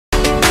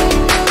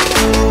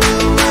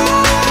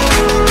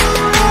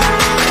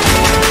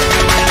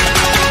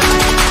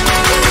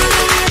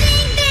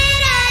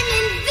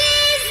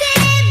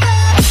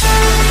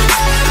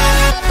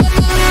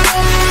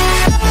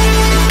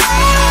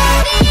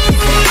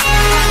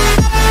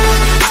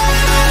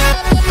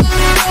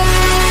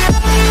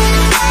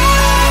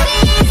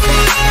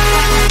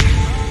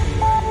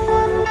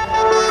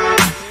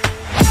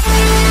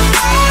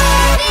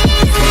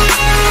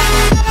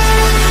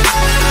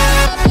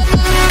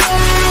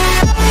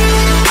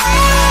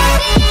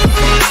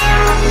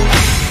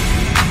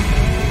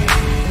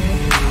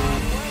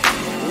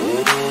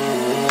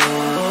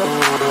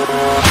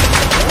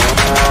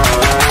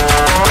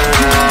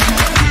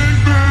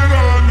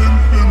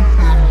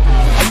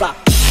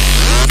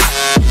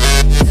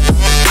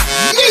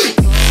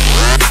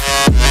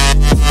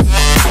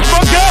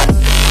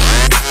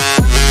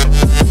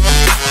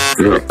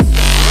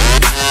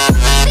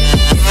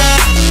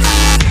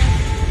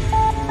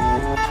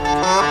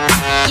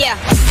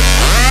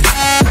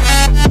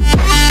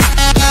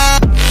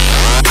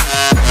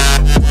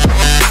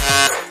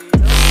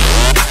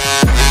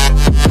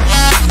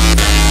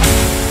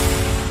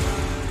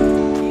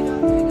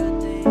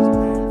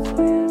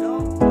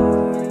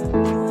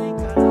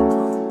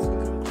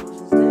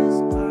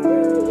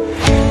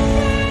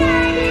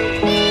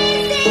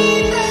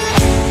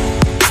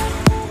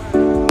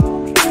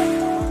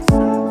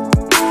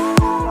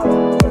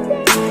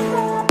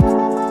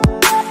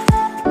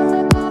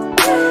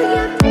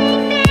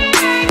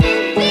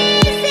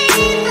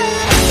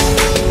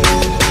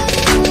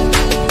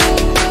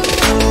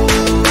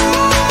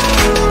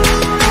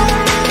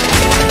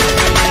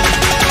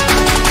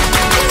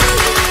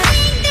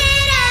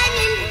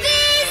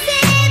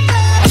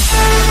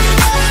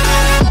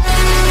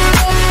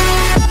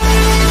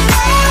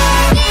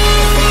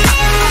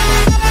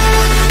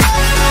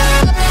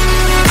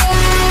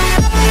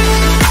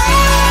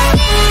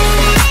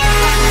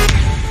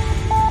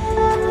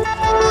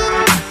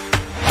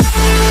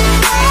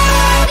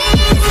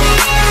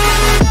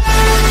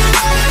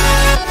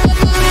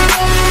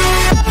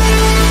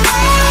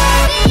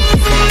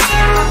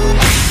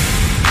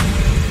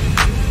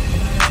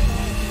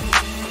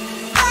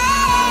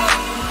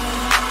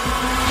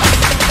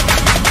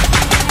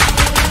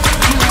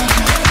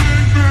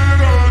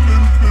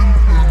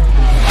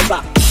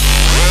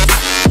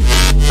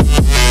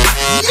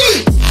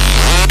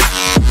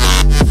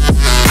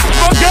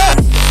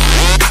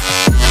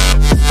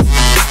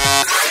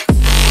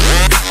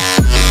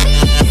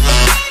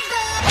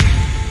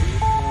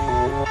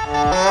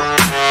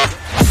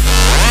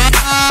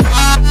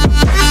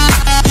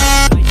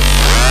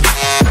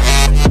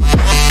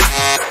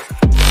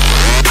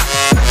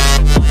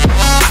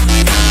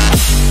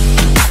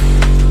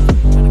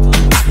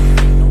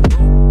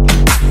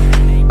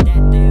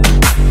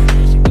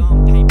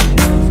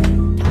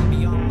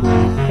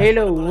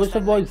Hello वो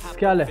सब boys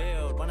क्या हाल है?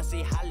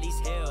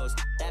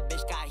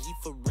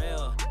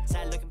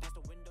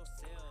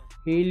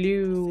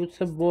 हेलो वो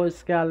सब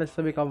बॉयज क्या हाल है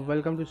सभी का?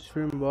 Welcome to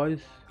stream boys.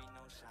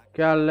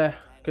 क्या हाल है,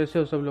 कैसे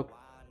हो सब लोग?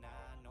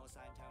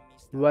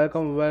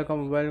 Welcome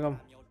welcome welcome.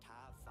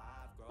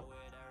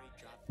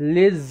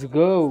 Let's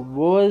go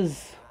boys.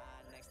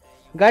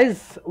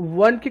 Guys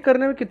 1 के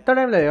करने में कितना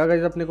टाइम लगेगा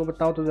गाइस? अपने को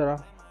बताओ तो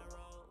जरा,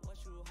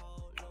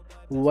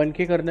 1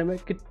 के करने में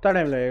कितना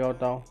टाइम लगेगा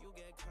बताओ।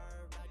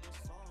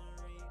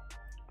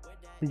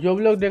 जो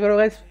भी लोग देख रहे हो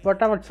गाइस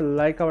फटाफट से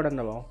लाइक का बटन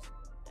दबाओ,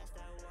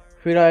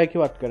 फिर आगे की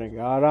बात करेंगे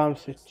आराम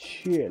से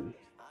चिल।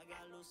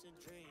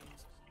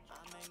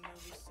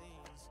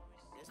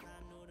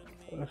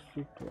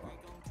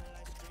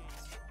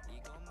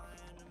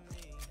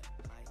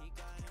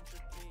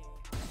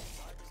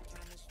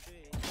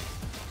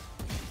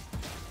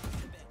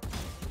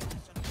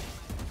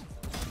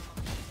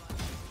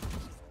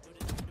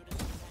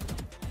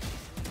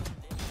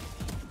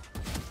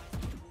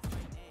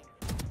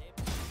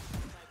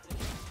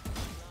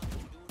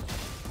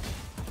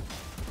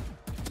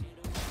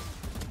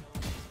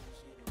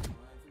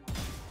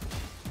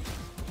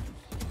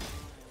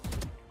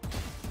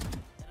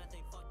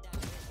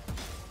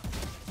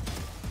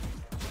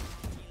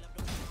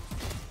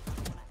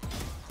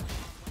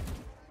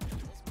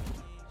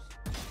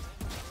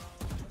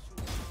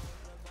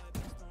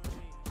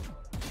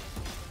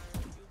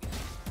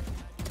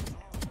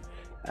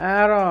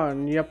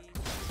 एरन यप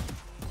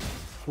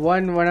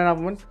 1.5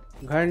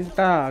 मंथ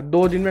घंटा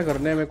 2 दिन में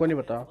करने हैं, मेरे को नहीं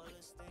पता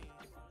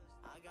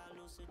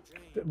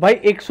भाई।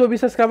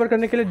 120 सब्सक्राइबर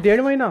करने के लिए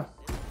 1.5 महीना,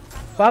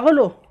 पागल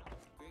हो?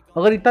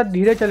 अगर इतना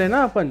धीरे चले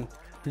ना अपन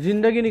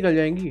जिंदगी निकल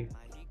जाएंगी।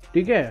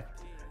 ठीक है,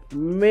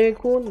 मेरे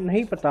को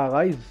नहीं पता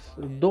गाइस,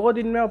 2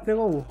 दिन में अपने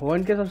को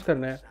 1K सब्स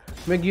करना है।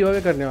 मैं गिव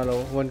अवे करने वाला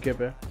हूँ 1K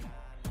पे।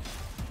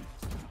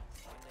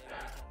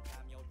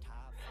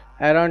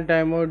 एरन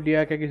टाइम और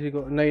दिया क्या किसी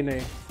को? नहीं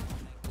नहीं,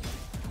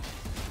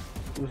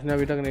 उसने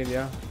अभी तक नहीं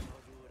दिया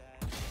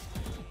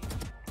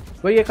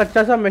भाई। एक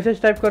अच्छा सा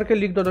मैसेज टाइप करके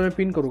लिख दो तो मैं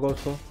पिन करूँगा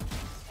उसको।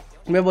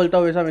 मैं बोलता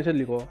हूँ वैसा मैसेज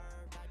लिखो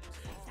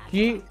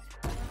कि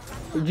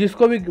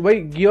जिसको भी भाई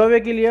गिव अवे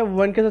के लिए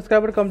 1K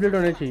सब्सक्राइबर कंप्लीट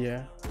होने चाहिए।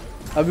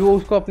 अभी वो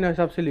उसको अपने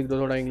हिसाब से लिख दो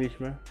थोड़ा इंग्लिश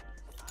में।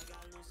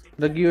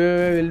 The give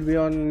away will be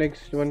on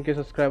next 1K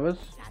subscribers.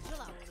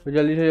 तो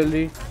जल्दी से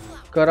जल्दी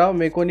कराओ,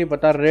 मेरे को नहीं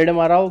पता रेड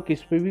माराओ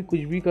किस पे भी, कुछ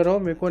भी करो,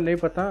 मेरे को नहीं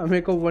पता।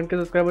 मेरे को 1K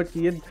सब्सक्राइबर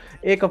चाहिए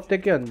 1 हफ्ते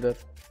के अंदर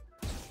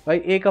भाई।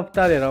 1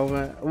 हफ्ता ले रहा हूँ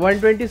मैं।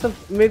 120 सब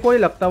मेरे को नहीं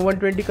लगता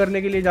 120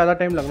 करने के लिए ज़्यादा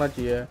टाइम लगना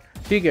चाहिए।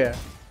 ठीक है,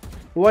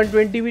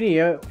 120 भी नहीं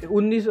है,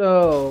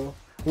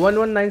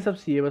 119 सब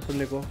चाहिए बस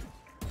सुनने को,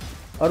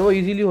 और वो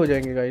इजीली हो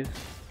जाएंगे गाइस,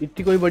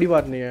 इतनी कोई बड़ी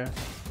बात नहीं है।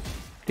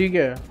 ठीक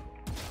है,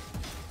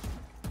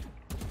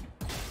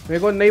 मेरे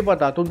को नहीं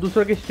पता, तुम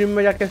दूसरों की स्ट्रीम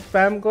में जाके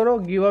स्पैम करो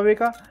गिव अवे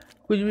का,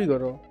 कुछ भी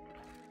करो।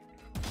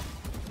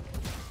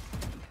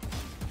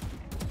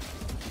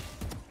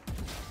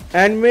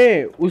 एंड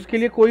मैं उसके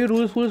लिए कोई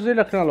रूल्स नहीं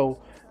रखने वाला हूँ।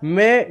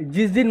 मैं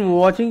जिस दिन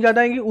वॉचिंग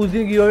ज़्यादा आएंगी उस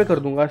दिन गिव अवे कर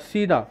दूंगा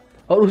सीधा,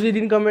 और उसी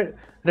दिन का मैं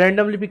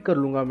रैंडमली पिक कर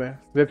लूँगा मैं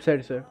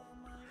वेबसाइट से।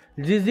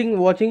 जिस दिन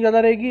वॉचिंग ज़्यादा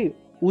रहेगी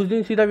उस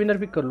दिन सीधा विनर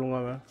पिक कर लूँगा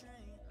मैं।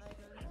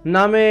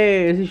 ना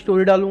मैं ऐसी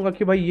स्टोरी डालूंगा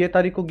कि भाई ये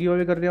तारीख को गिव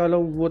अवे करने वाला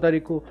हूँ वो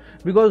तारीख को,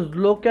 बिकॉज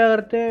लोग क्या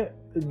करते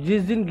हैं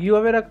जिस दिन गिव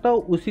अवे रखता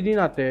हूँ उसी दिन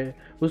आते हैं,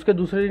 उसके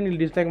दूसरे दिन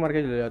डिसलाइक मार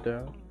के चले जाते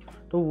हैं।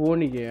 तो वो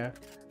नहीं किया है,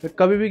 मैं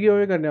कभी भी गिव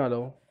अवे करने वाला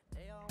हूँ।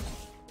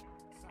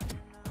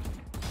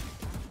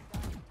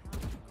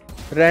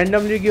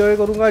 रैंडमली गिव अवे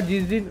करूँगा,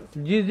 जिस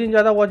दिन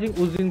ज़्यादा वॉचिंग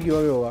उस दिन गिव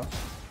अवे होगा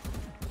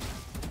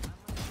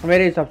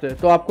मेरे हिसाब से।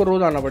 तो आपको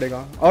रोज़ आना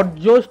पड़ेगा, और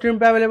जो स्ट्रीम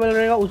पे अवेलेबल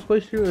रहेगा उसको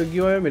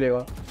गिव अवे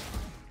मिलेगा।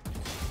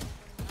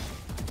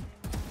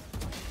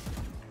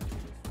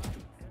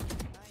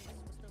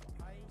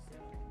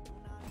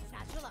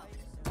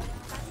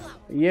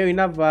 ये हुई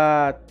ना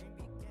बात।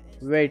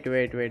 Wait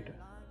wait wait,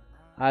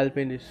 I will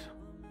pin this.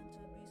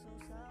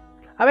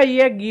 अबे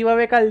ये गिव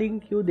अवे का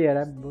लिंक क्यों दे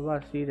रहा है?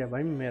 बवासीर है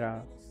भाई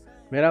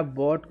मेरा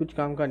बॉट कुछ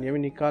काम का नहीं है। मैं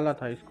निकाला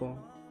था इसको।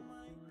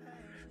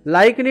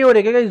 लाइक नहीं हो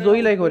रहे क्या? दो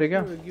ही लाइक हो रहे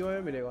क्या? गिव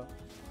अवे मिलेगा।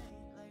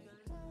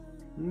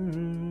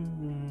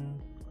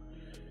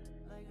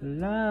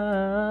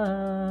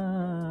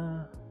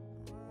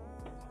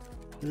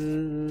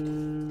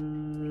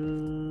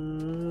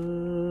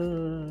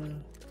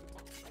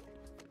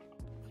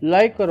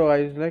 लाइक करो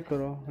गाइस, लाइक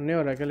करो। नहीं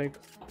हो रहा क्या लाइक?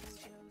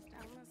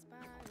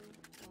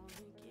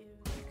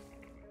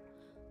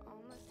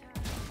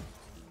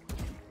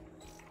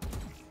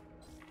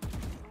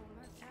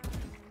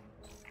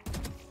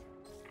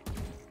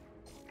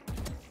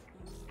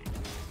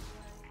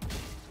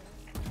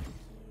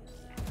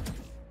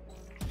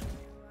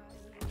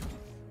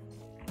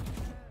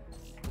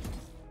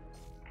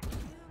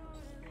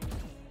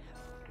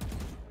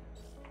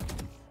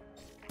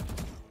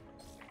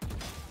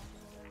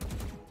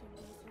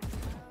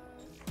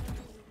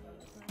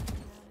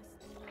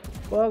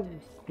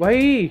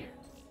 भाई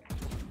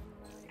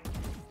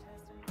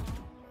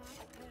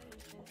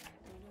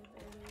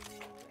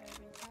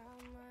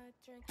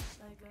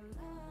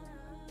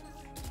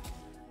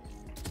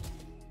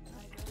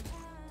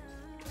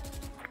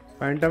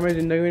फैंटा में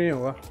जिंदगी में नहीं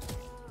होगा।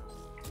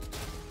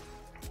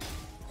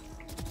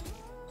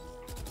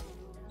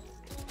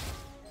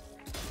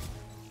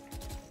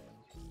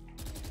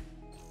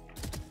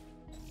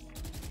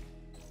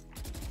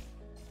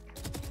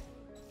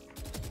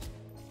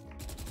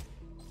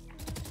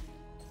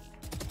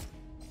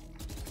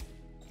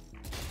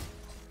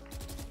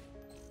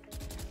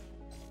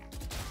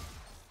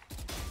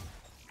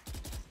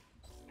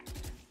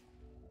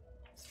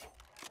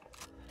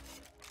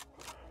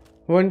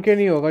 वन के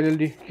नहीं होगा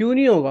जल्दी। क्यों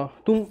नहीं होगा?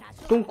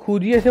 तुम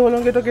खुद ही ऐसे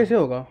बोलोगे तो कैसे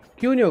होगा?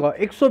 क्यों नहीं होगा?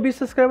 120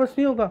 सब्सक्राइबर्स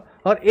नहीं होगा?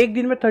 और एक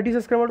दिन में 30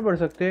 सब्सक्राइबर बढ़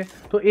सकते हैं,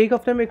 तो एक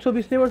हफ्ते में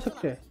 120 नहीं बढ़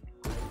सकते?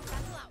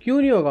 क्यों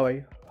नहीं होगा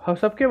भाई? हाँ,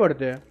 सबके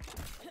बढ़ते हैं।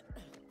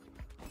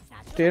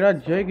 तेरा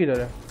जय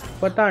किधर है?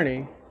 पता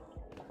नहीं,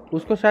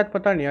 उसको शायद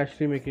पता नहीं आज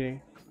स्ट्रीम है कि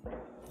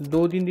नहीं।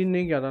 2-3 दिन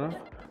नहीं किया था ना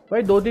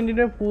भाई। 2-3 दिन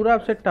में पूरा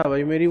अपसेट था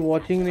भाई। मेरी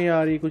वॉचिंग नहीं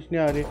आ रही, कुछ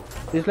नहीं आ रही,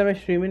 इसलिए मैं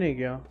स्ट्रीम ही नहीं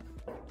किया।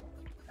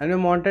 एंड मैं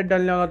मॉन्टेज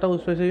डालने वाला था,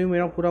 उस वजह से भी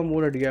मेरा पूरा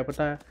मूड हट गया।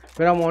 पता है,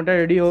 मेरा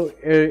मॉन्टेज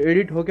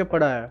एडिट होके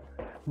पड़ा है,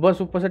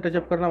 बस ऊपर से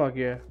टचअप करना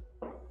बाकी है।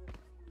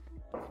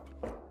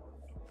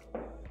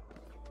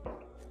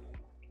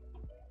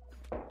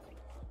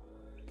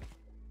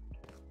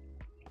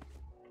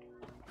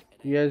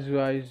 यस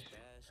गाइस,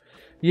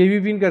 ये भी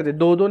पिन कर दे।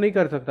 दो नहीं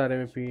कर सकता रे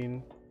मैं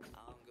पिन,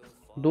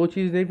 2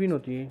 चीज़ नहीं पिन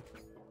होती,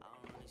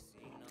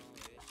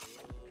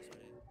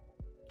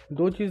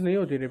 2 चीज़ नहीं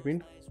होती रे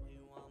पिन।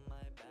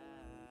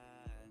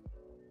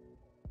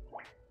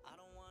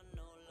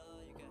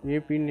 ये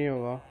पिन नहीं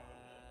होगा।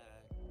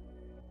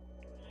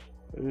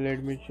 Let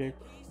me check.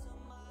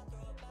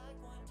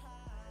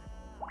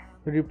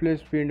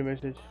 Replace pin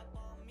message.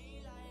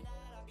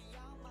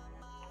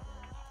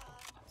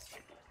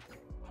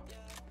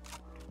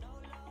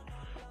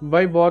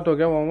 भाई बहुत हो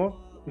गया वार्म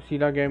अप,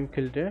 सीधा गेम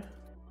खेलते हैं।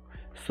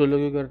 सोलो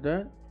क्यों करते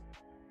हैं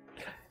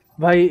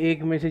भाई?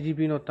 एक मैसेज ही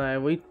पिन होता है,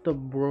 वही तो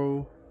ब्रो।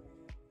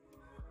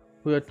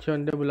 कोई अच्छे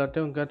बंदे बुलाते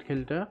हैं, उनके साथ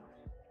खेलते हैं।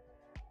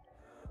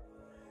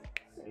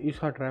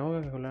 इसका ट्राई होगा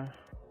क्या? खोला है।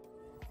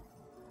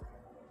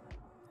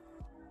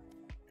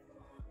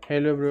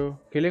 हेलो ब्रो,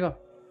 खेलेगा?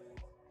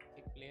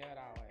 प्लेयर आ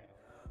रहा है।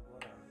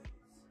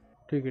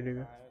 ठीक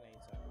है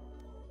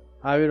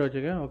आविर हो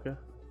क्या? ओके।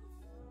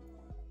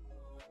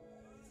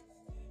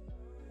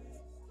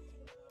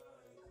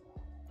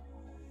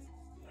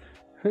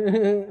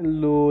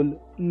 लोल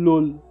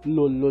लोल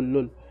लोल लोल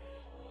लोल।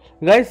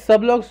 गाइस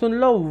सब लोग सुन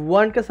लो,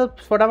 वन के सब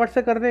फटाफट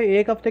से कर दे।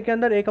 एक हफ्ते के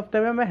अंदर, एक हफ्ते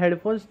में मैं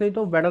हेडफोन्स नहीं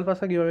तो बैटल पास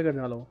का गिव अवे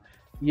करने वाला हूँ।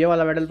 ये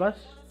वाला बैटल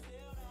पास।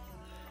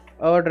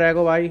 और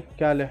ड्रैगो भाई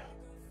क्या हाल है?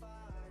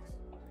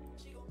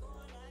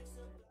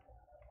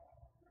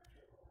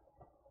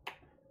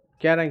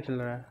 क्या रैंक चल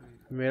रहा है?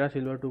 मेरा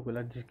सिल्वर 2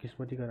 खुला, जिस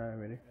किस्मत ही करा है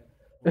मेरे।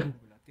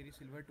 तेरी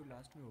सिल्वर 2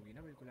 लास्ट में होगी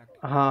ना बिल्कुल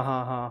एक्टिव? हाँ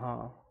हाँ हाँ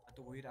हाँ।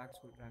 तो वही रैंक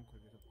खुल रहे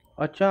सबके।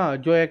 अच्छा,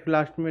 जो एक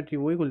लास्ट में थी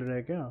वही खुल रहा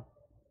है क्या?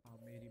 हाँ,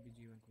 मेरी भी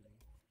जीवन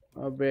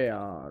खुली। अबे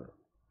यार,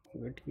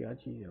 घटिया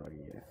चीज़ है भाई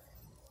ये।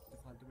 तो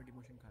फालतू में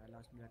डिमोशन खाया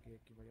लास्ट में जाके एक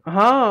की वजह।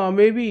 हाँ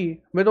मे बी,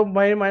 मैं तो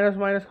भाई माइनस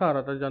माइनस खा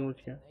रहा था जानबूझ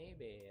के। नहीं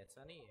बे,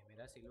 ऐसा नहीं है,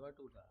 मेरा सिल्वर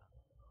 2 था।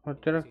 हाँ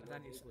तेरा पता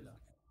नहीं,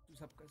 तू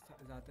सबका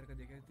ज़्यादातर का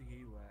देखा तो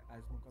यही हुआ है।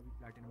 एज़मो का भी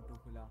प्लैटिनम 2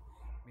 खुला,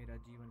 मेरा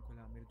जीवन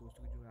खुला, मेरे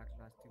दोस्तों की जो रैंक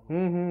लास्ट थी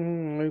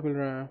वही खुल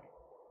रहा है।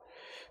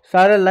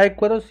 सारे लाइक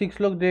करो,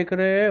 6 लोग देख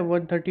रहे हैं।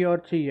 130 और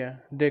चाहिए।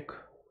 देख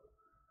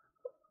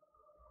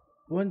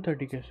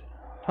 130 कैसे?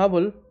 हाँ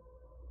बोल।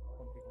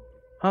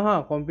 हाँ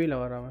हाँ कॉम्पी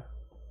लगा रहा मैं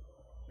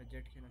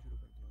जेट खेलना शुरू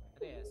कर दिया।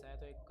 अरे ऐसा है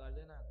तो एक कर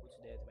देना कुछ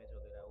डेथ मैच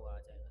वगैरह, वो आ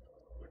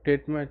जाएगा।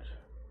 डेथ मैच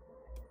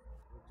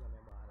रुक जा,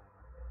 मैं बाहर आ रहा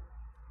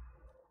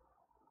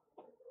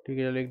ठीक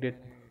है। चल एक डेथ।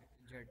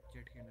 जेट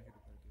खेलना शुरू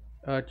कर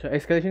दिया। अच्छा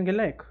एस्केलेशन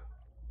खेलना है एक?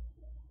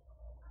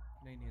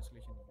 नहीं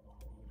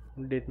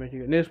एस्केलेशन डेथ मैच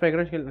ठीक है। नहीं स्पाइक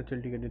रश खेलना।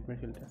 चल ठीक है, डेथ मैच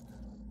खेलते हैं।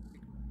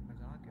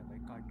 मजाक है भाई,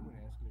 कार्टून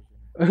है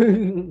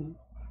एस्केलेशन।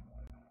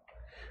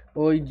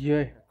 ओए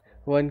जय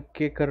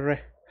 1K कर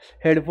रहे।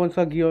 हेडफोन्स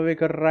का गिव अवे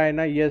कर रहा है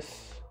ना? यस,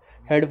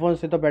 हेडफोन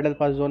से तो बैटल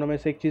पास दोनों में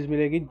से एक चीज़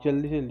मिलेगी।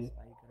 जल्दी से जल्दी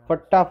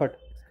फटाफट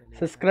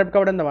सब्सक्राइब का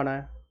बटन दबाना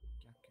है।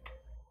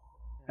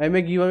 अरे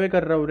मैं गिव अवे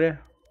कर रहा हूँ रे,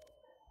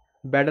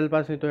 बैटल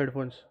पास नहीं तो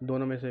हेडफोन्स,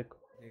 दोनों में से एक।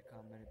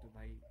 देखा मैंने तो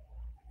भाई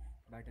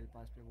बैटल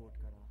पास पे वोट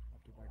करा, अब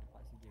तो बैटल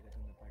पास ही देगा तो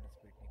मैं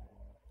पार्टिसिपेट नहीं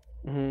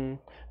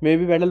करूँगा। मैं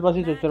भी बैटल पास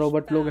ही सोच रहा हूँ,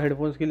 बट लोग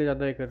हेडफोन्स के लिए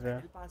ज़्यादा ये कर रहे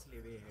हैं। बैटल पास ले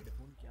वे,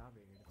 हेडफोन क्या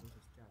वे, हेडफोन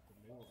सस्ते आते हैं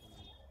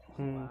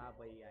नहीं वो। हां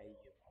भाई आई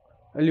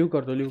गई। ल्यू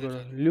कर दो ल्यू कर दो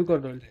ल्यू कर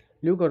दो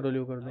ल्यू कर दो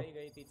ल्यू कर दो। आई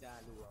गई थी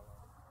चालू हुआ।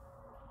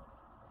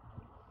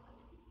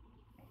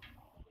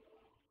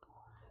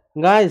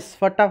 गाइस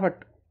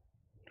फटाफट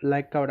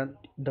लाइक का बटन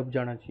दब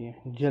जाना चाहिए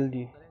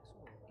जल्दी।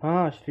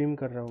 हाँ स्ट्रीम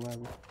कर रहा हूँ मैं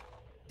अभी।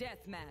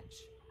 Death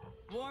match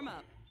warm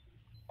up.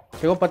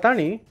 देखो पता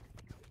नहीं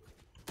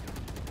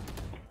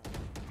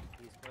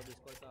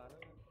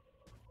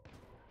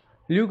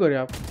ल्यू करे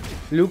आप,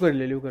 ल्यू कर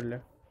ले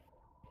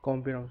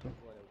कॉम्पी नाम से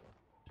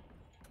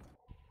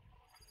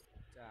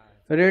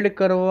रेड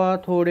करवा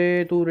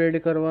थोड़े। तू रेड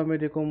करवा, मैं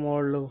देखो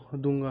मॉड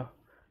दूंगा।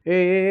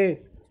 ए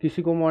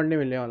किसी को मॉड नहीं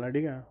मिलने वाला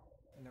ठीक है।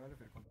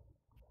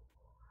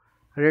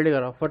 रेड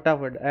करा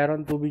फटाफट।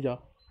 एरन तू भी जा,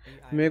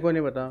 भाई मेरे को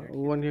नहीं आएगा पता रेड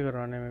वन के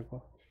करवाने मेरे को।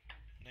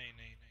 नहीं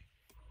नहीं नहीं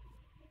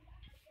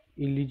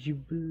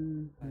एलिजिबल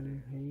अरे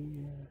है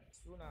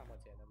શું નામ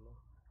છે એનું પેલું?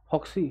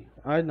 हॉक्सी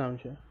आज नाम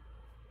से।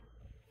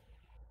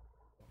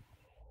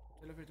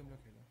 चलो फिर तुम लोग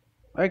खेलो।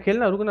 अरे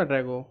खेलना रुकना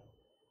ट्रैको।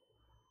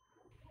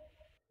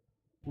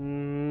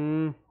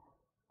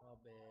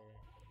 અબે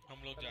हम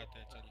लोग जाते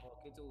हैं चल।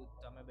 ઓકે તું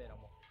તમે બે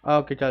રમો।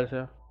 ओके चल से।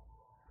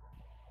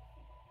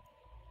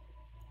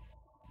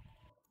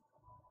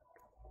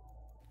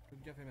 रुक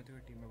जा फिर मैं तेरे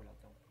टीम में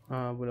बुलाता हूँ।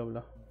 हाँ बोला बोला।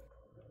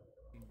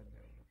 3 बंदे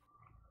हैं वो लोग।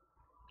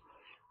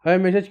 अरे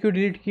मैसेज क्यों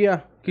डिलीट किया?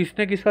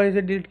 किसने किसका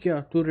मैसेज डिलीट किया?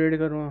 तू रेड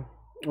करवा।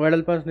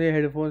 वाइडल पास नहीं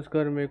हेडफोन्स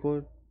कर, मेरे को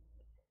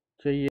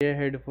चाहिए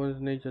हेडफोन्स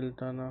नहीं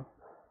चलता ना।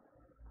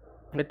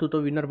 अरे तू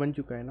तो विनर बन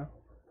चुका है ना।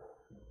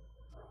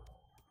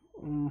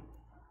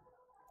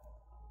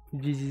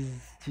 जीज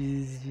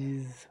जीज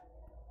जीज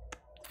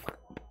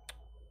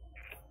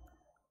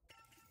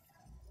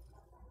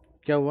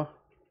क्या हुआ?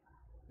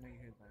 नहीं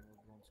खेल पाएंगे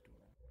ब्रॉन्ज 2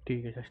 है।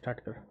 ठीक है स्टार्ट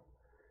कर।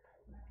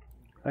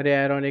 अरे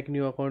एरॉन एक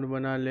न्यू अकाउंट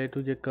बना ले,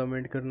 तुझे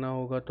कमेंट करना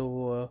होगा तो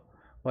वो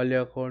वाले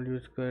अकाउंट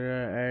यूज़ कर,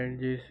 एंड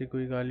जैसे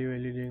कोई गाली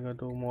वाली देगा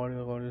तो मॉड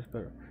अकाउंट यूज़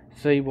कर।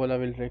 सही बोला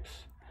विलट्रिक्स।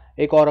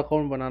 एक और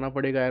अकाउंट बनाना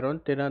पड़ेगा एरॉन,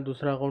 तेरा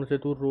दूसरा अकाउंट से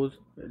तू रोज़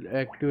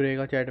एक्टिव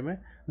रहेगा चैट में।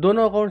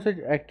 दोनों अकाउंट से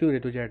एक्टिव रहे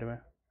तू चैट में।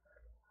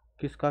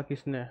 किसका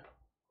किसने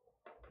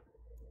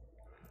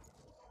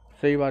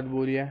सही बात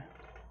बोली है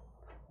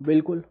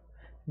बिल्कुल।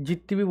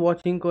 जितनी भी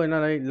वॉचिंग को है ना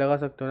लगा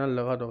सकते हो ना,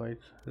 लगा दो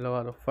गाइस,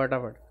 लगा दो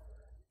फटाफट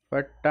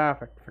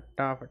फटाफट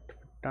फटाफट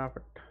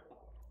फटाफट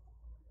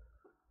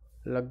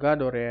लगा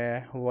दो रे।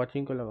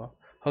 वॉचिंग को लगाओ।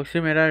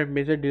 हक्से मेरा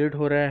मैसेज डिलीट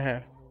हो रहा है।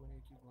 इन लोगों ने ये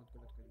चीज़ बहुत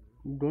गलत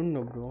करी है। Don't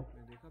know bro.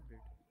 ने देखा अपडेट?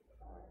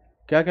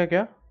 क्या क्या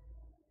क्या?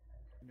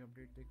 ने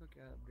अपडेट देखा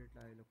क्या अपडेट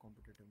लाए लोग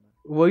कॉम्पिटिटिव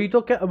में? वही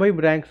तो क्या भाई,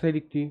 रैंक्स नहीं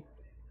दिखती।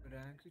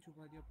 रैंक से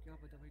छुपा दिया, अब क्या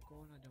पता भाई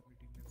कौन आ जाए अपनी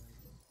टीम में भाई।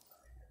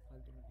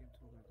 फालतू में गेम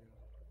थ्रो कर देगा।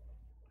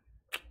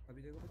 अभी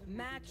देखो पता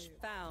Match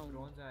found.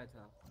 ब्रॉन्ज आया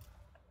था,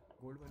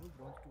 गोल्ड बनू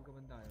ब्रॉन्ज 2 का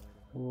बंदा आया मेरे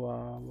में।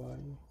 वाह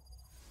भाई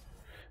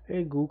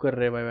ए गू कर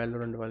रहे भाई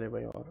वैलोरेंट वाले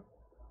भाई। और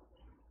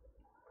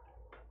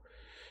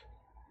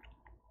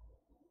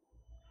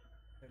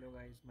हेलो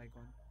गाइस माइक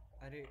ऑन।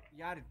 अरे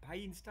यार भाई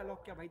इंस्टा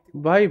लॉक क्या भाई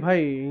भाई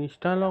भाई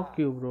इंस्टा लॉक क्या?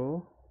 क्यों ब्रो?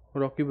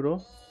 रॉकी ब्रो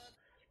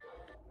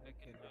मैं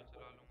खेलना है,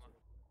 चला लूंगा।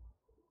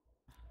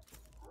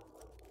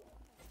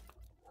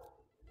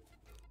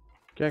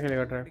 क्या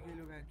खेलेगा ट्रैक?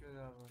 खेलो मैच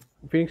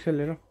जो फिनिक्स खेल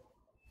ले ना,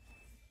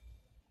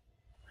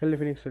 खेल ले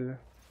फिनिक्स खेल ले।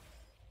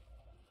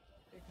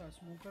 एक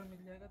स्मोकर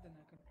मिल जाएगा then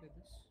I can play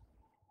this.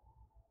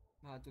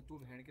 हाँ तो तू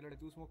बहन के लड़े,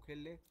 तू स्मोक खेल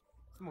ले,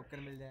 स्मोकर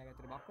मिल जाएगा।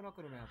 तेरे बाप को नॉक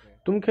करूँ मैं यहाँ पे?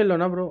 तुम खेल लो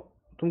ना ब्रो,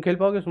 तुम खेल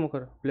पाओगे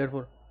smoker? Player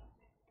 4,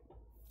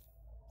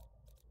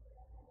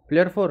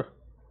 player 4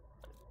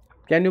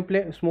 can you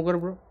play smoker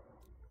bro?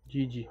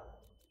 जी जी।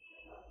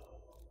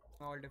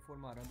 मैं ऑल डे 4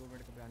 मार रहा हूँ, 2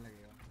 मिनट का बैन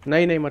लगेगा।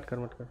 नहीं नहीं मत कर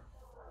मत कर।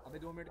 अबे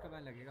 2 मिनट का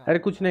बैन लगेगा। अरे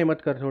कुछ नहीं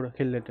मत कर, छोड़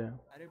खेल लेते हैं।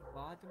 अरे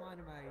बात मान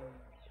भाई,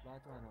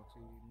 बात मान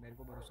ऑक्सी, मेरे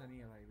को भरोसा नहीं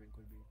है भाई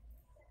बिल्कुल भी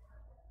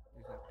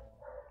इस ऐप पे।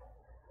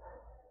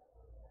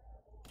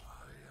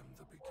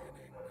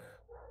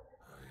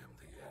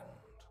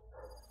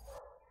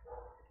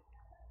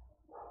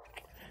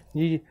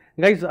 जी जी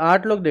गाइस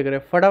 8 लोग देख रहे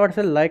हैं, फटाफट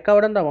से लाइक का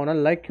बटन दबाओ ना।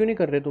 लाइक क्यों नहीं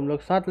कर रहे तुम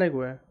लोग? 7 लाइक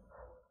हुए हैं,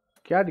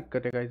 क्या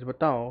दिक्कत है गाइस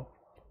बताओ।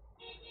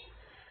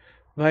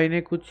 भाई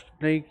ने कुछ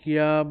नहीं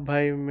किया,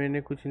 भाई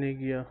मैंने कुछ नहीं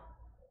किया।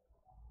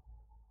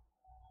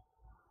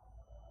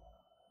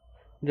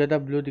 ज़्यादा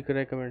ब्लू दिख रहा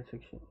है comment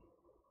section.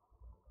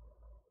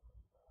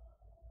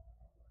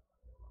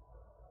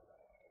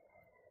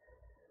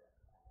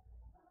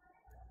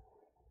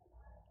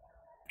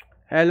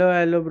 Hello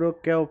hello bro,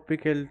 क्या ओपी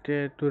खेलते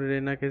हैं तू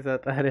रेना के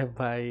साथ? अरे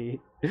भाई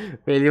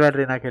पहली बार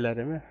रेना खेला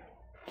रे मैं,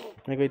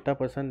 मेरे को इतना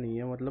पसंद नहीं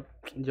है, मतलब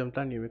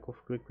जमता नहीं है मेरे को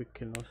क्विक क्विक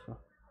खेलना उसका।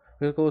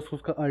 मेरे को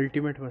उसका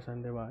अल्टीमेट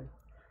पसंद है भाई,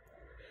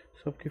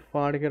 सबकी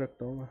फाड़ के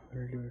रखता हूँ मैं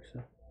अल्टीमेट से।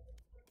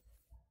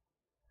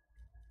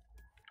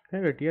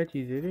 क्या घटिया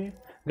चीज़ है रे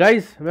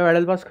गाइस। मैं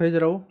बैटल पास खरीद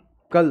रहा हूँ,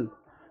 कल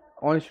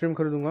ऑन स्ट्रीम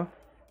खरीदूंगा।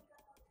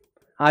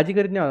 आज ही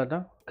खरीदने वाला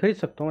था, खरीद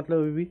सकता हूँ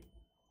मतलब अभी भी।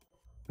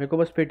 मेरे को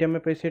बस पेटीएम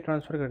में पैसे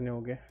ट्रांसफ़र करने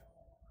होंगे।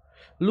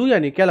 लूँ या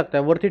नहीं, क्या लगता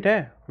है वर्थ इट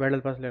है बैटल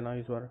पास लेना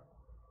इस बार?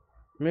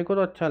 मेरे को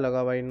तो अच्छा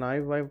लगा भाई,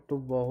 नाइफ वाइफ तो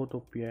बहुत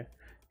ओपी है।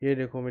 ये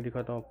देखो मैं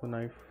दिखाता हूँ आपको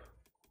नाइफ,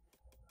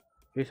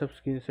 ये सब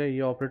स्किन से।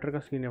 ये ऑपरेटर का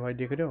स्किन है भाई,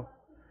 देख रहे हो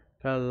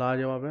क्या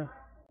लाजवाब है।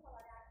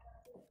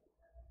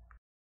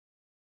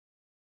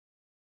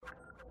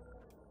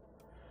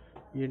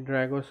 ये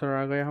ड्रैगोसर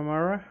आ गया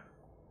हमारा,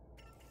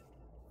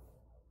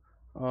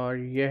 और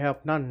ये है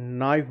अपना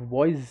नाइफ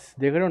बॉयज।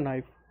 देख रहे हो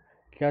नाइफ,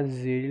 क्या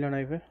जहरीला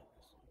नाइफ है।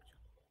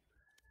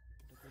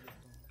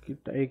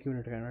 कितना 1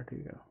 मिनट का है ना,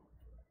 ठीक है।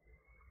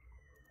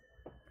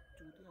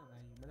 चूतिया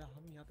भाई, मतलब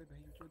हम यहाँ पे भाई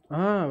जो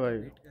हाँ भाई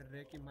वेट कर रहे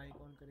हैं कि माइक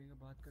ऑन करेंगे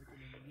बात करके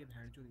लेंगे, ये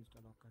बहन चोद इंस्टा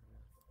लॉक कर रहा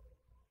है।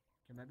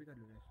 क्या मैं भी कर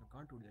लूँ इंस्टा?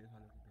 कहाँ टूट जाएगा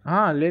सालों की बहन?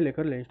 हाँ ले ले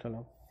कर ले इंस्टॉल।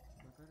 मैं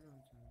कर रहा हूँ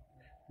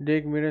इंस्टा।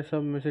 देख मेरे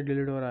सब में से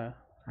डिलीट हो रहा है,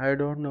 आई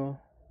डोंट नो।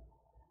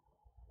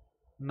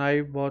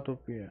 नाइफ बहुत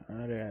ओपी है।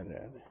 अरे अरे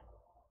अरे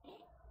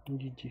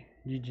जी जी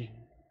जी जी।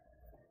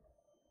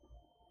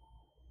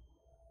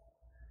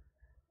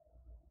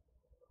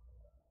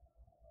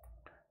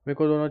 मेरे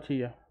को दोनों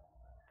चाहिए।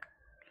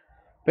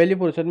 पहली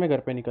फुर्सत में घर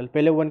पे निकल,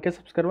 पहले 1K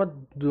सब्सक्राइबर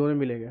दोनों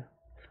मिलेंगे।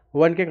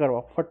 1K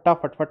करवाओ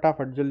फटाफट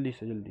फटाफट, जल्दी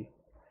से जल्दी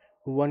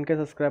 1K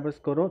सब्सक्राइबर्स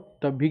करो,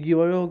 तभी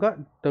गिव अवे होगा,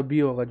 तभी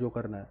होगा जो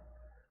करना है।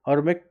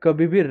 और मैं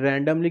कभी भी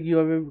रैंडमली गिव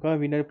अवे का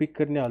विनर पिक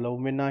करने वाला हूँ।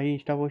 मैं ना ही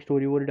इंस्टा पर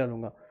स्टोरी वोरी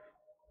डालूंगा,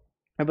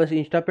 मैं बस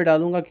इंस्टा पे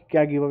डालूंगा कि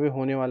क्या गिव अवे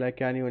होने वाला है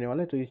क्या नहीं होने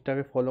वाला है। तो इंस्टा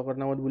पे फॉलो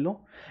करना मत भूलो,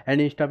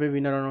 एंड इंस्टा पे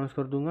विनर अनाउंस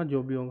कर दूंगा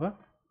जो भी होगा।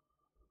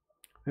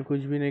 मैं कुछ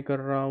भी नहीं कर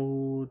रहा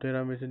हूँ,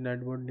 तेरा मैसेज नाइट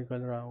बोर्ड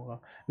निकल रहा होगा।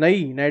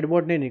 नहीं, नाइट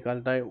बोर्ड नहीं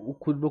निकलता है, वो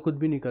खुद ब खुद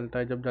भी निकलता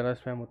है जब ज़्यादा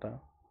स्पैम होता है।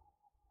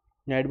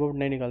 नाइट बोर्ड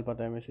नहीं निकाल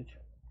पाता है मैसेज,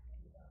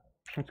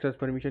 उसका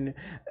परमिशन नहीं।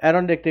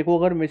 एरन देखते को,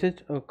 अगर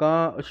मैसेज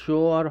का शो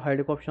और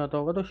हाइड का ऑप्शन आता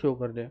होगा तो शो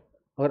कर दे,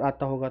 अगर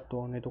आता होगा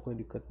तो, नहीं तो कोई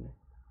दिक्कत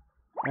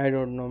नहीं। आई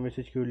डोंट नो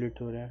मैसेज क्यों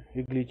डिलीट हो रहे हैं,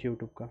 ये ग्लिच है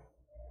यूट्यूब का,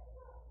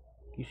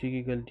 किसी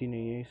की गलती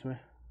नहीं है इसमें।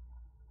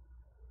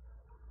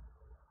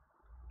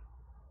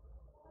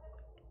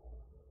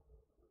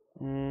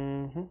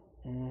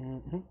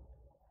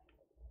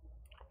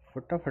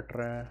 फटाफट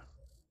रहा है।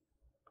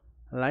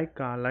 लाइक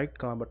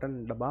का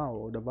बटन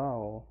दबाओ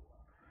दबाओ।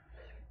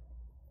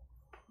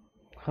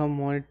 हम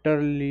मॉनिटर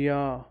लिया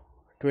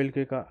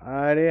 12K का।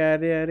 अरे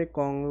अरे अरे,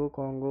 Congo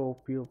Congo,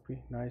 OP OP,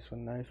 nice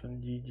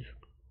one जी जी।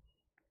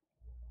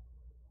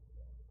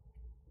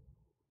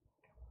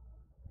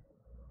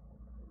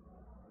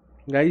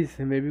 गाइस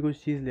मैं भी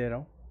कुछ चीज़ ले रहा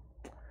हूँ,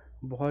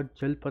 बहुत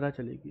जल्द पता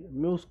चलेगी।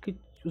 मैं उसकी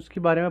उसके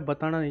बारे में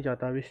बताना नहीं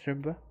चाहता अभी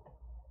स्ट्रीम पे,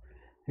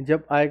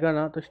 जब आएगा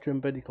ना तो स्ट्रीम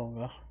पे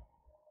दिखाऊंगा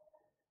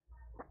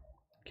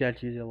क्या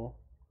चीज़ है वो।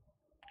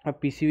 अब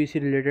पीसी वीसी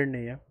रिलेटेड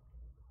नहीं है,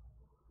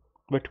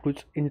 बट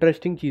कुछ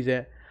इंटरेस्टिंग चीज़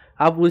है।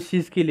 आप उस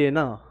चीज़ के लिए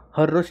ना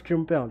हर रोज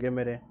स्ट्रीम पे आओगे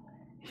मेरे,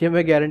 ये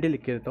मैं गारंटी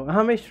लिख के देता हूँ।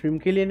 हाँ, मैं स्ट्रीम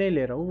के लिए नहीं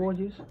ले रहा हूँ वो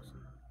चीज़।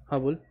 हाँ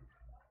बोल।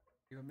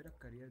 देखो मेरा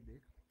करियर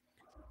देख,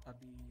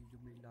 अभी जो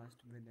मेरी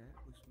लास्ट विन है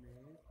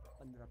उसमें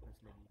 15 प्लस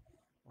लगी,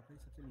 और फिर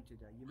सबसे नीचे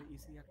जाए, ये मेरी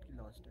इसी एक्ट की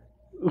लास्ट है।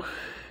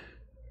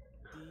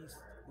 30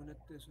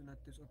 29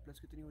 29 और प्लस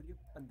कितनी हो रही है,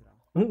 15।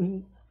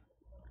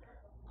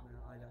 मैं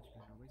आज आज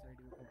खेल रहा हूँ भाई साइड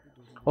में कॉपी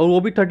 2 दिन और वो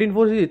भी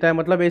 13-4 से जीता है,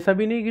 मतलब ऐसा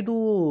भी नहीं कि तू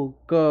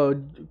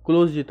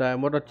क्लोज जीता है,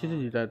 बहुत अच्छे से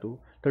जीता है तू,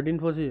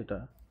 13-4 से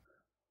जीता है।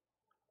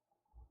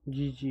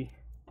 जी जी,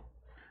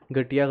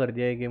 घटिया कर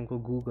दिया है गेम को,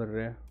 गू कर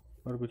रहे हैं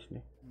और कुछ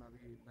नहीं। मैं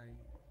भी भाई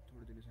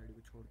थोड़े दिन साइड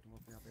को छोड़ दूंगा,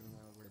 अपने आप पे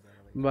मैं बढ़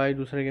जाएगा भाई। भाई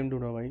दूसरा गेम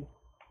ढूंढो भाई।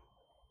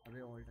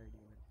 अबे ऑल्ट आईडी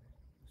है मेरे पे,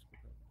 उसको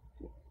कर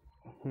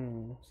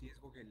सीएस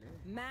को खेल ले।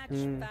 Match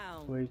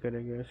found. वही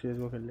करेंगे, सीएस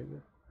को खेल लेंगे।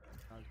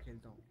 आज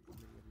खेलता हूँ,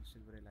 मेरी अभी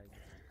सिल्वर एलाइज है।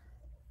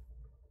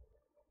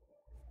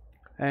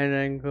 एंड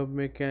रैंक अप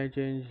में क्या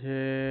चेंज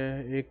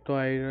है? एक तो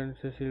आयरन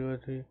से सिल्वर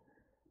थी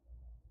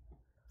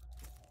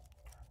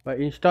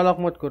भाई। इंस्टा लॉक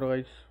मत करो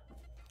गाइस,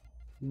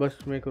 बस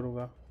मैं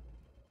करूँगा।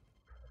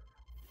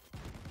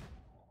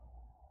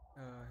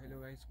 हेलो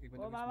गाइस, एक ओ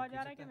बंदा आवाज आ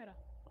रहा है क्या मेरा?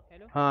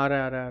 हेलो हाँ आ रहा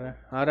है, आ रहा है, आ रहा है,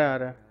 आ रहा है, आ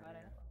रहा है। आ रहा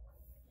है ना?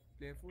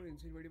 प्लेयर 4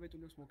 इंसिन बड़ी भाई,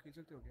 तुम लोग स्मोक खेल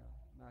सकते हो क्या?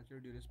 मैं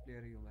एक्चुअली ड्यूलिस्ट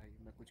प्लेयर ही हूँ भाई,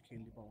 मैं कुछ खेल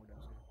नहीं पाऊंगा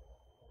ढंग से।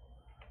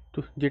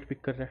 तू जेट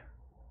पिक कर रहा है,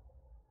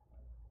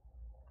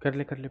 कर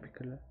ले पिक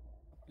कर ले।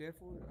 प्लेयर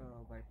 4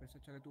 वाइपर से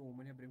अच्छा, अगर तू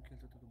ओमन या ब्रिम खेल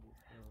सकता तो बोल।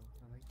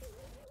 हाँ भाई,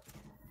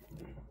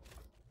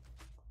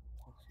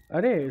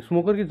 अरे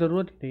स्मोकर की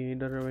ज़रूरत ही नहीं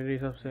इधर मेरे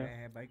हिसाब से।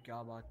 है भाई,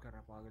 क्या बात कर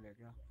रहा, पागल है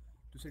क्या?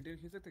 तू सेंटिनल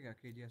खेल सकता क्या,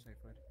 केजी या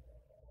साइफर?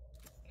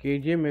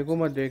 केजे मेरे को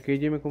मत दे,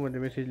 केजे मेरे को मत दे,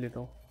 मैसेज लेता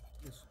हूँ।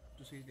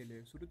 तू सही ले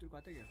ले, शुरू तेरे को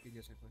आता है क्या केजी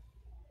या साइफर?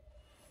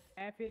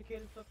 मैं फिर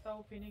खेल सकता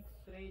हूँ फिनिक्स,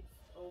 रेज,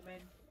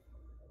 ओमेन।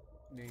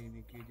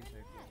 नहीं केजी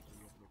साइफर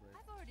चाहिए अपने को।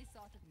 I've already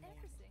sorted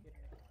everything.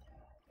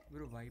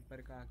 Bro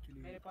wiper का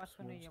एक्चुअली मेरे पास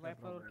तो नहीं है smokes का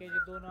वाइपर और problem केजे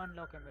दोनों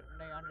अनलॉक है मेरे।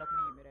 नहीं, अनलॉक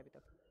नहीं है मेरे अभी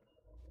तक।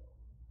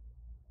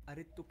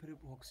 अरे तो फिर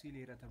हॉक्सी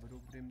ले रहा था ब्रो,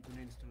 ब्रिम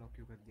तूने इंस्टा लॉक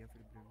क्यों कर दिया?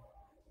 फिर ब्रिम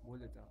बोल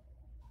देता।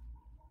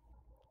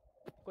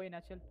 कोई ना,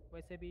 चल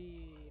वैसे भी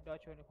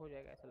डॉच हो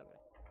जाएगा ऐसा लग रहा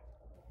है।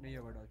 नहीं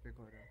होगा, डॉज पिक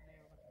हो रहा है नहीं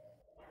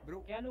होगा। ब्रो।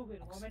 क्या लो फिर,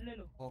 ओमेन ले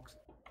लो। हॉक्स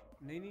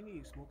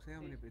नहीं स्मोक्स है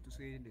हमने पे, तू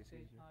सेज ले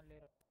सही, सेज। हाँ ले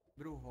रहा।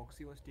 Bro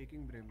हॉक्सी was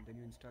taking brim, then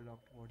you Insta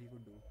locked, what he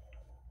could do.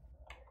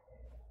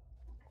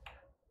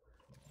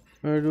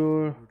 डर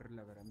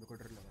लग रहा है, मेरे को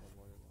डर लग रहा है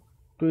बहुत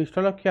ज़्यादा। तो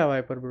इंस्टा लॉक क्या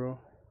वाइपर ब्रो?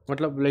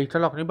 मतलब इंस्टा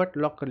लॉक नहीं, बट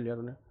लॉक कर लिया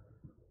तूने।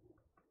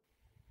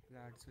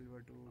 प्लैट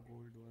सिल्वर 2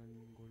 गोल्ड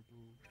 1 गोल्ड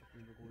 2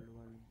 अपने पे gold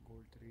 1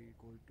 gold 3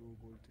 gold 2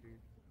 gold 3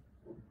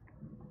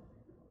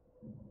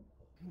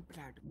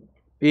 plate.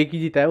 एक ही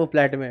जीता है वो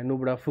प्लेट में,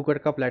 नुबड़ा फुकट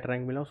का प्लेट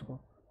रैंक मिला उसको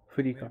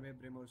फ्री का। मेरे में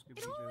ब्रिम और उसके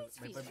It always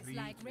बीच में feels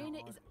like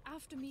Raina is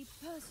after me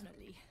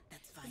personally.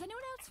 Does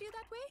anyone else feel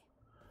that way?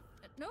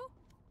 No?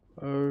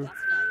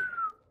 That's fine.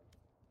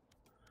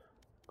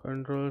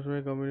 Controls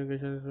में,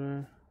 कम्युनिकेशंस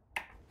में।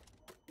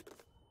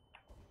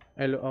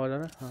 हेलो, आवाज आ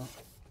रहा है? हाँ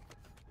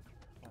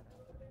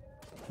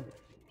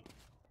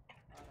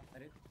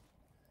अरे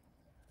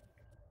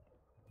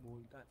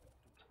बोलता है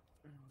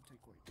चल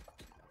कोई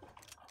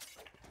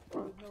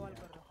ग्रुप में वॉल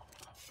कर रहा।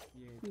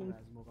 ये तो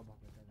आजमो का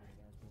भगत है भाई,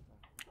 आजमो का।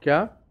 क्या?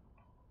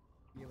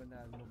 ये बंदा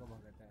आजमो का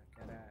भगत है,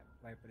 कह रहा है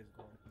वाइपर इज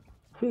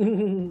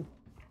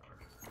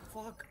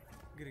फक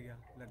गिर गया,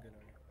 लग गया।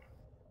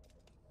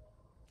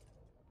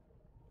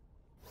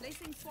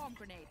 Placing swarm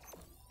grenade.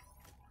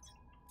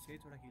 से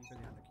थोड़ा हील का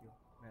ध्यान रखियो,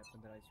 मैं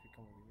 15 एचपी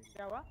कम हो गई मेरी।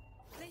 क्या हुआ?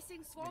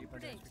 Placing swarm मेरी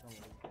 15 grenade. HP कम हो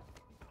गई।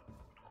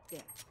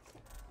 There.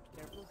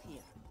 Careful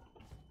here.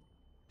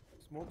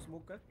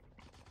 स्मोक कर।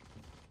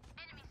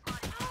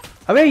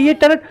 अबे ये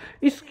टर्रेट,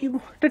 इसकी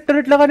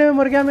टर्रेट लगाने में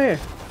मर गया मैं।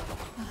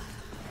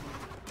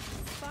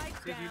 Spike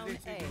down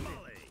A.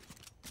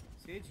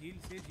 Says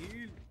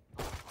heal.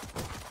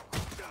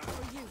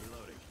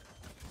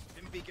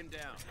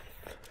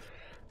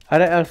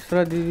 अरे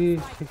अस्त्रा दीदी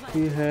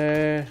की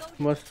है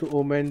मस्त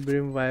ओमेन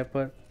ब्रिम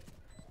वाइपर,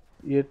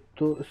 ये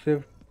तो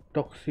सिर्फ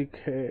टॉक्सिक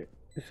है,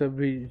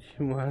 सभी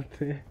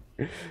मारते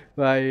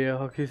भाई।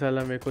 हॉकी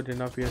साला मेरे को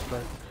देना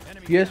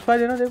PS5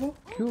 देना। देखो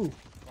क्यों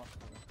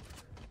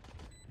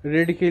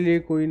रेड के लिए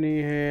कोई नहीं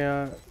है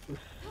यार।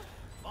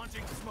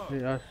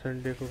 यार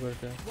संडे को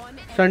करते हैं,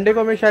 संडे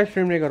को मैं शायद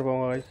स्ट्रीम नहीं कर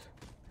पाऊंगा गाइस,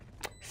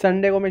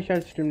 संडे को मैं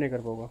शायद स्ट्रीम नहीं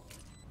कर पाऊंगा,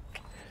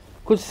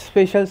 कुछ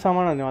स्पेशल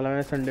सामान आने वाला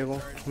है संडे को,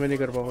 मैं नहीं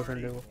कर पाऊंगा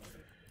संडे को।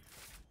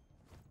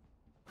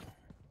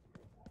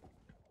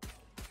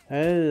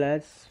 Hey,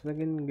 let's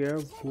fucking go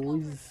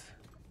boys.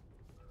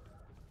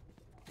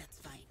 That's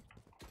fine.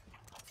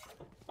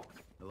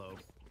 Hello.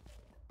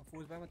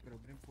 Force by मत करो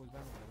ब्रिम, फोर्स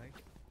बाय मत करो भाई।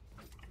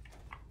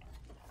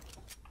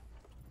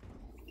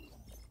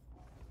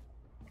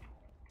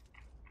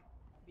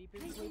 बी पे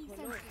भी कोई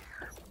खोलो।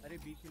 अरे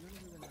बी खेलो ना,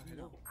 कोई बंदा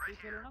हेलो। बी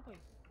खेलो ना कोई।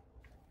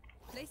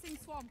 Placing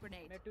swarm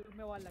grenade. मैं ट्यूब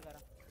में वॉल लगा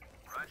रहा।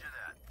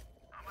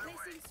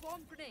 Placing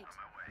swarm grenade.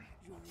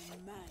 You're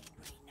mine,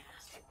 Reina.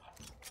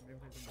 Brim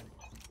खेल तुम बंद।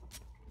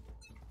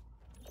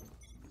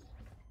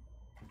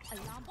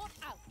 Alarm bot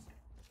out.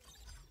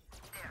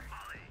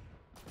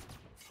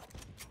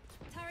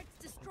 Turrets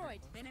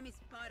destroyed. Enemy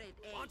spotted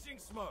A. Launching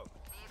smoke.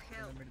 Need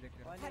help. Mid देख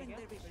रहा वॉल ले Cutting गया?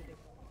 their vision.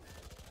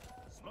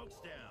 Smoke's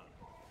down.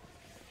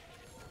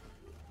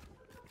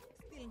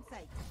 Still in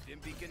sight. Dim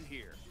beacon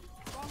here.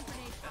 Swarm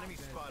grenade out. Enemy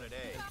spotted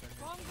A.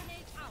 Swarm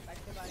grenade out. Back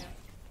से बाहर।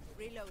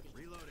 Reloading.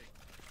 Reloading.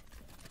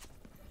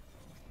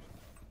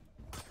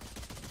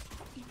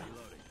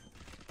 Reloading.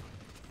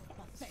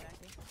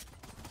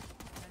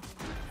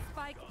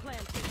 Spike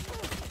planted.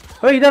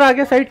 अबे इधर आ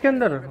गया side के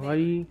अंदर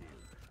भाई।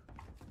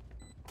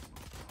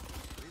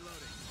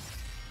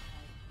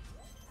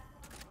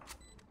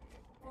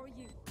 For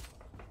you.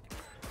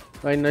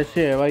 भाई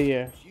नशे है भाई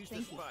ये। Use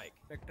the spike.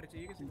 वेक्टर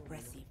चाहिए किसी को?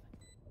 Impressive.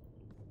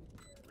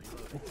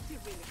 If you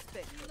really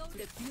expect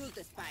defuse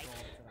the spike.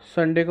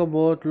 Sunday को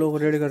बहुत लोग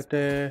रेड करते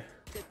हैं,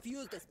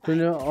 Defuse the spike.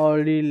 तूने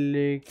ऑलरेडी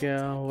ले क्या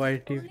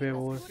वाईटी पे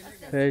वो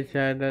है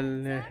चैनल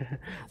ने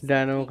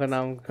डैनो का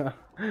नाम का।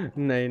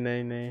 नहीं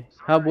नहीं नहीं,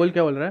 हाँ बोल,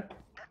 क्या बोल रहा है?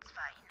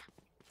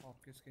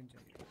 आपके स्किन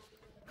चाहिए।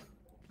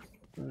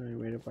 नहीं,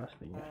 मेरे पास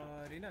नहीं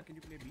है। Reena can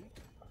you play B?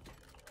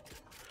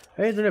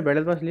 ए तूने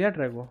बैटल पास लिया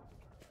ट्रैक को?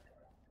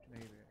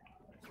 नहीं भैया,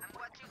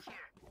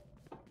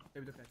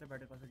 अभी तो कहता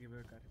बैटल पास का गिव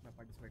अवे कर, मैं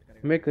पार्टिसिपेट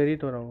करेगा। मैं कर ही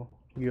तो रहा हूँ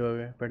गिव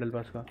अवे बैटल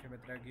पास का। मैं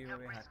तेरा गिव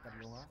अवे हैक कर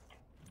लूंगा।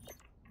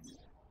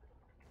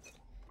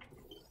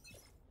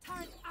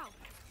 Turret out.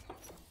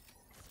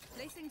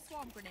 Placing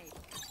swarm grenade.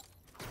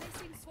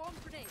 Placing swarm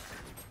grenade.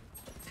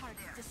 Turret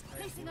just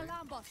placing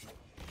alarm bot.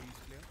 Please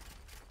clear.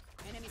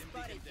 Enemy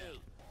spotted A.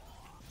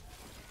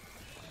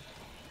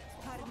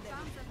 Cutting their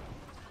vision.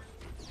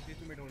 ये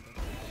तू मिड होल्ड कर।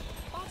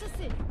 Bot is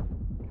in.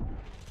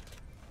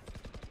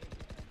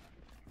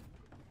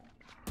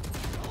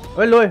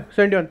 ओए लो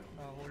सेंडियन।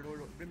 Hold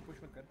hold brim push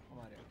मत कर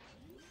हमारे।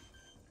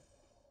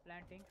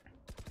 Planting.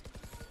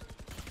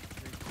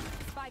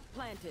 Spike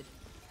planted.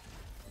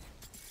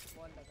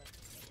 Wall लगा।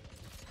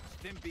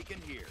 Dim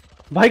beacon here.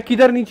 भाई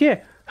किधर नीचे?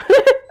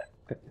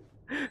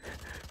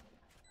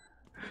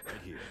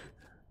 Right here.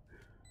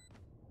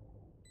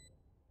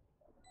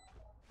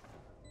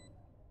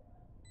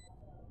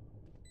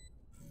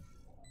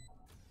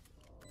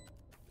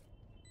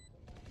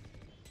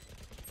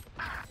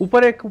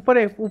 ऊपर एक, ऊपर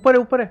है, ऊपर है,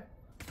 ऊपर है।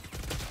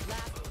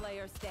 Last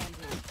player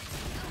standing.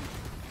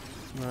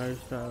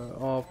 Nice,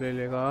 of ले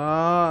लेगा।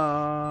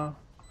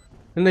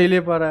 नहीं ले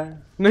पा रहा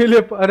है, नहीं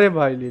ले पा, अरे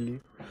भाई ले ली।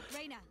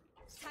 Reina,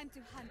 time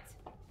to hunt.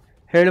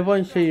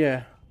 Headphone चाहिए।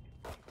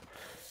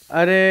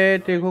 अरे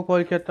देखो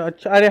कॉल किया था।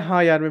 अच्छा अरे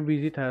हाँ यार मैं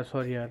बिजी था,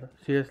 सॉरी यार,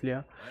 सीरियसली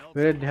यार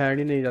मेरे ध्यान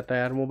ही नहीं जाता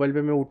यार, मोबाइल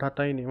पे मैं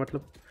उठाता ही नहीं,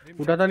 मतलब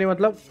उठाता नहीं,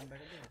 मतलब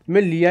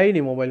मैं लिया ही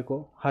नहीं मोबाइल को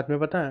हाथ में,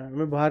 पता है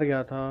मैं बाहर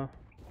गया था।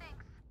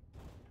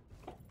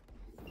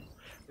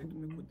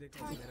 तुम्हें खुद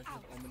देखना मेरा सिर्फ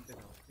कॉमन पे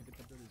था, लेकिन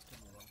तब तो रजिस्टर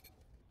हुआ।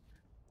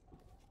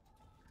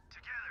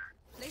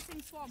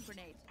 Placing swarm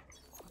grenade.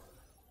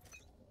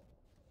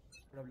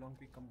 थोड़ा लॉन्ग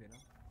पिक कम देना।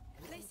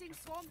 Placing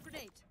swarm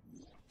grenade.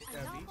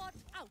 Alarm bot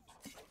out.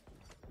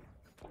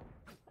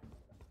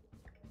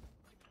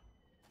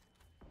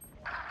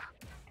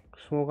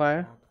 Smoke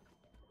आया।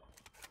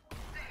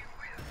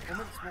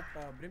 ओमन स्मोक,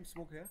 ब्रिम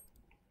स्मोक है,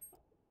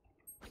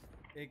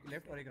 एक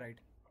लेफ्ट और एक राइट।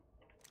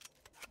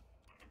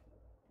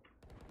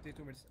 ते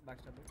 2 minutes back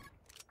step.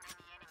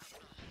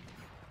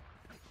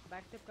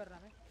 Back step कर रहा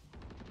मैं।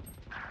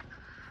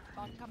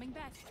 Bot coming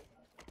back.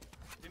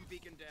 Stim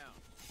beacon down.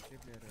 ये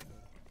प्लेयर है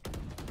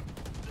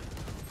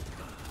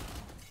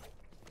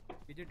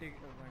पीछे take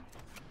point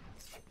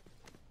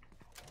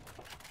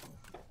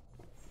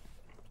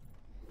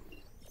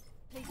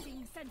Placing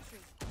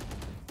sentry.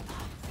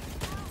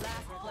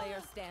 Last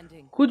player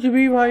standing. कुछ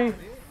भी भाई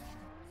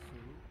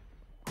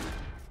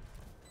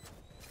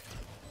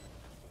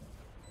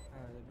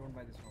don't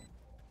buy this one.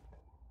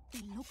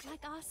 They look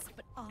like us,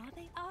 but are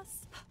they us?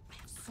 I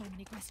have so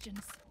many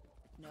questions.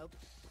 Nope.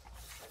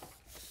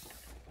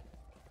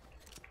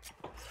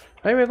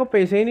 भाई मेरे को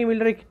पैसे ही नहीं मिल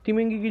रहे, कितनी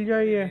महंगी गिल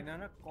जाए ये। रीना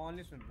ना कौन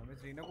नहीं सुन रहा, मैं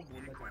रीना को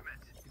बोल रहा था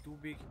कि तू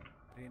भी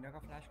रीना का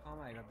फ्लैश काम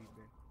आएगा बी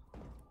पे।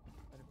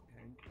 अरे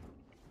बहन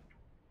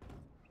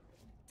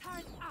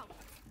Turret out.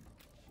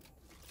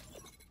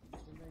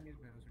 सुन रहा है इस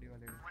भैंसड़ी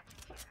वाले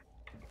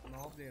को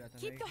नॉक दे रहा था।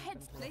 Keep your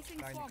heads. Placing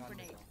swamp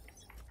grenade.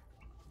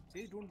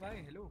 See, don't buy.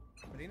 Hello,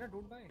 Reena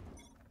don't buy.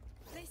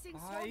 Placing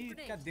swamp भाई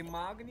grenade. क्या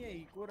दिमाग नहीं है,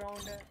 इको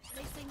राउंड है।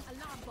 Placing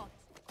alarm bot.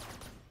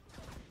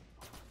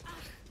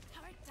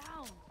 Turret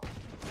down.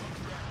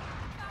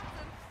 Found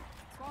them.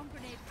 Swamp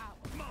grenade out.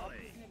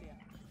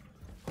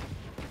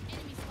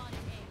 Enemy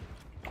spotted A.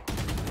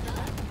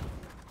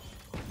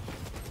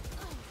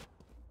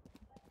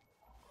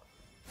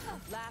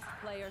 Last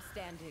player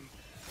standing.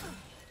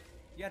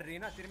 यार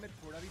रीना तेरे में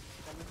थोड़ा भी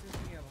कॉमन सेंस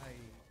नहीं है भाई।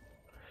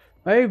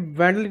 भाई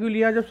वैंडल क्यों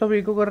लिया जब सब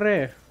इको कर रहे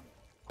हैं?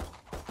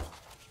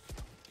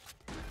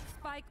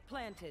 Spike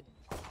planted.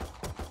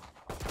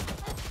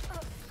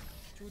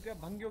 चूतिया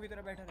भंगियों की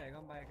तरह बैठा रहेगा,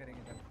 हम बाय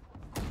करेंगे तब।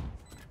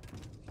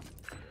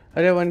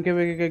 अरे 1K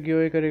पे क्या गिव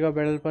अवे करेगा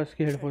बैटल पास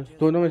की हेडफोन्स,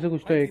 दोनों में से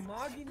कुछ तो एक।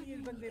 दिमाग ही नहीं है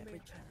इस बंदे में।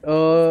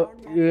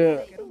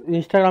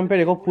 इंस्टाग्राम पे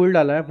देखो पूल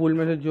डाला है, पूल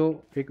में से जो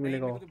एक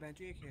मिलेगा वो। तो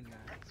बेंचो ये खेलना है।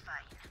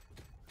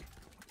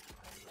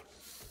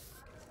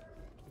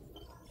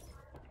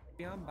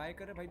 हम बाय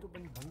कर रहे भाई, तू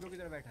भंगियों की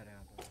तरह बैठा रहे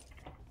यहाँ पे।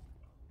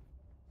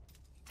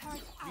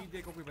 भी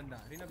देखो कोई बंदा,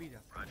 रीना भी जा।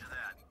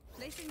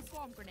 Placing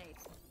swamp grenade.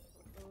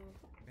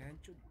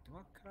 बेंचो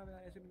दिमाग खराब है,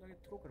 ऐसे बंदा के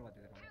थ्रो करवा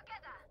देता हूँ।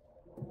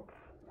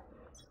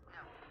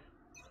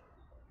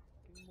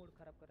 मूड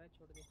खराब कर रहा है,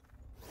 छोड़ दे।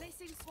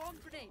 Placing swamp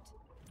grenade.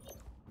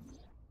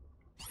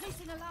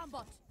 Placing alarm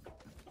bot.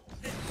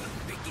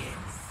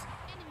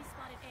 Enemy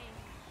spotted A.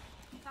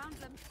 Found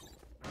them.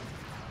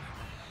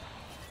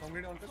 Swamp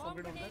grenade on कर, swamp Swamp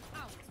grenade on grenade कर।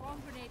 out. Swamp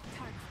grenade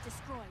turret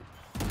destroyed.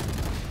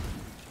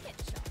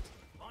 Headshot.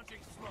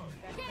 Launching smoke.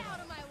 Get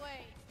out of my way.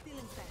 Still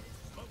inside.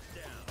 Smoke's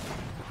down.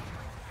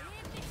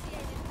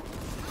 Initiated.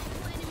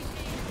 Multiple enemy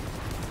teams.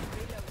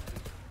 Reload.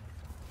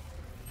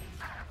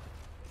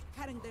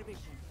 Cutting their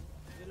vision.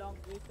 ये long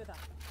wait पे था।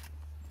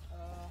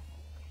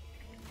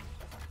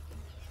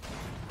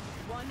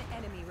 One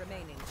enemy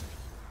remaining.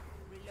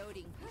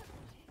 Reloading.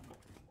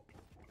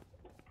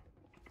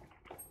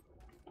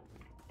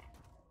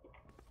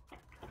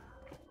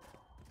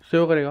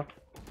 Save करेगा।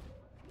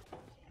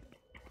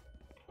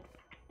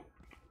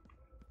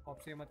 Of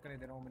से मत करे,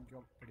 दे रहा हूँ मन की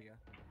ऑफ बढ़िया।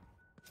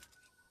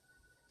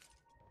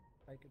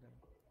 भाई किधर?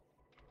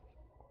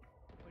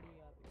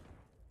 बढ़िया।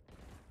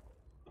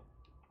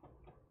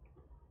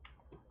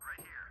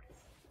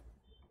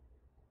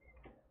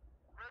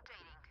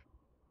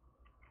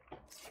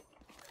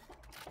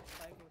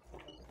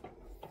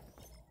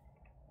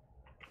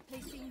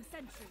 Placing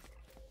sentry.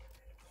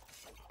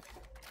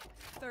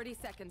 30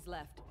 seconds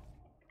left.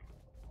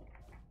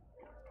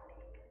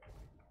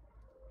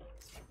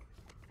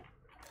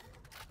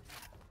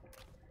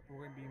 वो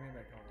कहीं बी में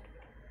बैठा हुआ है।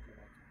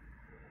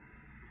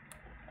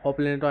 हॉप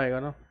लेने तो आएगा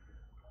ना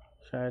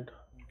शायद।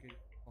 उनकी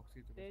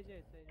ऑक्सी तो तेज है,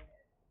 तेज है।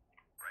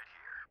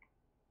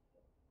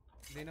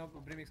 देना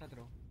ब्रिम एक साथ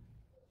रहो।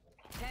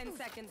 10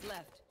 seconds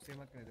left. से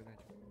मत करे दो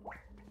बेंचो।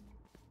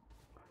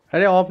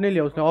 अरे ऑफ नहीं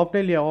लिया उसने, ऑफ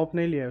नहीं लिया, ऑफ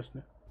नहीं लिया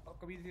उसने। अब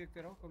कभी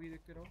देखते रहो, कभी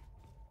देखते रहो।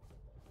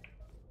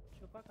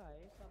 छुपा का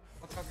है सब।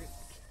 पक्का के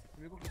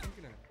मेरे को किचन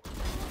की लगा।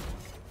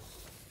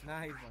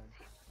 Nice one.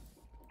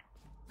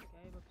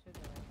 क्या ही बक्से दे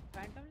रहा है।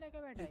 फैंटम लेके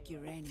बैठा है।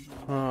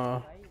 हाँ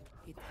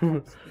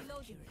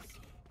Reloading.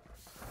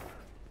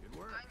 Good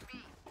work.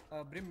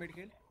 Brim mid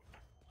खेल,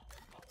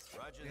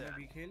 Roger देना that.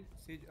 बी खेल,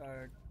 से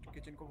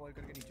किचन को वॉल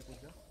करके नीचे कूद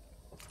जा।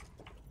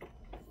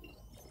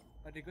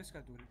 रिक्वेस्ट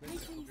कर, तू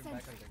रिक्वेस्ट कर, ब्रिम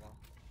बैक कर देगा।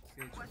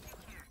 Says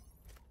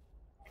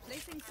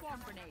Placing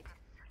swamp grenade.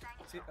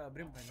 से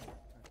ब्रिम पहले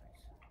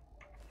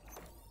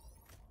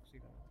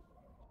सीधा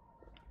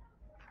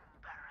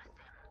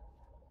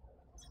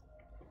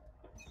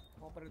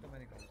वहाँ पर तो मैं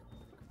निकाल दूँ।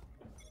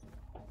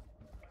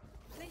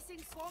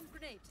 Placing swamp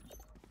grenade.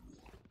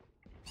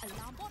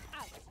 Alarm bot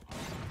out.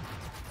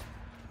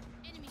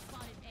 Enemy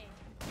spotted A.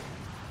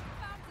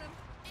 Found them.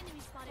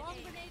 Enemy spotted swamp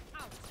A. Grenade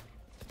out.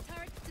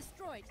 Turret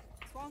destroyed.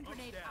 Swamp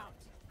grenade out.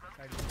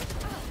 Side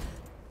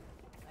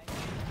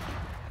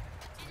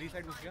B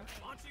side घुस गया।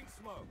 Launching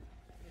smoke.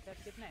 ये साइड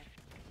कितना है?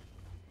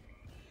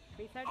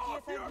 बी साइड की ये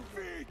side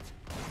feet.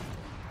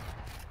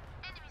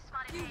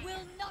 You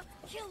will not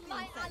kill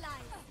my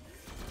ally.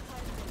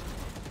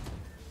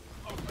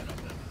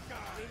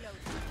 Reload.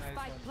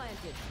 Spike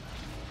planted.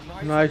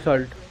 Nice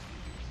alt.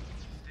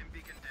 Stim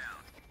beacon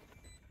down.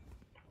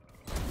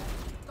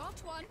 Got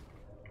one.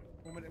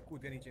 वो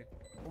कूद गया नीचे।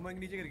 ओमन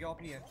नीचे गिर गया,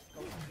 ऑफ नहीं है।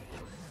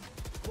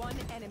 One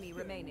enemy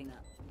remaining.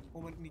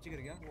 ओमन नीचे गिर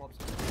गया, वो ऑफ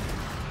से।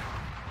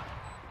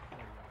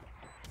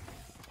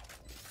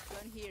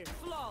 Gun here.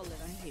 Flawless.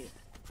 Gun here.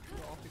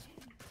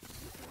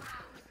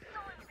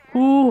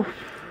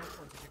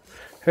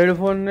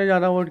 Headphone ने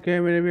ज़्यादा वोट किया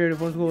है, मेरे भी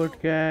हेडफोन्स को वोट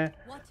किया है।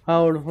 हाँ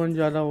हेडफोन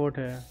ज़्यादा वोट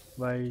है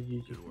भाई जी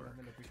जी।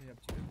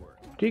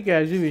 ठीक है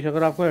ऐसी भी,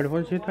 अगर आपको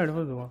हेडफोन चाहिए तो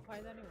हेडफोन दूंगा।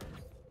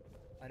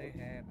 अरे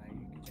है भाई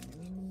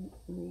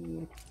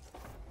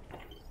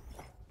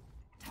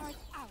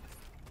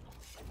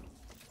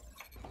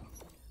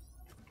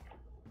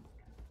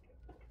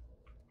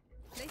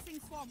Placing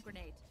swarm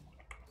grenade.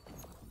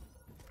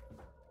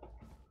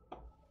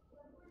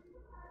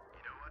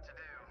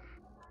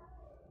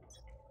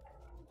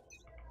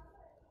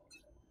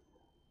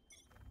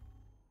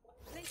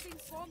 Placing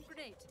swarm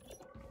grenade.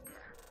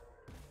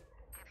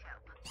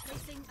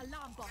 Placing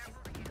alarm bot.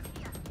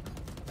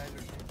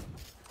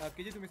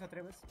 KG तुम्हें साथ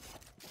रहे बस।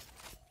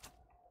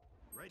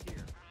 Right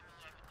here.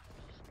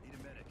 Need a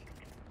medic.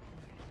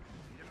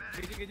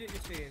 KG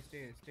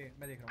stay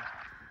मैं देख रहा हूँ।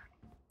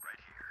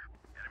 Right here.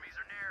 Enemies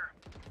are near.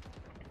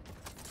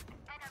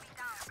 Enemy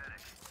down.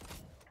 Medic.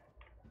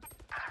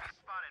 Enemy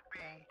spotted B.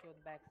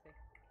 Back से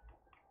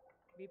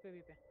बी पे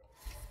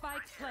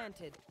Spike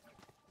planted.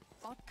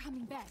 Bot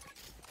coming back.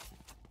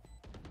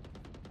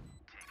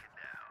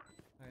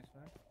 Nice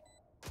man.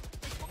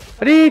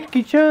 अरे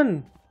किचन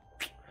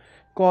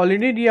कॉल ही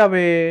नहीं दिया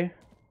बे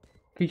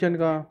किचन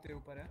का। तेरे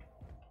ऊपर है।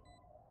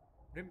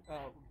 Rim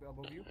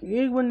above you.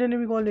 एक बंदे ने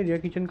भी कॉल नहीं दिया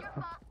किचन का।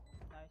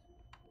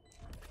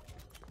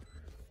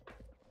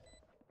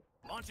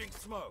 Launching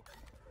smoke.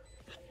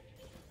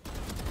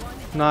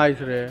 नाइस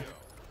रे।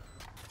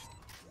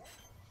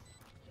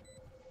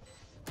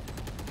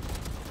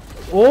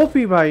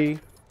 ओपी भाई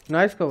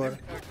नाइस कवर।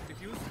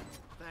 डिफ्यूज।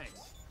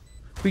 Thanks.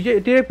 पीछे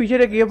तेरे पीछे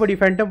एक ये पड़ी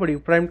फैंटम पड़ी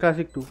प्राइम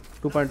क्लासिक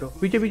 2.0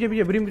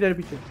 पीछे ब्रिम तेरे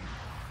पीछे।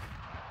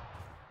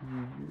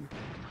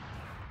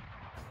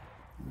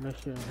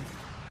 नशे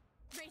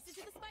Race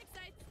into the spike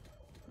site.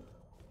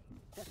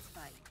 That's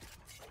fine.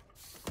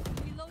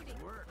 Reloading.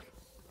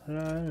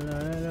 ला ला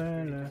ला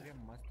ला।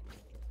 मस्त।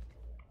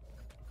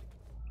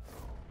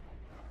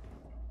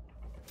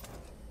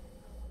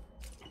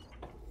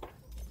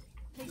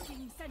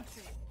 Placing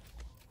sentry.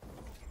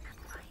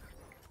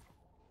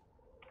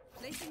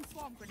 Placing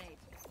swarm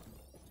grenade.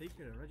 सही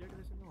खेल रहा है जेट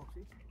वैसे में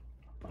ऑक्सी।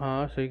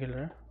 हाँ सही खेल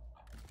रहा है।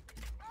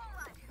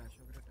 डैश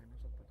वगैरह टाइम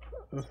सब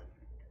पता।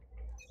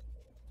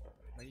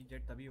 भाई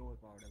जेट तभी ओवर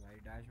पावर्ड है भाई,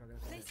 डैश वगैरह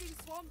सब। Placing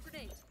swarm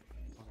grenade.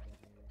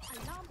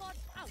 Alarm bot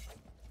out.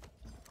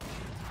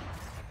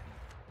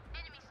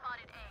 Enemy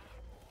spotted A.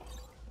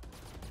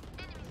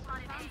 Enemy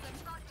spotted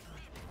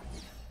A.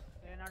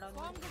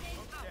 Swarm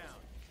grenade out.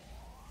 Down.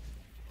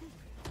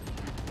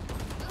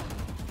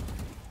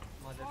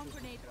 Swarm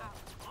grenade out.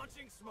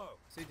 Launching smoke.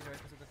 सही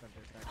डायरेक्ट से कर देता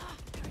है।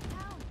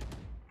 Down.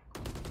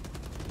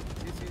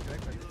 ये सही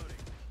डायरेक्ट कर देता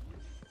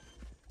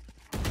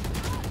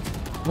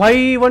भाई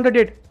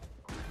 138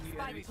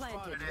 Spike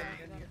planted.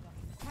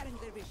 Cutting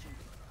their vision.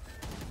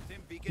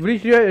 Tim beacon.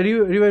 Bridge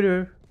revive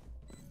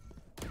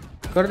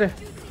कर दे।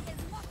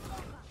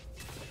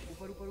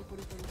 ऊपर।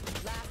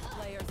 Last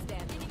player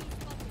standing.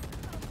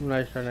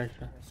 नाइस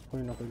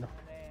कोई ना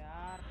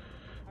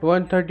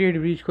 138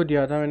 ब्रिज को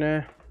दिया था मैंने।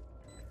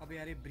 अबे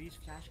यार ये ब्रीच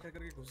फ्लैश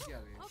करके घुस गया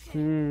बे।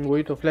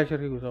 वही तो फ्लैश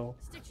करके घुसा हो।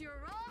 Stick to your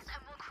roles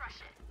and we'll crush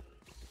it.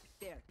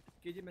 There.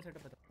 KG में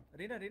सेटअप बता।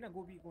 रेना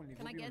गो बी कौन ली?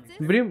 Can I get this?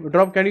 Brim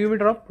drop can you give me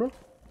drop bro.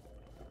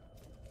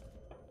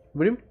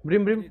 Brim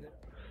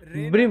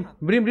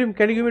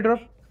can you give me drop.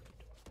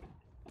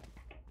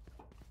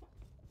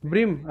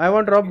 Brim I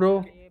want drop bro.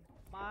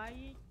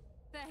 भाई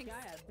Thanks. क्या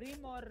यार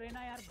brim और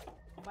रेना यार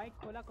bike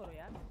खोला करो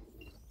यार।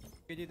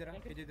 केजी तेरा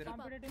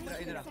कॉम्पिटिटिव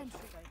इधर आ।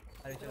 Sentry.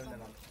 अरे चलो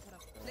लगा।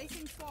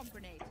 Placing swarm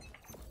grenade.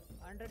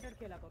 अनरेटेड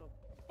खेला करो।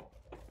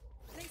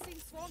 Placing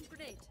swarm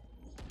grenade.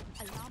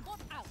 Alarm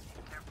bot out.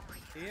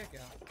 ये है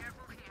क्या?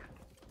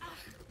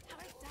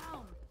 Turret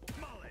down.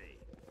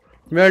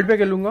 मैं अल्ट पे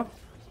खेलूंगा।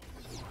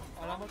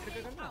 अलार्म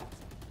ट्रिगर करना।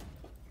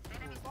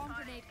 Swarm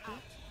grenade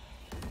out.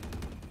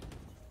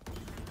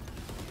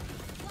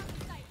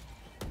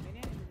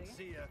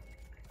 See ya.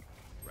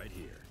 Right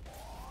here.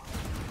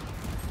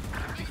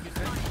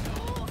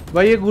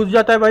 भाई ये घुस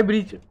जाता है भाई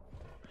ब्रिज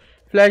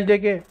फ्लैश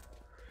देके। जेट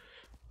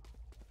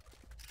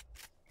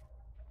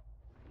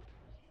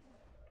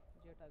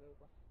आ गया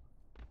ऊपर।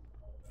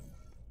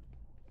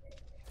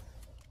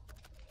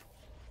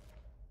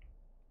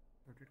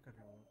 रोटेट कर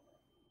रहा हूँ।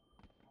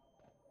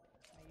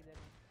 मैं इधर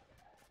हूँ।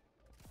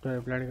 तो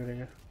प्लान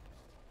करेंगे।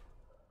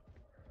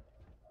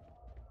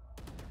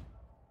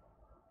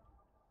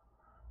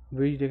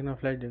 ब्रिज देखना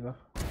फ्लैश देगा।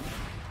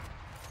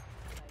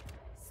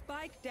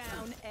 Spike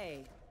down A.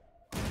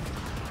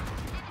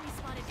 Enemy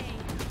spotted A.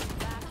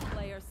 Last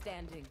player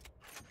standing.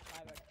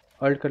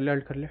 Alt कर ले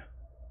मेरा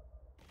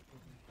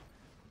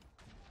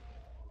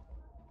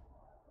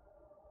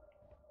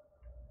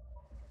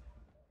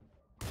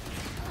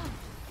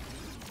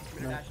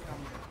डैश काम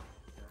है।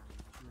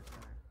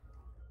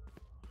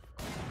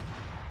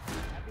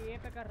 अभी ए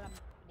पे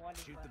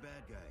Shoot the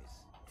bad guys.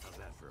 How's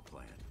that for a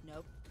plan?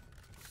 Nope.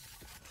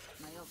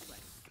 My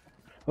elsewhere.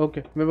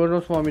 Okay मैं बोल रहा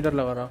हूँ स्वामी इधर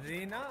लगा रहा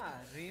Reena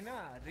Reena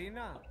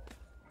Reena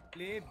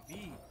play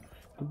B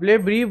play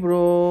B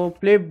bro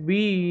play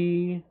B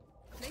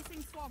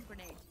Placing swarm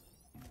grenade.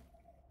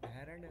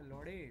 Heron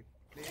लोड़े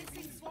play B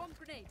Placing swarm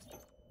grenade.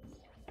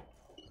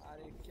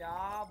 अरे क्या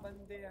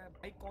बंदे हैं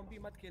भाई कॉम्पी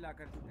मत खेला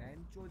कर तू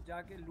बहन चो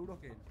जाके लूडो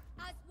खेल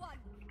As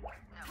one.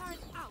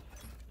 Turret out.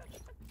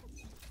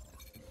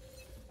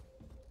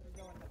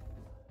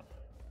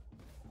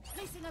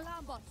 Placing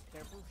alarm bot.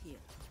 Careful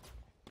here.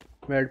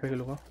 मैं एड पे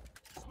खेलूंगा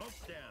Smoke's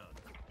down.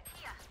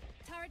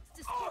 Turrets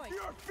destroyed.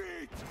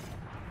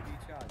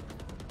 पीछे आ जा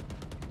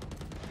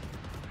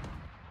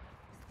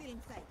Still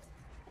in sight.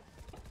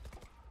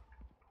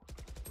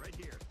 Right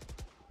here.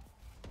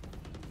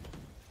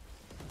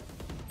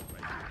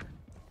 Right here.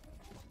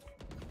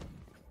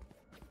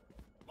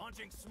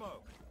 Launching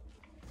smoke.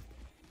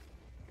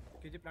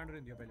 KJ plant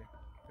रहने दिया पहले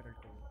फिर अल्ट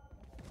करो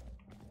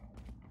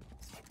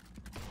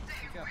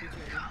पीछे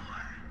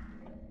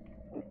पीछे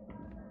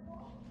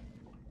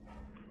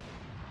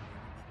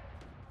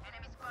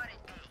Enemy spotted.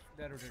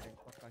 दे रोटेटिंग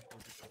पक्का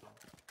शॉट कर रहा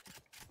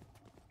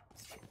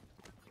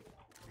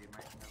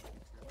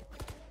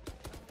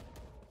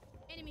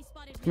Enemy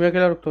spotted. मैं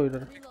अकेला रुकता हूँ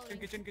इधर Reloading.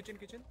 Kitchen kitchen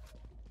kitchen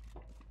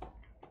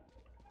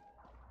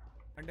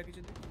under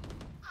kitchen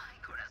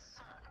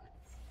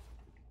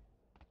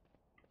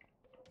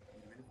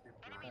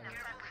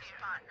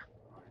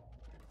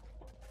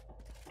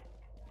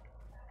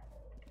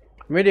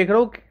मैं देख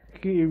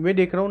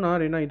रहा हूँ ना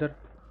रेना इधर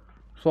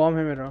स्वाम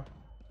है मेरा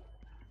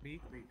बी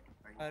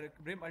और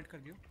ब्रिम अल्ट कर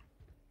दियो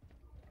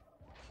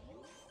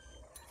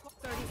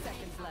 30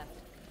 seconds left.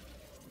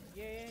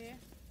 ये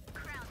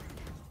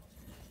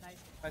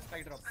nice.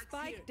 Spike drop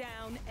Spike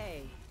down A.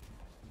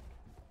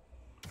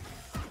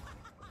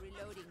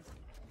 Reloading.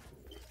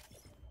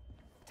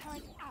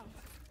 Turret out.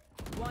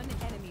 One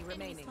enemy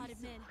remaining. Spotted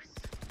mid.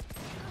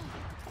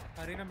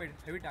 Arena mid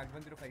heavy tag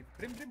 105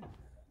 brim brim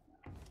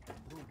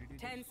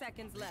 10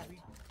 seconds left.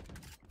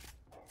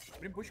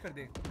 Brim push कर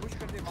दे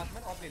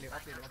बातमन ऑफ ले ले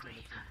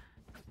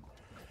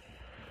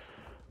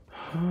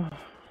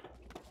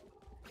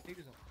ठीक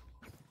है sir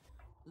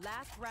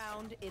Last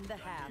round in the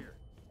half.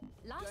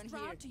 Last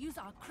round to use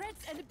our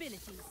creds and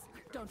abilities.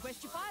 Don't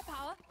waste your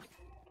firepower.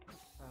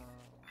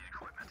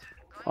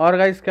 और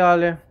guys क्या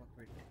हाल है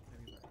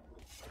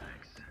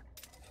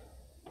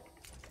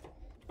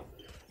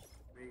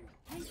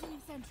Placing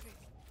sentry.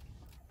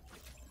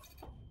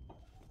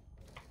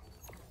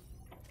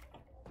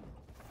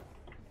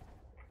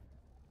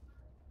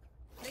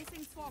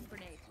 Placing swarm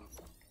grenade.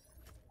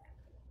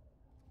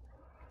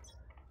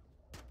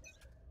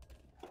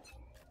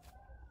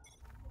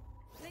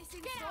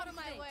 Placing Get out of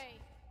my grenade. way.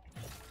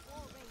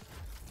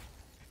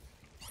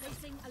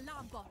 Placing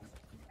alarm bot.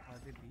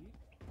 आगे B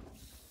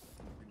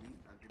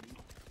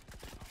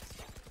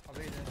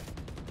अबे इधर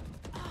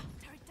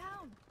Turret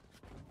down.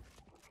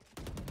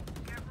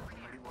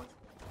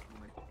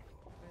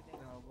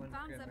 One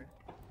Found square some. में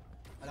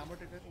alarm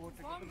trigger वो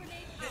Swarm trigger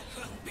grenade out.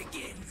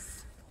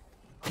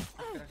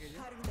 करा कीजिए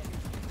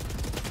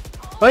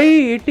भाई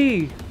 80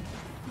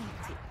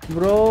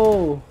 bro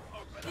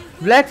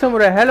black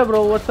samurai hello bro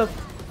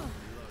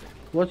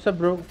what's up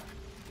bro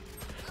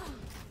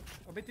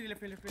अबे तेरी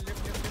लेफ्ट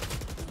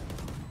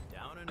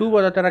तू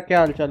बता तेरा क्या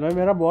हाल चाल है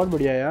मेरा बहुत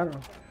बढ़िया यार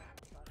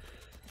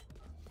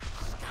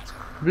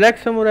black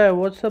samurai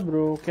what's up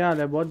bro क्या हाल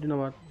है बहुत दिनों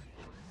बाद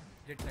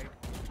jet side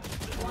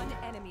One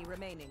enemy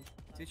remaining.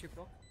 C shift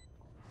of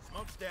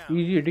Smoke's down.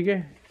 Easy है ठीक है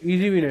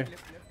इजी विन है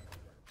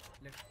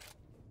left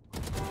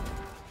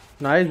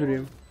nice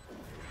brim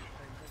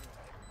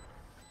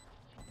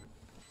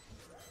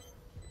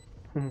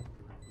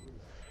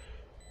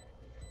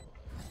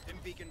Dim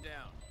beacon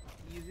down.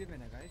 Easy में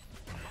ना गाइस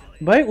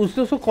भाई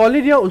उसने उसको कॉल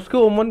नहीं दिया उसके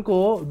ओमन को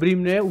ब्रीम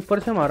ने ऊपर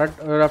से मारा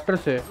राफ्टर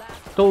से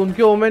तो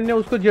उनके ओमन ने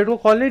उसको जेट को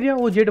कॉल नहीं दिया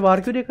वो जेट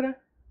बाहर क्यों देख रहा है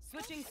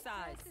Switching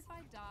sides. If I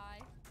die,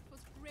 it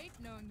was great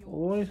knowing you.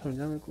 वो नहीं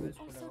समझा मेरे को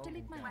Also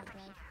delete my hard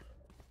drive.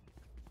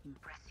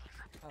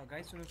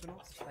 Guys सुनो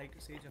स्पाइक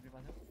सेज अपने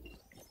पास है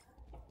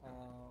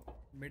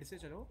मिड से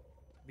चलो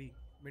बी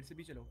मिड से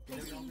भी चलो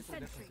इधर जाओगे तो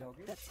उधर फंस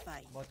जाओगे That's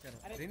fine. बहुत कर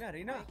रहा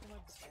Reena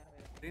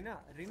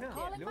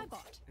Calling hello my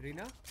bot.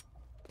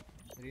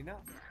 Reena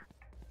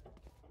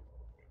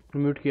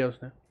mute किया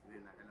उसने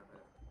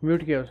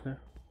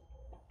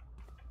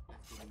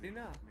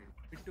रीना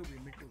मिड टू बी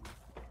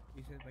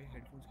इसे भाई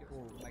हेडफोन्स के ओ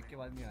माइक के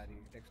आवाज नहीं आ रही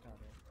टेक्स्ट आ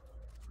रहा है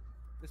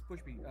just push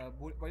B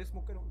boiler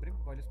smoke करो ब्रिम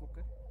बॉयलर स्मोक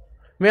कर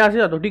मैं यहाँ से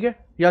जाता हूँ ठीक है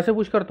यहाँ से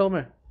पुश करता हूँ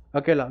मैं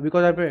अकेला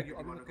बिकॉज यहाँ पे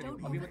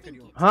अभी मत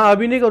करियो हाँ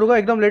अभी नहीं करूँगा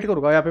एकदम लेट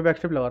करूँगा यहाँ पे बैक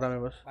स्टेप लगा रहा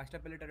मैं बस फास्ट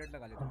पहले टर्रेट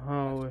लगा लेते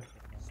हाँ वो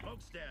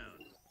Smoke's down.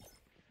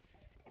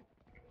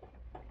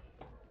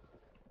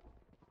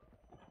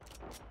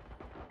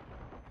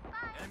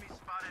 Enemy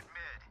spotted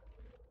mid.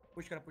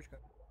 Push कर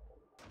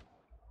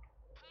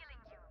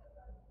Healing you.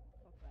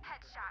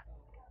 Headshot.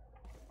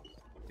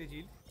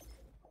 तेजील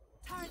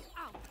Turret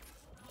out.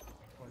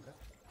 Call कर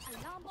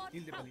Alarm bot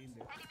हील दे out. पहले heal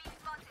they Enemy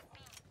spotted B.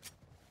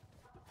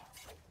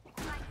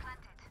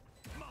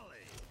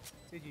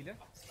 Say healer.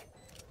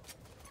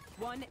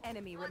 One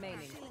enemy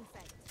remaining.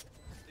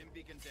 Stim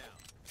beacon down.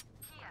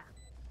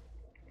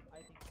 I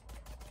think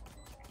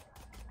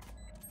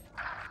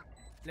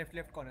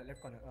Left corner. Time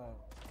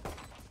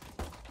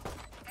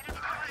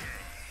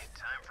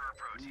for a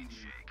protein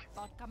shake.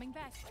 Bot coming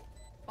back.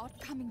 Bot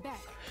coming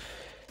back.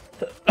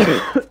 They're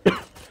supposed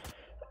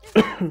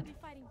to be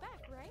fighting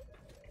back, right?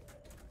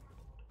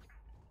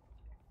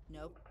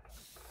 Nope.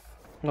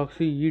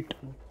 Oxy eat.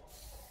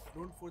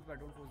 Don't force back.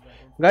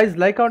 Guys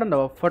like out ना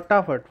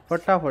फटाफट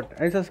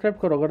and subscribe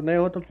करो अगर नए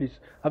हो तो please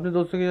अपने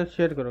दोस्तों के साथ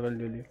शेयर करो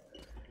जल्दी।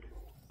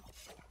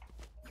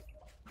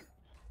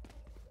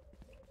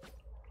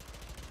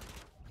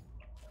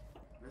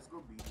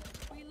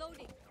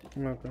 Reloading.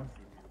 Okay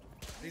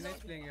Very nice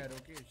playing here.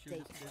 Okay,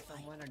 she'll kill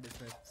someone and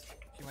dismiss.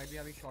 She might be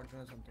having shotgun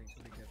or something, so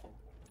be careful.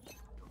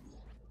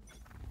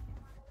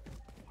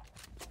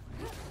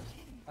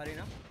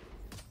 Arena.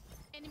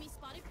 Enemy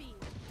spotted B.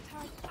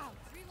 Target out.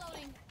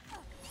 Reloading.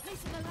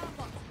 Placing alarm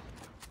bot.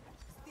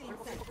 Still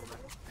inside.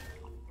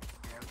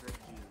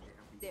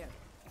 There.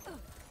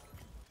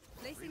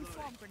 Placing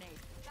swarm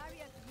grenade.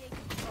 Barrier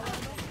created.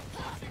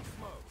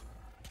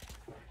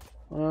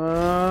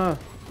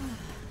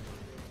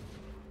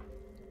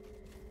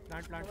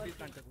 Plant, please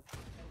plant कर दो.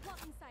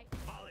 Blocking sight.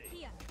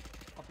 Here.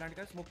 अब plant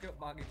कर, smoke के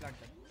आगे plant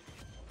कर.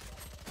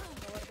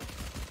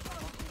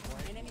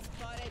 Enemy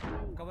spotted.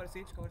 Cover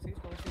siege.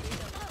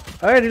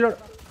 अरे reload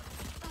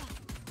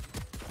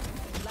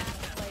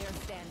Last player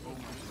standing.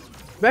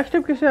 Back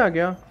step कैसे आ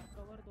गया?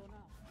 कवर दो ना।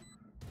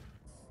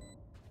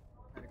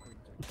 अरे कोई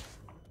नहीं.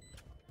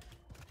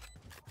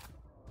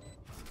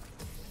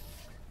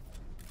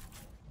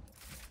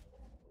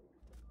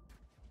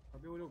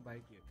 अबे वो लोग बाय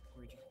किए.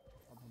 कोई नहीं.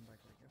 अब हम बाय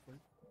करेंगे full.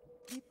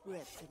 Deep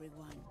breaths,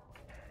 everyone.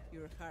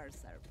 Your hearts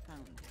are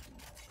pounding.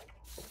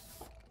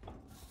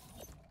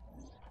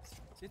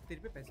 सिर्फ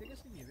तेरे पे पैसे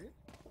कैसे दिए बे?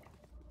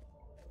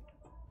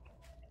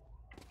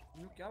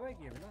 तुमने क्या बाय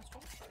किया बे last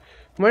time?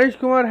 Manish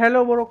Kumar hello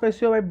bro,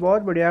 कैसे हो भाई?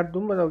 बहुत बढ़िया यार,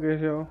 तुम बताओ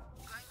कैसे हो?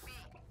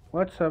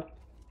 व्हाट्सअप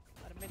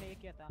और मैंने ये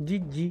किया था। जी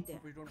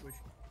Don't push.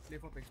 Play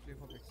for picks.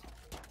 Reloading.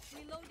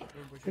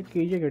 Don't push. ये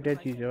कीजिए घटिया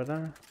चीज़ है बता।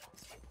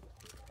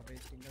 अबे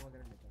स्टिंगर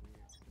वगैरह लेता हूँ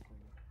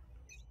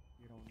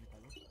ये राउंड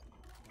निकालो.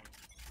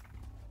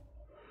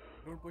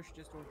 Don't push,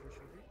 just don't push.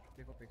 Okay?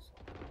 Play for picks.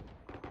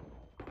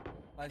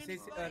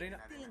 Arena.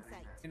 Still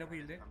inside. इन को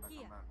heal they.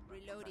 Here.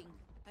 Reloading.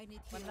 I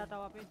need बंदा healing. था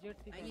वहाँ पे, जेट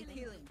थी। I need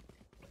healing.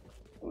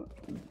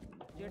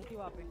 जेट थी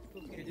वहाँ पे।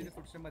 ये जिन्हें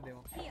फुटस्टेप मत दे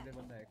वहाँ. इधर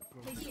बंदा है.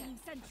 Placing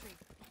sentry.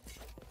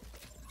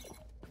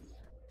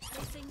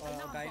 Placing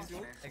alarm Guys,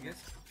 bot. I guess.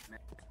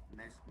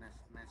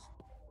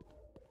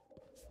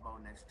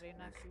 Train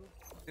Q.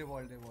 They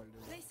wall.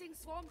 Placing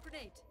swarm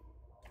grenade.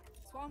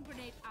 Swarm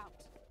grenade out.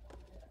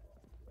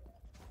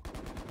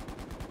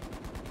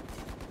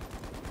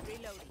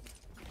 Reloading.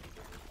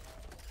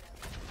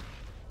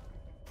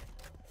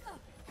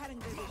 Cutting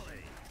the vision.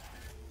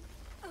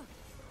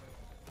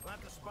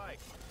 Plant the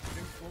spike.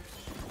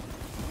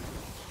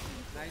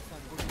 Nice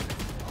one. Good.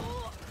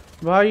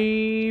 भाई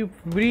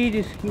ब्रीज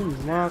इसकी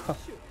माँ का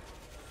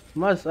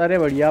मस्त। अरे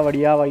बढ़िया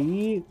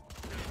भाई,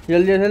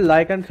 जल्दी से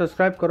लाइक एंड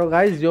सब्सक्राइब करो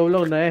गाइस जो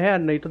लोग नए हैं,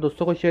 नहीं तो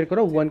दोस्तों को शेयर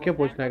करो। 1K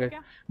पहुंचना है गाइस,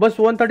 बस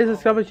 130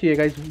 सब्सक्राइबर चाहिए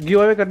गाइस।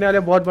 गिव अवे करने वाले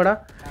बहुत बड़ा,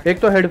 एक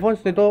तो हेडफोन्स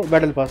नहीं तो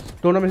बैटल पास,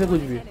 दोनों में से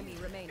कुछ भी।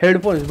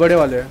 हेडफोन्स बड़े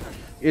वाले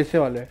ऐसे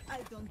वाले। I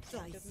don't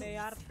try. मैं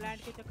यार प्लांट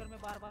के चक्कर में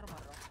बार मर रहा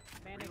हूँ।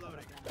 मैंने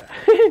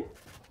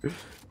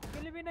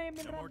किल भी नहीं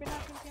मिल रहा, बिना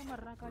किल के मर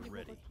रहा खाली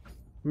बहुत।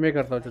 मैं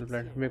करता हूँ, चल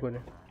प्लान मेरे को दे।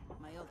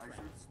 My ult.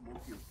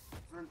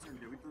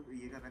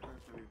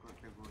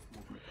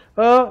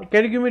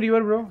 Can you give me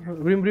river bro?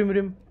 Rim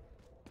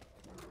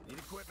Need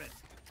equipment.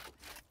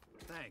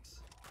 Thanks.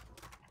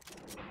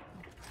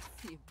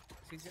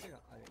 Siege करेगा.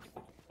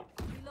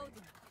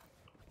 Reloading.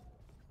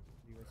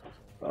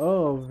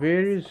 ओह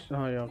वेयर इज,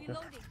 हाँ या okay.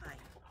 Reloading.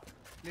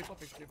 Play for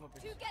picks.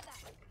 Together.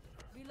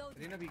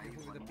 Reloading. Reyna, be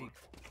careful with the peek.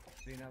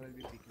 Reyna will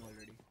be peeking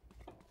already.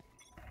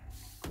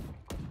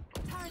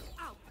 Turret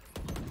out.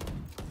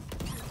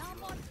 Alarm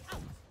bot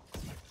out.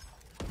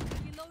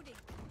 Reloading.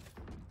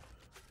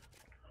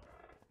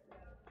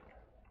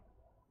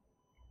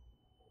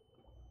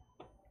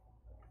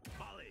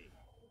 Volley.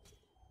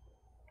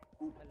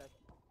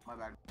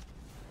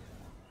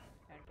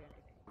 Anti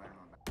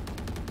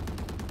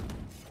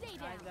Stay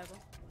nice down. देखो।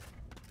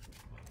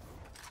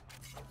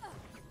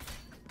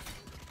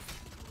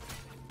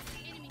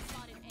 Enemy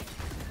spotted A.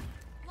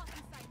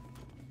 Blocking sight.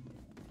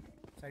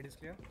 Side is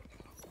clear.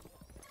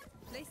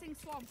 Placing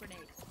swarm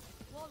grenade.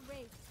 Wall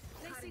raised.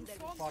 Placing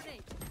swarm Spot.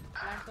 grenade.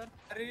 Plant कर।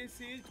 अरे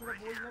seize थोड़ा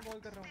बोल ना, ball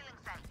कर रहा हूँ.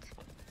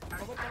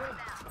 Cover.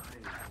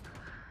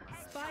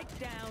 Spike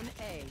down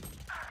A.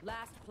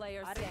 Last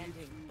player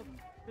standing.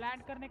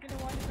 Plant करने के लिए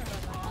वॉल नहीं कर रहा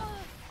था।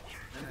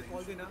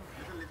 बॉल देना.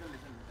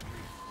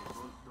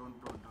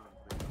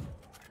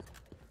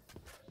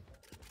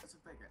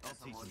 I'll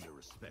teach them to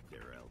respect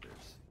their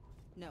elders.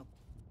 No.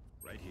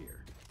 Right here.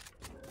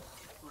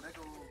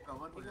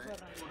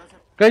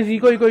 Guys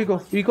eco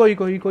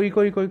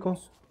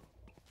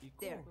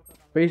There.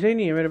 पैसे ही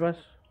नहीं है मेरे पास।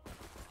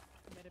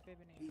 मेरे पे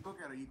भी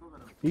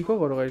इको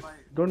करो guys,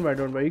 don't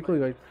buy eco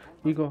guys,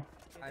 eco.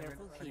 I went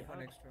for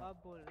an extra. अब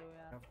बोल रहे हो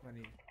यार। Enough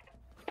money.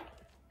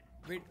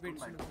 Wait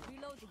सुनो।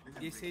 Reloading.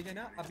 ये स्टेज है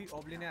ना, अभी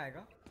ऑफ लेने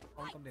आएगा।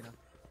 साउंड कम देना,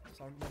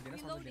 साउंड मत देना।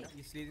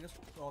 ये स्टेज ना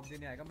ऑफ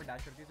देने आएगा, मैं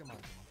डैश करके इसे मार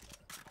दूंगा।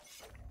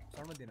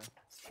 साउंड मत देना।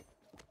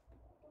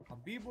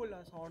 अभी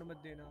बोला साउंड मत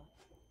देना।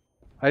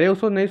 अरे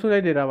उसको नहीं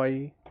सुनाई दे रहा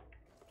भाई।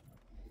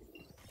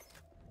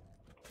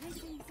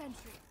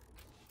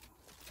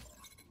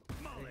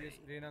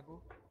 रेना को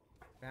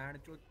बैंड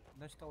जो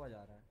नचता हुआ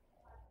जा रहा है।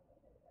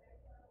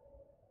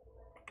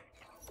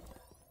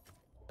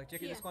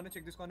 Check this corner,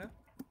 check this corner.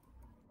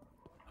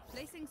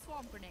 Placing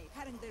swarm grenade.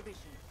 Cutting their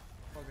vision.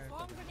 Okay.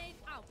 Bomb grenade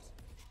out.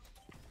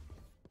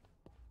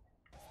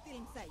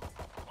 Stealing sight.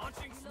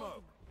 Launching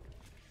smoke.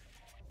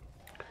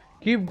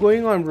 Keep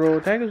going on bro,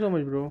 thank you so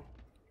much bro.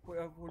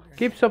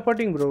 Keep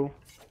supporting bro,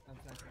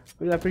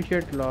 we'll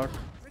appreciate a lot.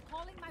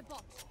 Recalling my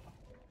bot.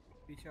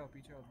 पीछे आओ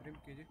brim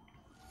कीजिए।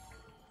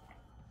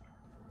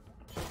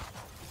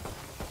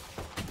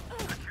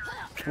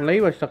 नहीं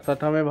बच सकता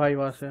था मैं भाई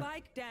वहां से।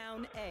 Spike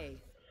down A.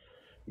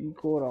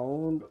 Eco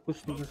round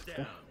कुछ नहीं कर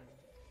सकता।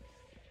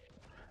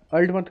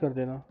 अल्ट मत कर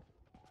देना।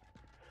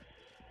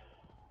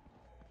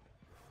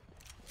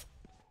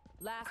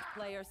 Last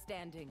player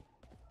standing.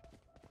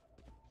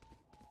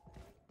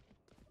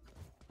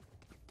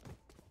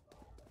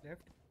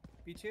 लेफ्ट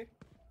पीछे।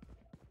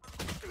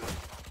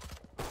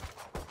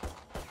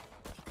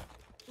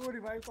 तो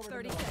रिवाइव को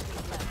 30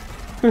 seconds left.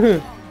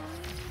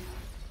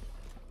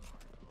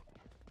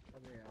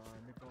 अबे यार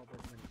मैं कहाँ पर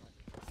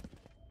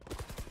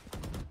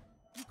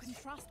You can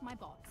trust my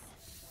bots.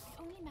 It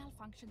only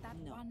malfunctioned that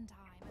No. one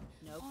time, and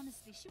Nope.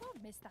 honestly, she won't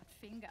miss that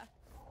finger.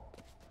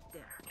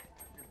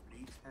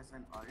 Breach has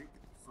an ult,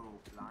 so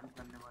plant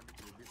करने वाले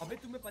जो भी अबे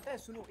तुम्हें पता है,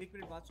 सुनो एक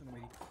मिनट बात सुनो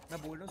मेरी। मैं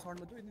बोल रहा हूँ साउंड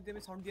मत दो, इतनी देर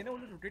में साउंड दिया ना, वो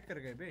लोग रोटेट कर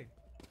गए बे।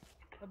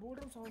 मैं बोल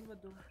रहा हूँ साउंड मत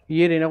दो।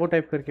 ये रेना को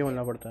टाइप करके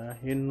बोलना पड़ता है,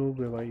 ये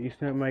नूब है भाई,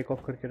 इसने माइक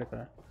ऑफ करके रखा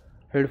है,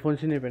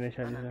 हेडफोन्स ही नहीं पहने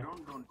शायद इसने।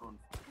 don't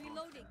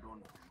Reloading.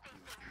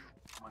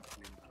 मत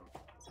क्लेम करो।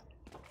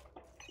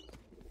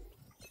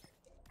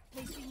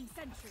 Placing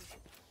sentry.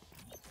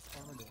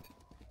 साउंड मत दो।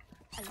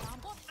 Alarm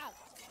bot out.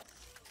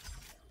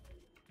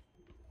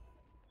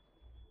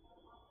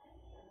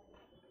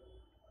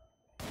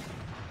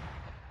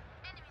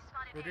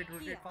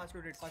 Rotate fast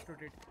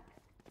rotate.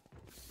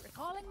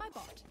 Recalling my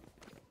bot.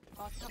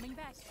 Bot coming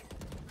back.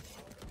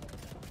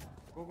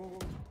 Go.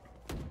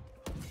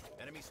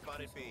 Enemy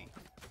spotted B.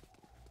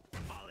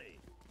 Volley.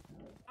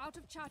 Out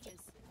of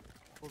charges.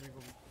 Go B.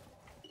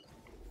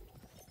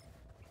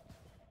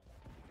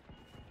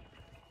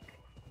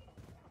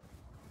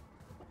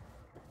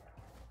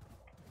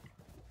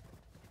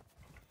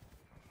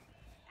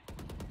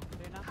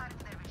 Raina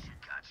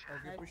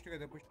Okay, push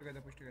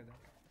together.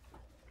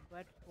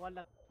 Wait wall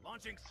लगा।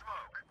 Launching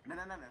smoke. No,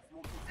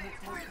 smoke.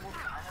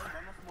 I have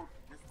done a smoke.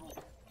 Just smoke.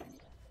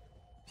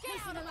 Get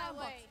out of my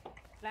way.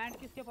 Plant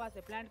किसके पास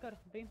है? Plant कर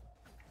dream.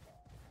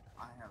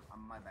 I have.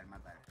 My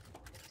bad.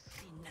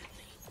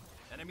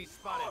 Enemy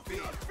spotted B.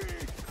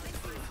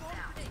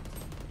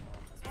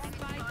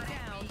 Spike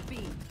down B.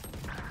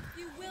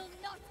 You will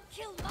not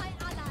kill my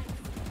allies.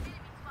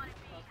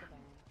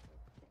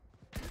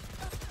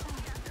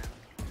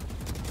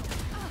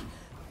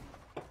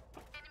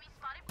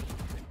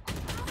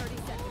 30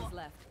 seconds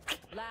left.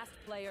 Last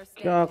player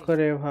क्या standing.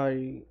 करे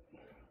भाई।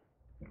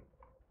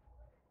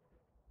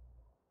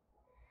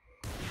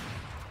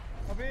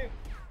 अबे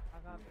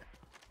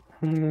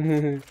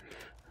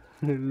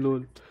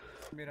लोल।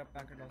 मेरा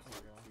packet loss हो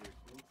गया।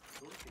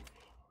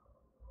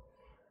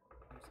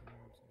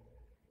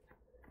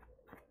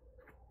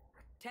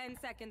 10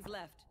 seconds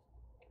left.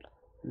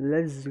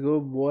 Let's go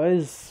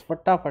boys,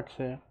 फटाफट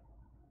से।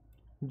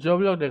 जो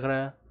भी लोग देख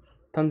रहे हैं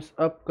थम्स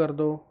अप कर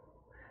दो,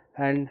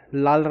 एंड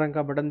लाल रंग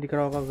का बटन दिख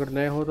रहा होगा, अगर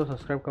नए हो तो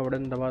सब्सक्राइब का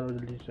बटन दबा दो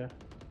जल्दी से।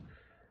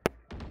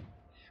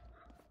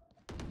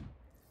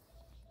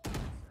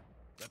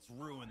 Let's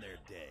ruin their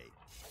day.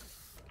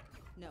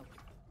 No.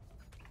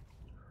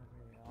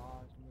 अबे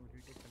यार तुमने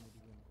रोटेट करने दी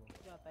उनको।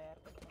 जाता है यार।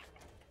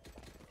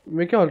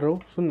 मैं क्या बोल रहा हूँ,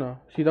 सुनना,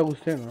 सीधा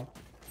घुसते हैं ना।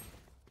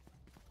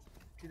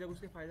 सीधा घुस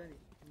के फायदा नहीं।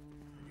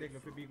 देख लो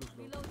फिर बी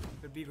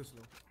घुस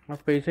लो। अब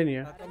पैसे नहीं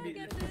है। तुम भी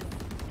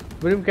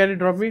brim can you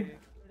drop me?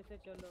 Mid से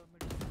चलो,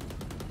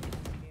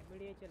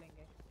 मिड ये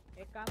चलेंगे।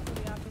 एक काम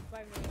करो, यहाँ पे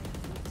spike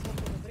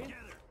dream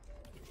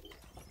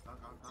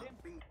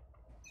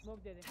smoke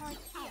they they.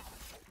 Turret here.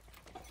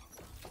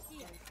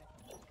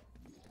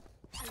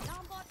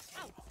 Alarm bot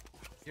out.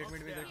 Jet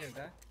mid में इधर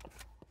खेलता है।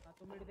 हाँ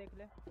तू मिड देख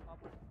ले।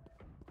 वापस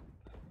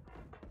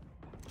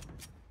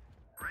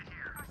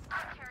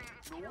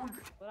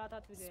बोला था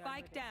तुझे यार,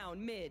 Spike down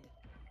mid.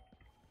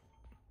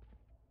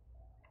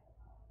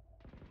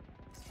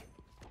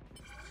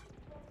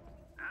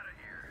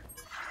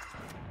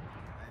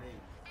 Arey,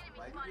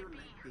 why did you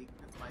like take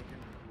the spike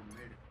and go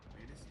mid?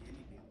 Mid is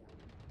really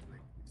dangerous.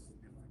 Like it's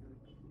difficult.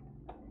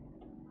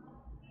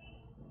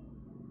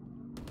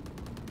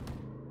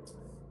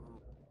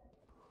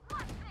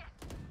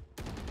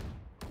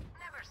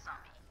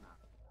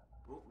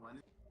 Go one.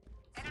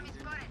 Enemy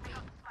spotted.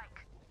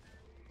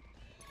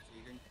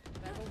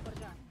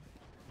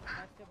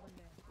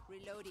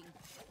 Reloading.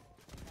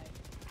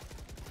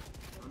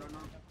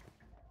 No.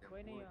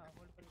 कोई नहीं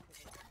होल्ड कर लो।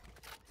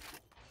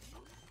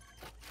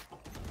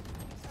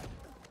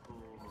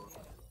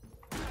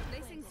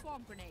 Placing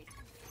swarm grenade.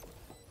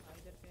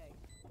 इधर से आई।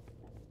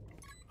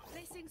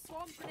 Placing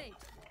swarm grenade.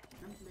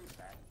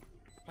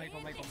 Mic.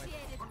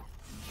 Initiated.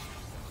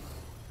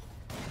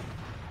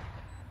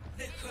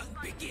 The hunt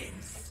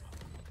begins.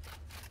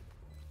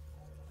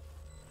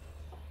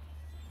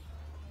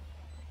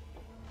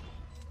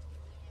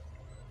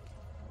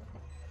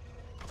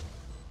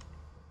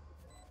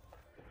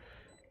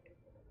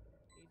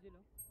 Easy low.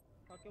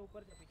 Okay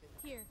ऊपर जा पीछे।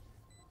 Here.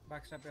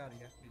 Back step पे आ रही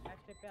है। बैक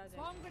स्टेप पे आ जाए।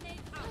 Swarm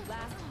grenade out.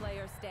 Last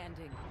player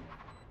standing.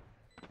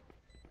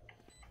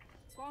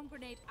 Swarm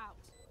grenade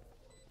out.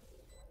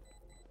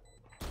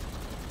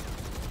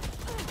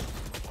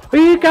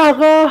 ये क्या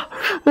होगा?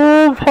 ओ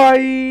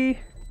भाई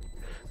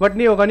बट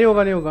नहीं होगा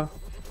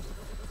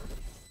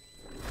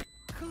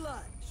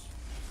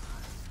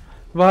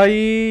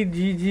भाई।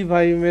 जी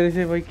भाई मेरे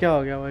से भाई क्या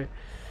हो गया भाई?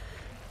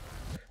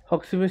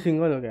 हॉक्सी में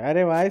सिंगल हो गया।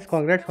 अरे भाई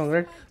congrats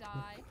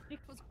Die. It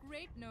was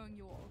great knowing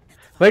you all.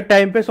 भाई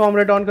टाइम पे 100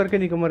 मिनट ऑन करके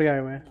नहीं मर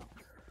गया मैं।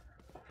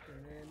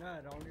 ना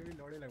राउंड में भी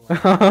लौड़े लगवा।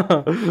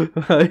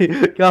 भाई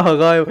क्या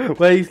होगा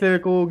भाई? इसलिए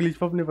मेरे को ग्लिच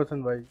पॉप नहीं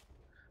पसंद भाई।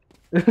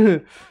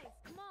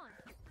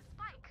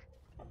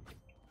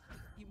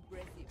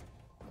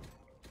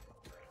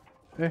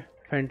 ए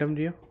फैंटम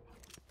दियो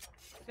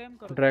सेम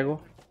करो। ड्रैगो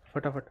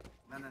फटाफट।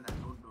 No,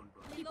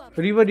 don't.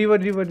 River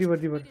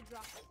Needed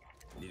drop.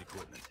 Need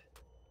equipment.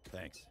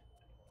 Thanks.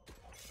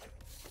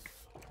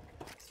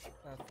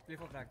 Play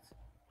for cracks.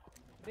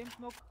 Brim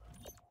smoke.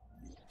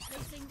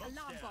 Placing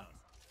alarm bot.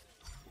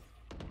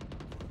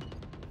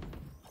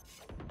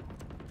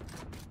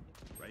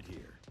 Right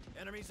here.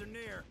 Enemies are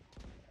near.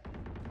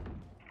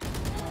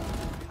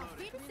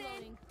 Beams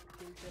in.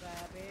 किल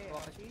चुराया पे।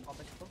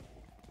 वापस को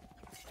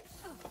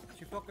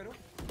शिफ्ट ऑफ करो।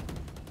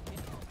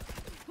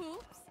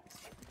 Oops.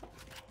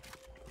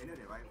 Can you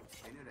revive?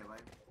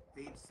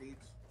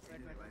 Sage. Can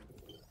you revive?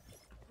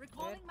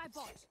 Recalling my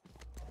bot.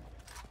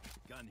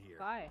 Gun here.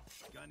 कहाँ है?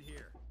 Gun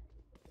here.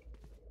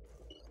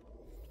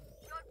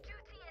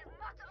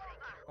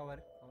 Cover.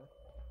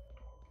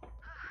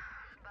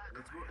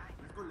 Let's go.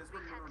 No. Let's go.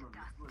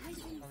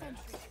 Placing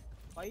sentry.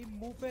 भाई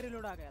मुंह पे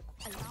रिलोड आ गया था।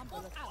 Alarm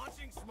bot out.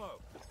 Launching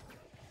smoke.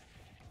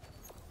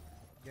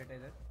 Jet है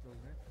इधर क्लोज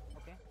में।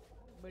 ओके।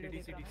 वीडियो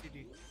देख रहा हूँ।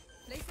 City.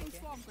 Placing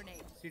swarm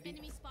grenade. City.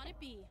 Enemy spotted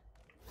B.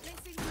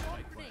 Placing swarm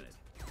Right grenade. planet.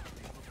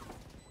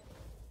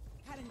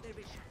 Cutting their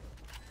vision.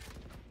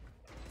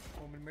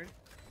 ओमन मिड।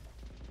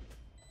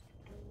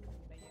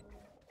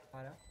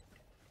 आ रहा।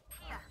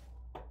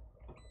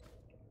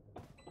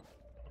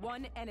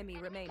 One enemy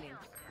remaining.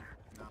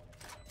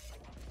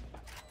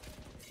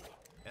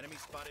 Enemy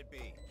spotted B.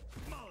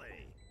 Molly.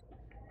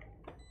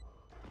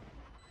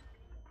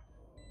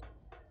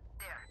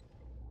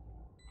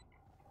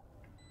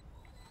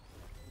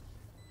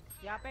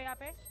 यहाँ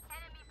पे।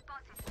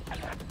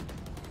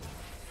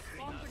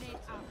 Swarm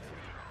grenade out.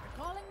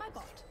 Recalling my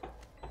bot.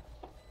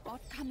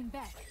 Bot coming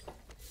back.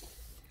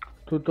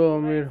 तू तो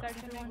अमीर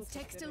Everyone's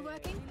tech still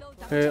working?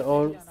 है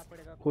और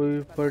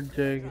कोई पट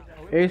जाएगी।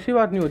 ऐसी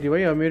बात नहीं होती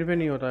भाई, अमीर पे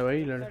नहीं होता है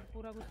भाई लड़।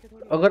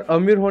 अगर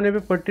अमीर होने पे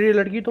पट रही है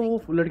लड़की तो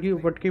वो लड़की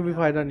पट के भी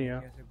फायदा नहीं है,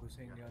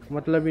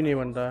 मतलब ही नहीं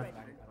बनता है।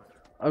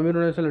 अमीर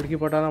होने से लड़की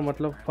पटाना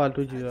मतलब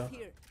फालतू चीज़ है,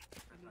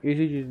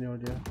 ऐसी चीज़ नहीं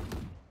होती है।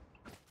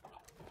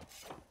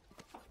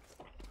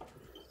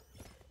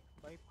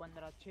 भाई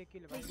 15-6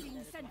 किल भाई Placing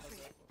मेरे sentry.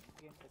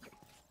 गेम पे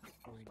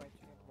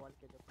बॉल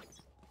के जब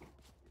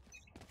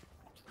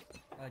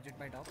jet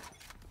might of.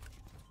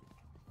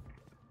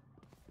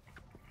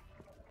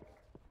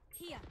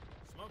 Here.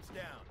 Smoke's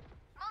down.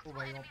 ओ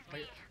भाई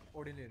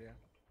ओडी ले रहा।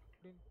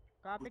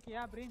 कहाँ पे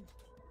किया Brin?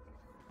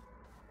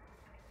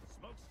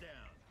 Smoke's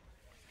down.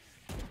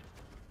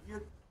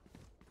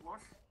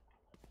 What?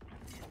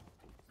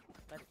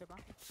 Back पे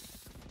कहाँ?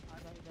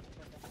 आजा इधर से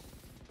करते हैं।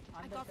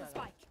 I अंदर got से the आजा।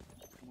 spike.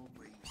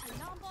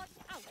 Alarm bot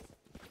out.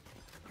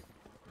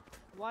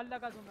 Wall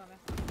लगा दूंगा मैं।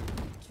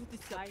 You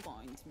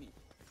disappoint me.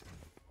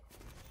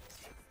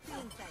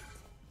 Still in sight.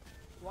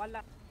 Wall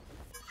लगा।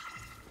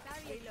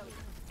 Reload.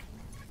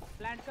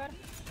 प्लांट कर।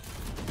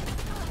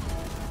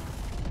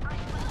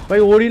 भाई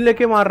ओडी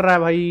लेके मार रहा है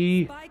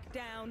भाई। Spike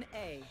down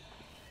A.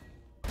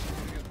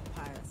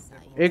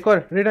 एक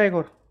और रेडा, एक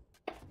और।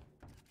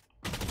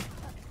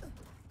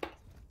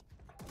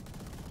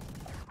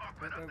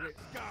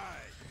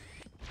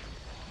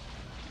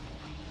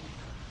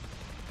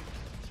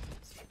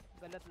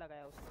 गलत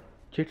लगाया उसने।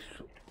 चिट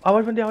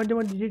आवाज बंद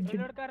जिट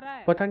रिलोड कर रहा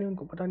है। पता नहीं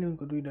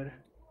उनको तू इधर है।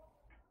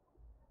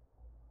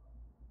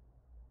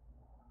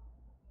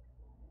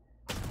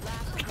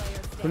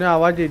 तूने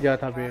आवाज दे दिया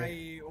था पे।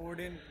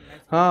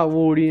 हाँ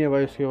वो ओडी है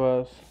भाई उसके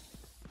पास,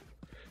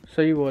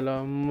 सही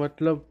बोला।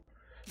 मतलब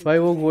भाई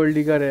वो गोल्ड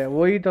डिगर है,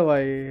 वही तो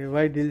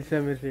भाई दिल से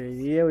में से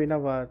ये हुई ना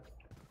बात।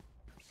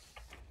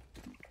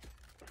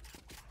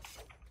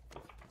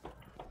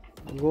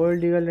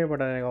 गोल्ड डिगर नहीं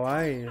पटाने का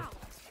भाई,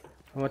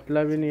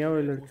 मतलब ही नहीं है वो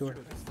लड़की को।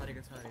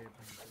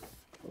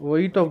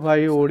 वही तो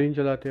भाई ओडिन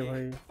चलाते हैं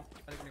भाई।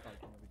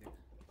 निकालता हूं अभी देख।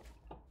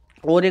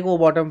 और एक वो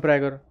बॉटम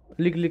फ्रैगर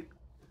लिख लिख,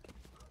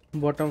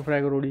 बॉटम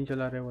फ्रैगर ओडिन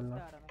चला रहे बोलना।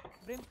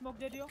 ब्रिम स्मोक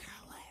दे दियो।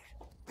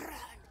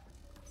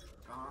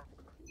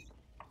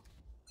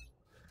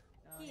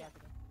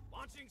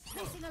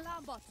 Placing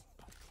alarm bot.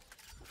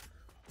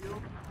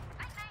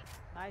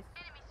 Nice.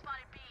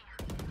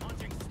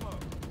 Launching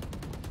smoke.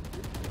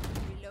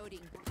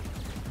 Reloading.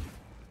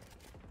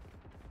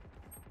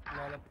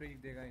 Lol up freak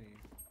देगा ही नहीं।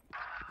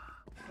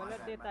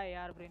 गलत देता है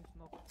यार ब्रिम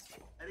स्मोक।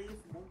 अरे ये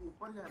स्मोक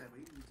ऊपर जा रहा है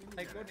भाई, नीचे नहीं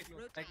जा रहा है।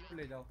 साइक्लो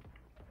ले जाओ।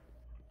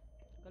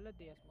 गलत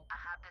दिया स्मोक।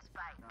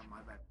 ना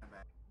माय बैड।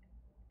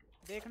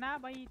 देखना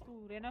भाई तू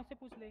रेना से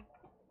पूछ ले। अरे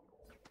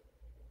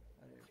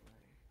भाई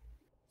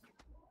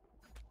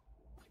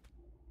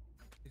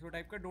इसको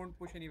टाइप कर don't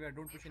push anywhere,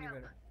 don't push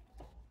anywhere.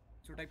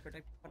 इसको टाइप कर,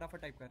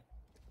 फटाफट टाइप कर।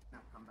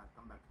 कम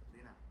बैक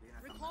देना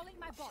Recalling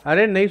my bot.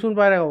 अरे नहीं सुन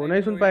पाएगा वो,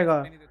 नहीं सुन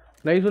पाएगा,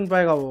 नहीं सुन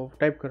पाएगा वो।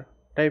 टाइप कर,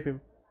 type him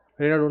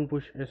Raina don't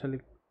push ऐसा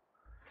लिख।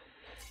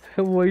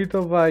 वही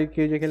तो भाई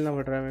केजे खेलना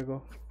पड़ रहा है मेरे को।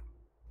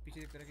 पीछे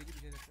देख रहा है, पीछे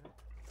देख रहा है।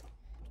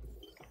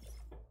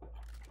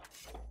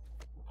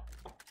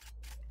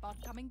 Bot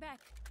coming back.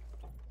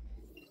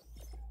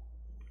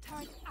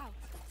 Turret out.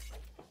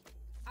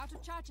 Out of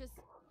charges.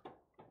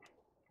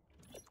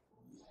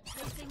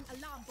 Placing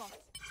alarm bot.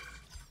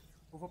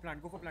 Go for plant,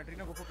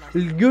 Rina, go for plant.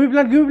 Give me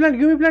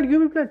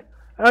plant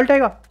alt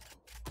आएगा।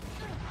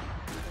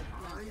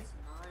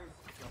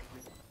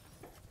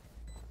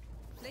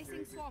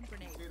 Placing swarm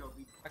grenade.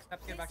 बैकस्टैप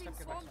के Placing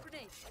swarm backstab.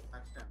 grenade.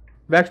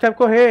 Backstab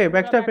को है,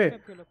 backstab है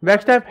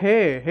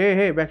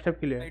backstab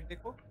के लिए। Right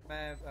देखो,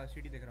 मैं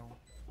CD देख रहा हूं।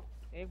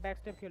 एक बैक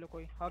स्टेप खेलो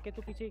कोई। हॉके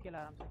तू पीछे ही खेल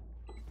आराम से,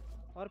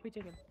 और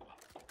पीछे खेल।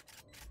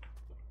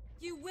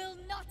 You will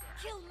not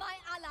kill my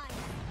ally.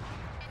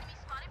 Enemy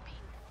spotted B.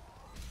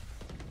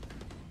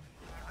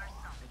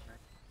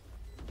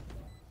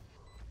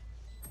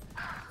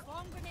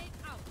 Swarm grenade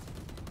out.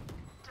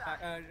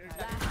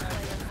 Last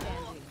player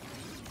standing.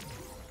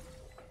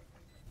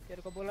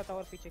 तेरे को बोला था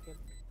और पीछे खेल।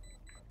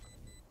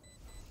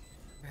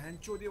 बहन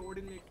चोदी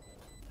ओडिन लेट।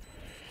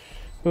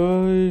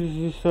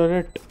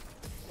 सरट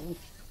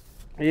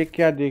ये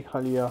क्या देखा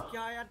लिया?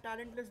 क्या यार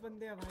टैलेंटलेस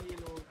बंदे हैं भाई ये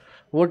लोग।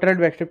 वो ट्रेड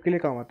बैकस्टेप के लिए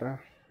काम आता है।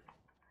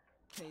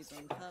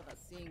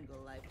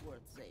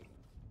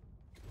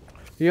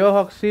 यो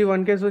हॉक्सी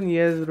 1K सुन।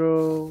 यस ब्रो,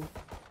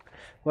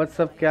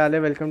 व्हाट्सअप, क्या हाल है?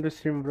 Welcome to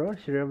stream bro,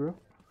 Shreya bro.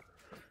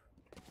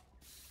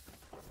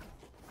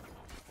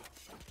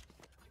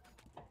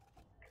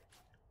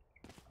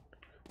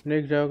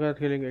 Next जाओ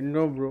खेलेंगे?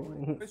 No bro.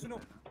 सुनो,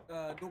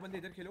 दो बंदे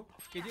इधर खेलो।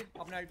 केजे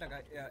अपना अल्ट लगा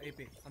ए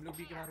पे, हम लोग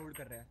बी के बाहर होल्ड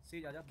कर रहे हैं।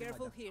 सेज आजा।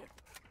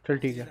 चल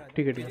ठीक है।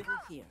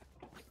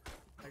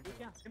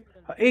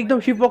 एकदम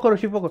शिप वॉक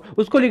करो,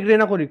 उसको लिख,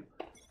 रेना को लिख।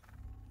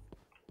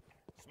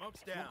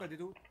 Smoke's down. कर दे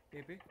तू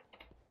ए पे।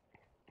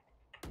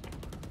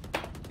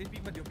 सेज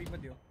पीक मत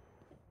दियो।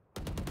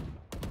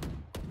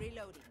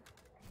 Reloading.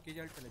 केजे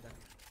अल्ट चले जा।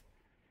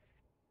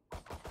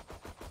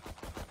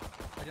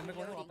 अजय मैं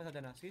कौन हूं? वापस आ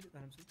जाना सेज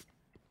आराम से।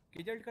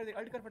 केजे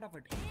अल्ट कर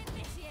फटाफट।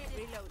 Initiated.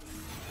 Reloading.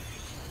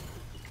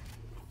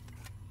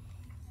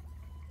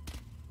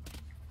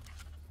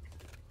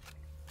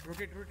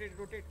 रोटेट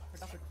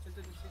फटाफट। चल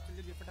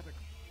फटाफट।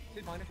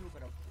 सिर्फ भागना शुरू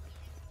करो।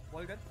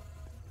 बॉल कर।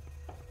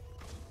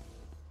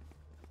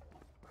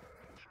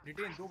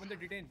 डिटेन, दो बंदे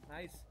डिटेन।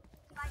 नाइस।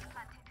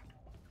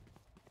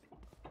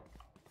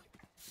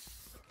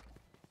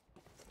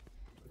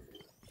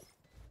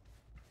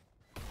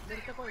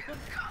 मेरे से कोई सुन,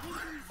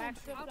 बैक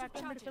स्टेप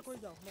जाके मेरे से कोई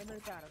जाओ। मैं मेरे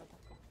से आ रहा था।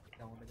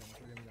 जाऊंगा।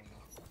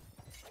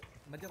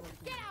 मत जा।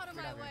 Get out of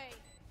my way.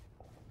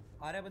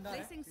 आ रहा है बंदा।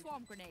 Placing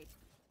swarm grenade.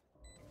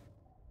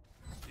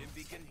 Dim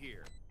beacon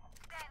here.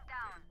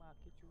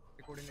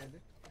 Recording ले दे।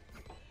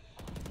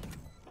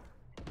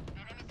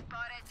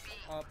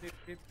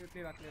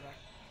 Play back.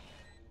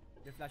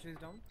 The flash is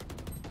down.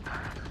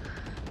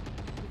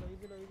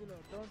 Easy low.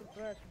 Don't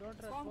rush.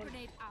 Swarm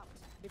grenade out.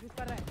 Diffuse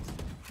कर रहा है।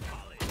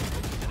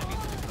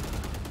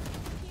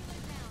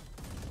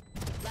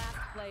 Last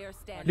player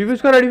standing. डिफ्यूज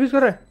कर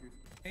रहा है।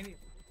 नहीं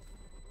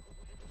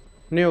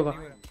नहीं होगा।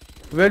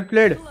 Well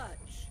played. I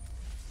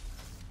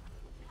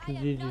am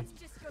ji not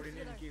just your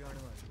killer.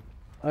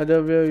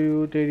 अदब यू,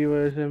 तेरी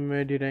वजह से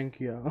मैं डिरैंक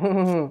किया।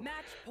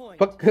 Match point.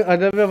 पक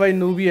अदब भाई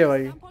नूबी है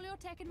भाई। Sample your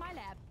tech in my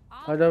lab.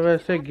 अदब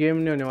ऐसे गेम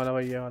नहीं होने वाला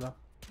भाई ये वाला।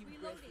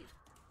 Reloading.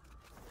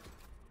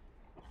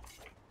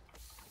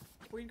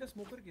 कोई इनका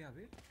स्मोकर क्या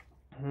है?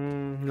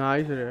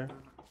 नाइस रे।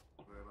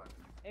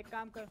 एक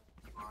काम कर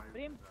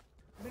प्रेम,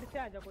 मिड से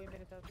आ जा कोई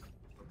मेरे साथ।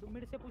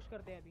 मिड से पुश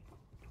करते हैं अभी।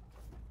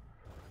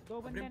 दो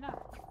बंदे ना,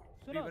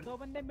 सुनो, दो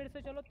बंदे मिड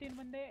से चलो, तीन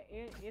बंदे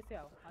ए से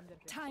आओ अंदर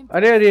से।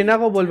 अरे रेना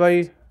को बोल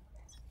भाई।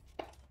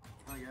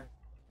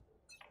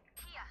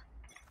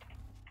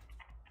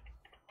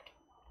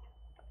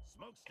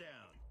 Smoke's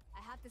down.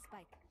 I have the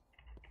spike.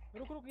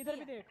 रुक इधर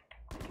भी देख।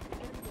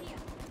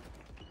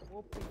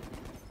 Okay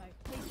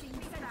Placing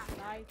sensor.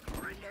 Nice.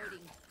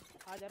 Reloading.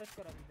 आ जा, रश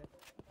कर अभी इधर।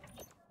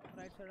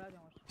 राइट साइड आ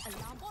जाओ।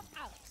 Alarm bot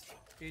out.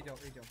 ए जाओ।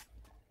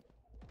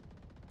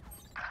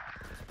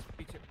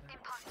 पीछे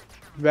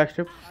बैक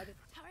स्टेप।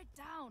 Turret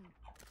down.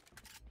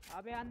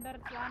 अबे अंदर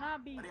जाना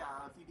अभी। आ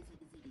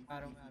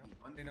रहा हूँ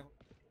मैं, टीना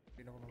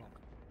को मैं मार।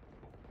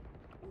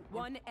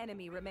 One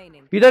enemy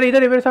remaining. इधर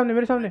इधर मेरे सामने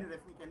मेरे सामने।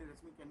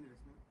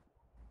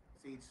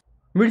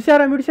 मिड से आ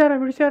रहा है मिड से आ रहा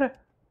है मिड से आ रहा है।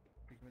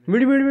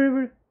 Mid mid mid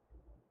mid.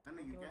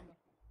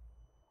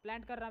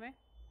 Plant कर रहा मैं।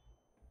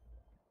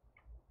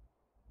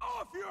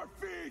 Off your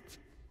feet.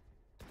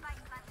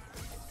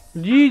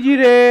 जी जी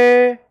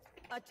रे।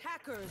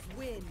 Attackers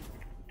win.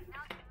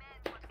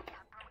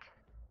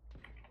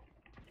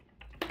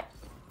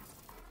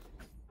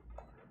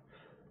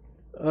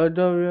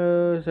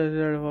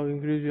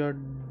 इंक्रीज योर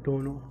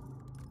दोनों।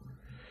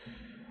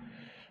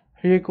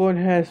 ये कौन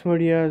है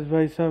एस्मडियास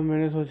भाई साहब?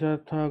 मैंने सोचा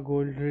था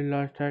गोल्ड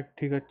लास्ट टैग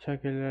ठीक अच्छा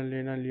खेलना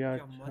लेना लिया।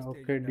 अच्छा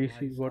ओके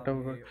डीसी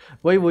बॉटम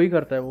वही वही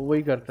करता है वो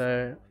वही करता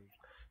है।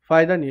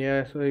 फायदा नहीं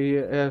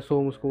है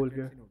सोम स्कूल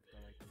के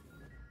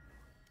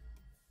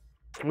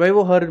भाई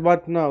वो हर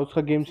बात ना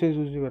उसका गेम सेंस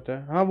यूज नहीं करता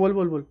है। हाँ बोल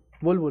बोल बोल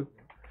बोल बोल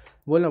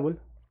बोल ना बोल।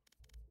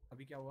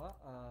 अभी क्या हुआ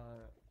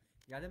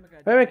याद है मैं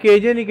क्या भाई मैं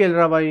केजे नहीं खेल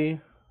रहा भाई।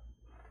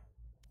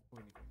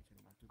 कोई नहीं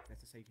तू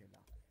वैसे सही खेला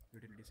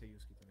यूटिलिटी सही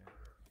यूज की तूने।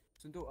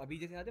 सुन तो अभी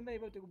जैसे याद है मैं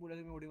एक बार तेरे को बोला था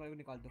मैं ओडी वाले को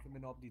निकालता हूं फिर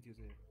मैं नॉप दी थी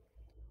उसे।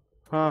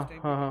 हाँ उस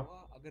टाइम हाँ पे हाँ क्या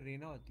हुआ अगर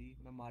रेना होती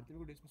मैं मारती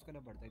मेरे को डिस्मिस करना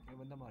पड़ता इतने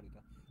बंदा मार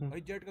देता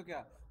भाई। जेट का क्या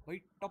भाई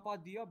टपा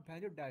दिया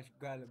भैंजो डैश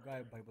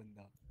गायब भाई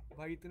बंदा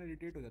भाई इतना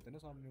इरिटेट हो जाता है ना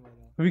सामने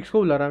वाला। विक्स को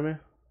बुला रहा मैं।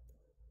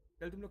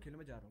 चल तुम लोग खेलो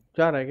मैं जा रहा हूं।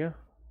 जा रहा है क्या?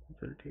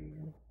 चल ठीक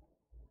है।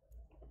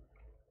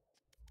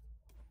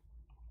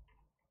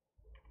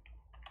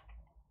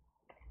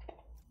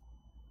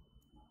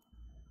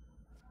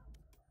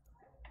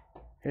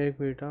 एक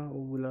मिनट हाँ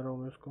वो बुला रहा हूँ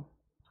मैं उसको।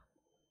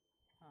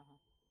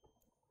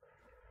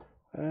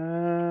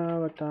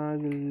 बता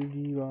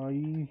जल्दी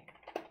भाई।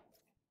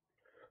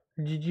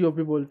 जी जी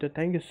ओपी बोलते हैं।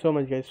 Thank you so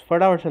much guys.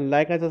 फटाफट से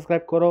लाइक एंड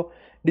सब्सक्राइब करो।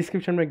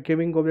 डिस्क्रिप्शन में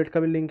गेमिंग गोबलेट का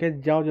भी लिंक है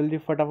जाओ जल्दी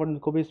फटाफट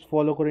उनको भी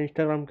फॉलो करो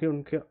इंस्टाग्राम के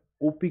उनके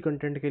ओपी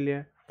कंटेंट के लिए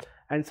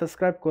एंड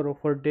सब्सक्राइब करो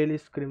for daily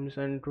screams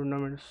and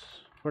tournaments.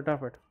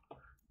 फटाफट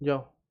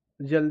जाओ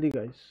जल्दी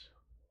guys.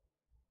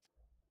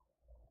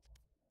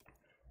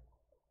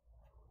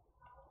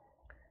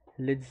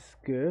 Let's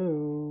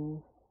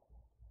go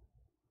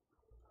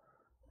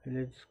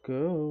let's go.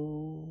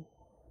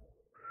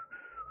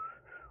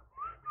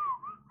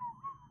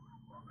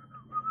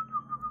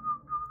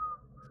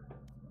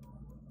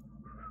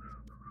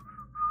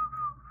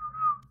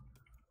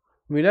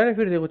 मिला नहीं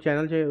फिर देखो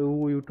चैनल से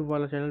वो यूट्यूब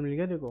वाला चैनल मिल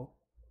गया देखो।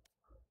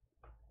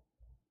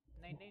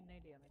 नहीं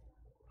लिया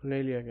मैंने।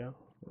 नहीं लिया क्या?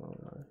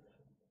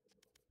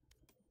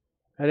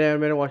 अरे यार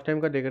मेरे वॉच टाइम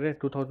का देख रहे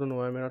 2000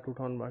 हुआ है मेरा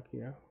 2000 बाकी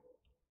है।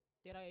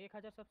 तेरा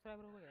 1000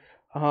 सब्सक्राइबर हो गया?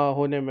 हाँ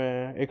होने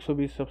में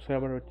 120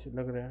 सब्सक्राइबर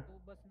लग रहे हैं। तो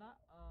बस ना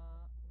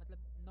मतलब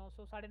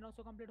 900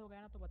 950 कंप्लीट हो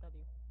गया ना तो बता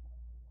दियो।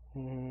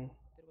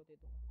 तेरे को दे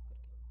दूंगा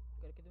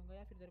करके दूंगा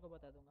या फिर तेरे को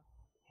बता दूंगा।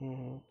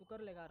 तू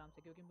कर लेगा आराम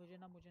से क्योंकि मुझे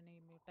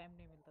नहीं टाइम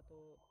नहीं मिलता तो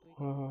तू ही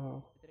हाँ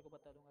तेरे को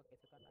बता दूंगा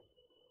कैसे करना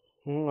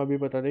है। अभी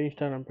बता दे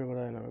इंस्टाग्राम पे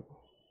बता देना मेरे को।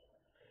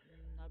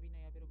 अभी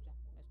नहीं अभी रुक जा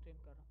मैं स्ट्रीम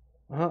कर रहा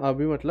हूँ। हाँ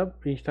अभी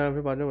मतलब इंस्टाग्राम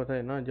पे बाद में बता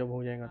देना जब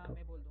हो जाएगा तो।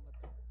 मैं बोल दूंगा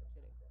चलेगा।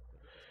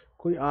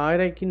 कोई आ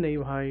रहा है कि नहीं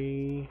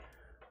भाई?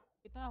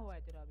 कितना हुआ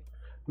है तेरा अभी?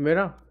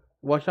 मेरा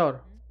वॉच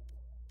आवर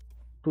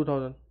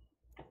 2000।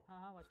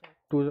 हाँ वॉच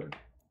आवर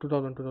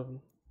 2000।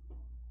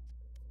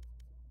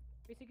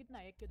 पीसी कितना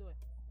है? 1 के 2 है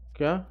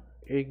क्या?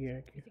 एक ही है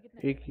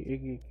एक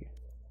ही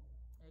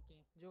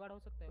जुगाड़ हो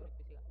सकता है और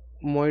पीसी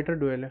का। मॉनिटर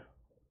डुअल है।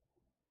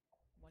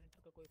 मॉनिटर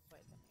का कोई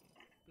फायदा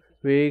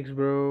नहीं। विक्स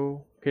ब्रो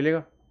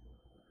खेलेगा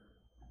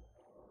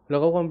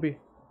लगाओ कॉम्पी।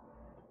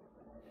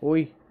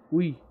 ओई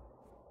उई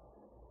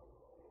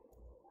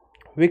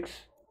विक्स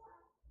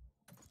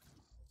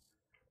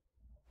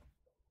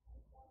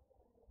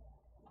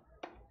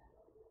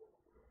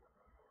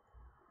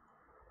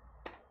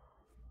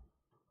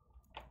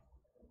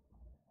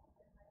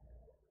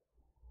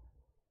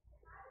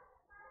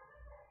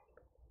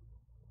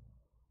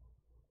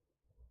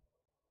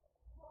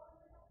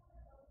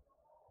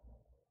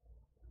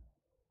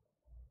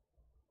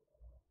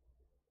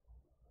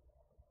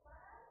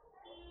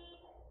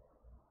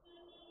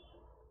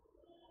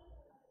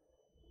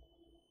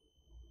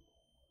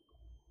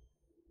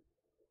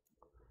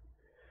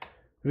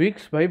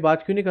विक्स भाई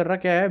बात क्यों नहीं कर रहा?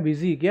 क्या है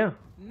बिजी क्या?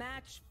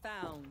 Match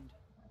found.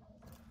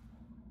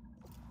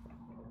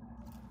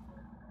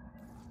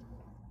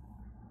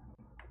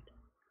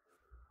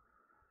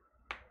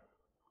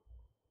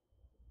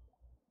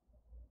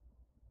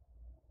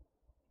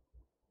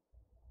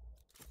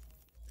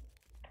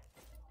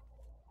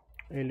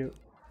 Hello.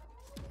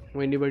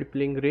 Anybody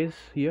playing race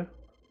here?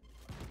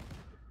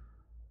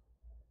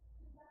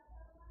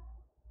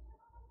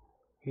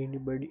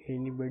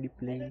 Anybody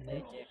playing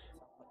race?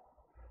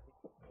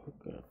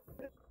 Okay.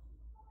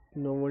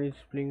 No one is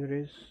playing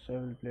race. I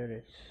will play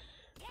race.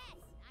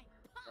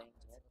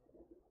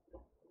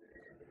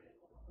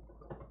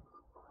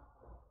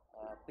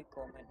 Quick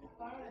comment.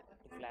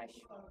 Flash.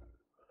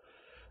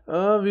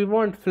 We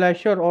want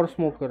flasher or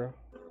smoker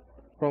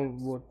from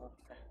both.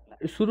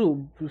 शुरू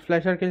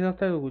flasher खेल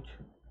सकता है तो कुछ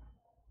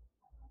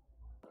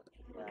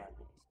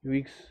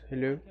weeks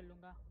hello खेल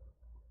लूंगा।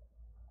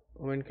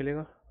 Women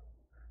खेलेगा,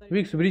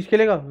 weeks bridge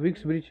खेलेगा,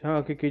 वीक्स ब्रिज हाँ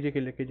ओके केजे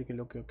खेल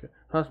ओके ओके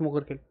हाँ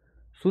स्मोकर खेल,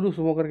 शुरू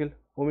स्मोकर खेल,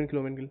 ओमेन खेल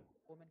ओमेन खेल रहा।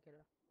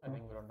 I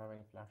think we don't have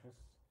any flashes.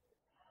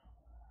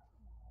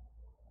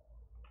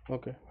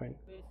 Okay fine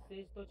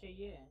says तो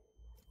चाहिए।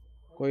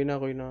 कोई ना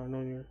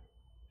नो नीड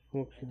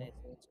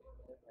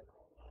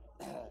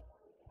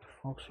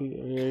फॉक्सी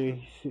ये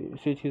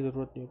सेज की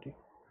जरूरत नहीं होती।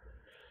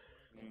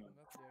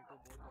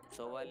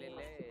 सोवा ले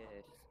ले,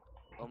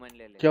 ओमन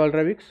ले ले। क्या बोल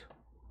रहा है विक्स?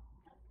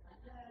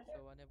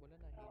 सोवा ने बोला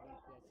ना ही नीड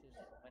फ्लैशेस,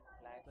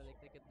 तो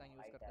देखते कितना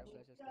यूज करता है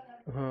फ्लैशेस का।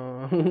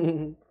 हाँ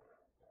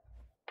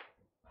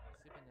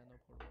इसी पे नैनो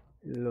फोड़ था।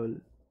 लोल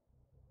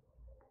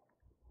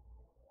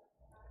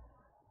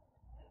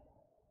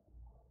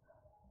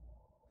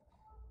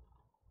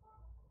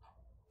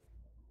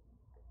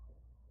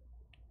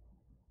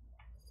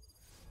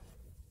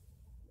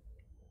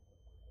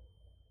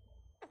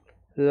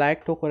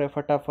लाइक तो करे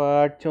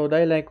फटाफट, 14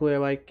 ही लाइक हुए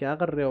भाई, क्या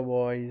कर रहे हो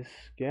बॉयज,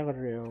 क्या कर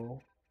रहे हो?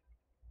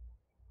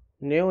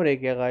 नहीं हो रहे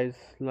क्या गाइस,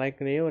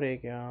 लाइक नहीं हो रहे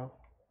क्या?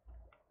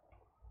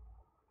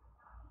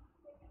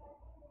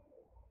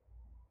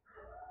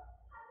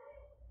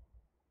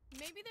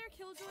 Maybe their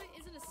killjoy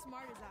isn't as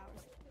smart as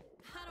ours.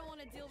 I don't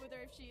want to deal with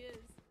her if she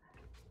is.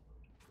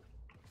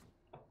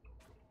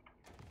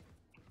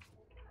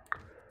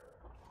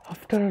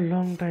 After a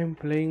long time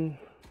playing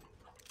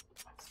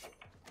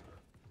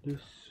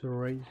this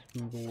race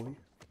boy.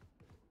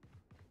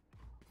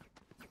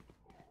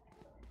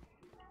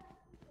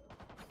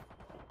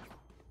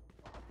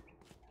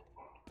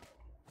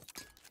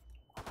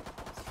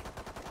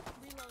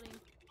 Reloading.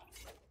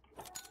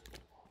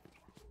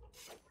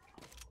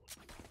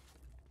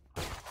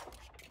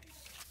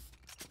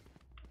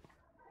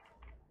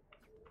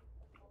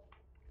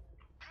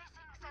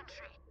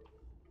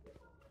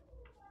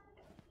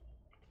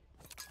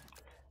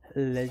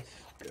 Let's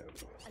go.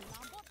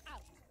 Alarm bot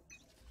out.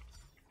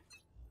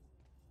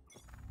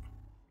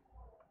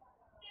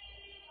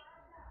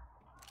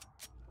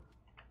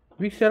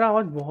 Vicks तेरा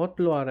आवाज बहुत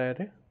लो आ रहा है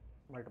रे।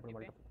 Multiple.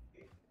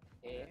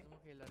 तुम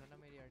खेल रहा था ना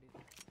मेरी आईडी से।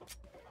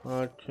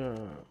 अच्छा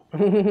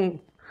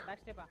back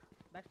step uh.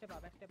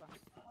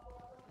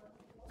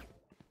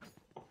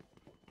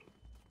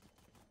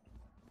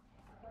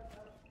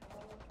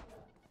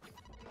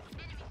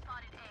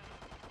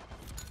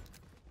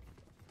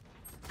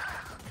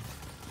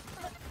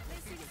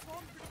 Placing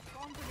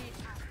swarm grenade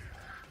out.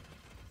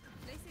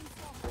 Placing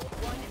swarm.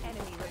 One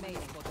enemy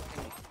remaining.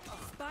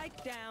 Spike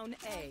down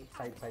A.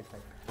 Side.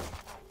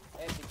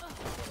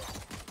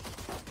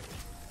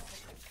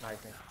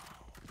 Nice.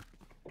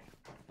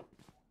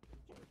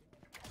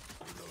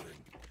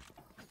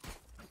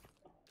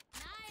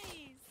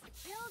 Nice.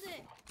 Killed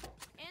it.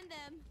 And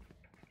them.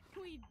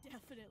 We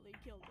definitely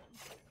killed them.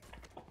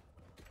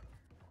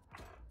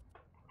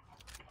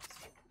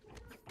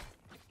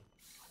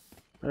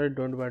 अरे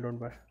डोंट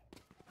बाय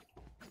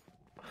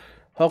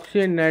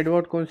हॉक्सी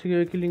नाइटवॉट कौन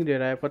सी की लिंक दे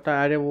रहा है पता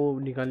है? अरे वो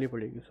निकालनी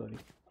पड़ेगी, सॉरी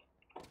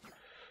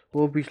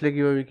वो पिछले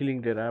की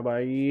लिंक दे रहा है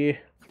भाई।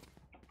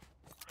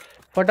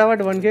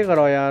 फटाफट 1K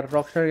कराओ यार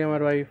रॉकस्टार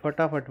गेमर भाई,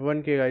 फटाफट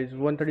 1K गाइस,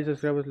 130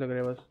 सब्सक्राइबर्स लग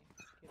रहे हैं बस।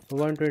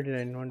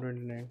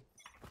 129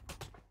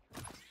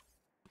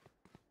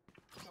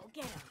 Go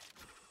get him.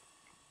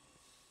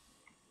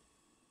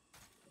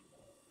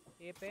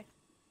 ए पे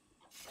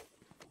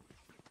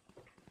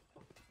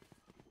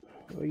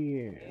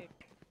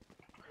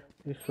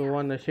ये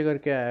सोवा नशे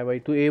करके आया है भाई,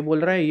 तू ए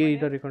बोल रहा है, ये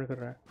इधर रिकॉर्ड कर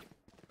रहा है।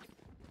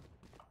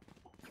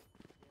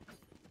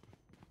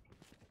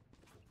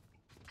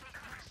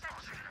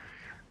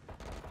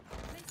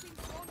 Placing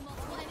swarm.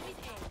 Multiple enemies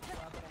A.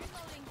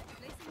 Reloading.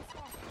 Placing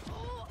swarm.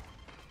 Oh.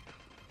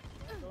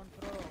 Don't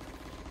throw.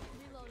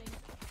 Reloading.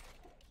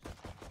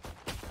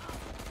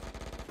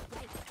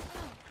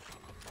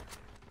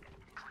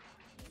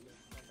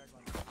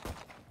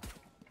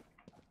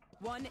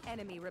 One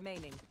enemy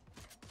remaining.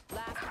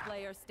 Last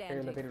player Very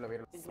standing. low.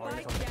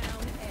 Spike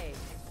down A.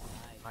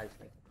 Nice.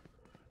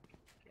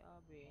 क्या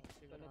बे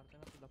मारते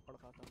ना तो लपड़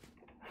खाता।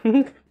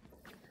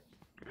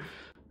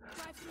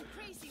 Drive through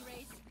crazy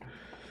race.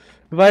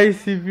 भाई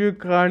सीपीयू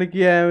कांड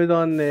किया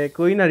अमेज़न ने,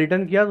 कोई ना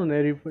रिटर्न किया तूने?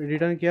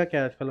 रिटर्न किया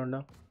क्या आजकल लौंडा?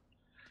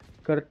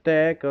 करते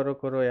है,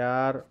 करो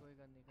यार। कोई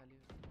गन नहीं, खाली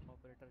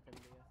ऑपरेटर चल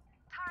लिया।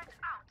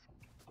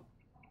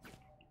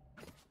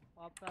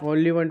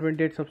 ओनली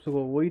 128 सबसे को,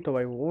 वही तो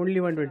भाई, only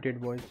 128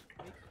 boys.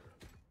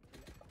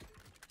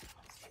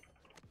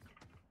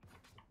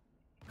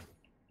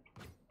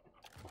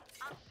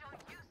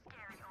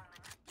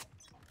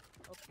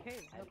 Okay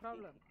no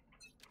problem.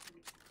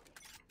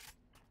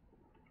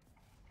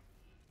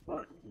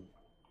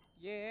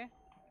 ये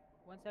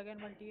once again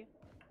multi है।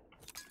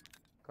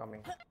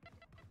 Coming.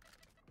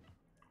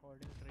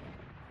 Holding train.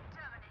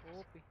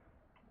 OP.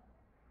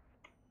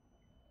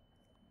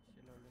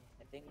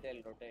 I think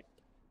they'll rotate.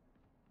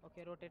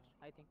 Okay, rotate.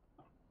 I think.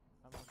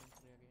 I'm holding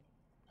 3 again.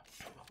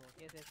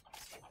 Yes.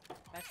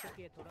 Back to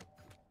किए थोड़ा।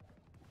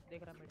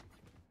 देख रहा मिड।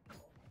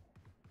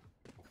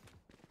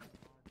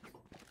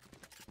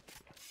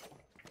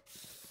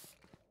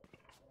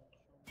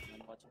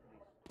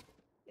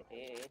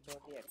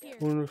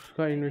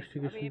 उसका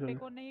इन्वेस्टिगेशन अबे चल पे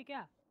कौन नहीं है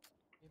क्या?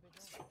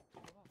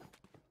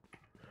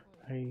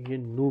 है। ये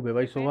नूब है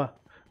भाई। सोवा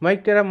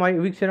माइक तेरा माइक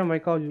विक तेरा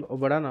माइक का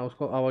बड़ा ना,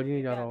 उसको आवाज ही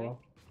नहीं जा रहा होगा।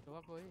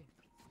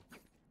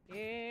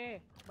 ए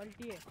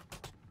मल्टी है।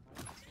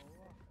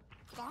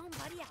 Bomb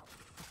buddy out.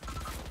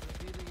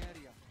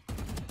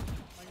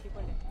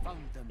 मल्टीपल है।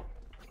 Found them.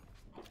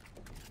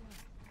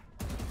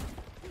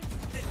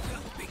 The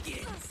hunt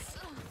begins.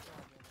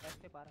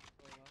 रास्ते पार।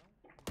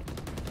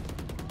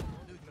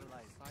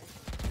 Neutralized.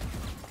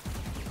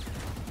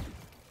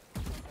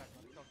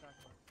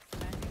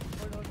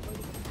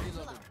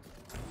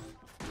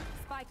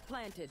 Spike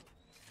planted.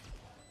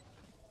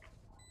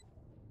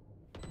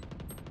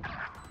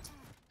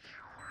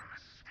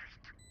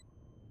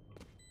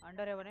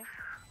 अंडर है बने।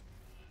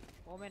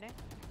 ओमेन है।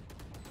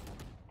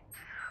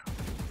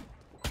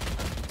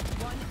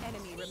 One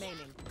enemy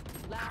remaining.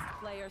 Last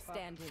player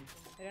standing.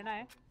 रहना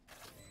है।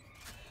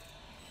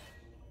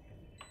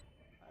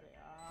 अरे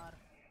यार।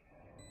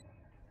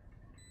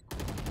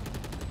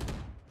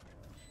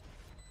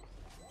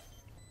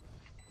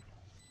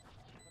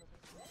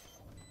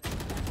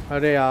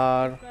 अरे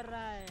यार कर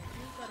रहा है,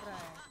 क्यों कर रहा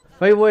है?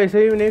 भाई वो ऐसे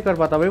ही नहीं कर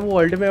पाता भाई, वो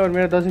वर्ल्ड में और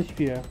मेरा 10 HP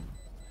है।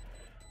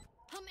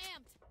 I'm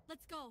amped.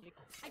 Let's go.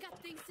 I got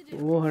things to do.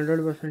 वो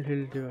 100%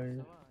 हिल थी भाई।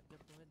 जब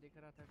तुम्हें दिख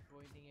रहा था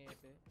कोई नहीं है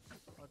पे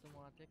और तुम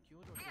वहां से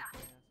क्यों रोटेट किया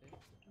यहां से?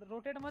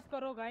 रोटेट मत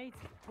करो गाइस,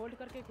 होल्ड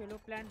करके खेलो।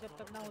 प्लान जब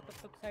तक ना हो तब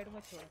तक साइड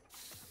मत छोड़ो।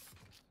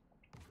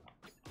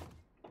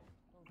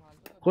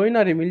 कोई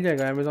ना रे, मिल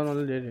जाएगा, अमेज़न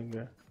वाले दे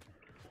देंगे।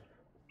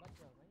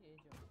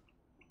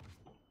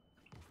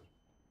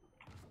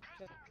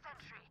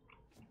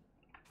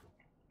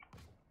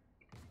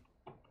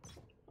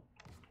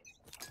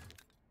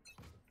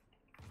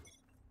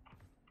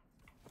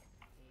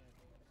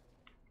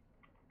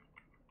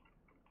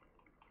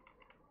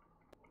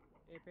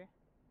 ए पे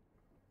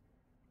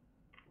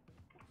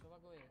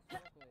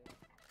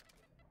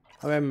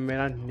अबे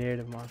मेरा नेड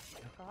मार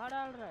कहाँ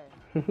डाल रहा है?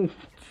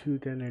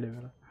 छूते नेड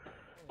मेरा।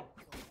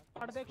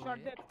 शॉट देख, शॉट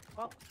देख।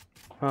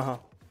 हाँ हाँ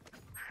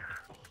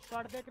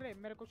शॉट देख रे,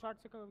 मेरे को शॉट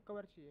से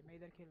कवर चाहिए। मैं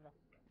इधर खेल रहा।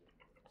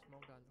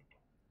 स्मोक डाल दो।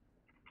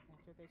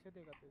 कैसे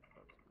देगा तू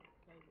शॉट?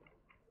 क्या ही बोल,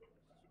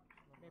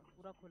 मैं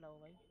पूरा खुला हूँ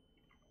भाई।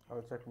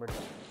 I'll check mid.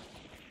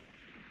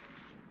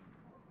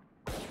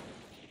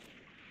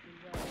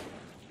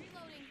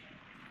 Reloading.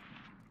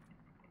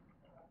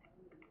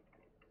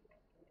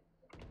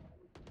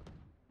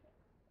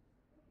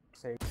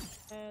 Sage.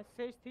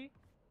 Says थी।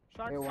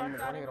 Shot Hey, one shot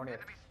minute, one here, one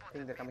here. I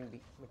think they're coming B,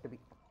 mid to B.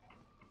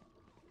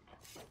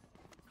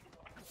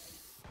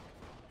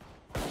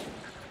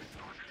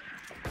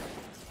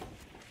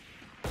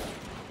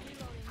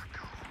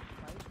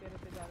 भाई तेरे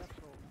से ज़्यादा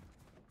प्रो हूँ।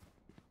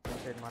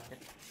 Inside market.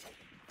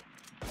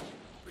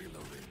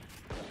 Reloading.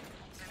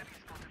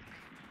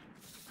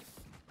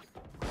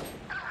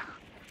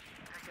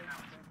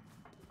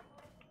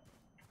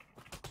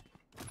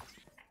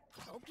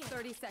 Okay.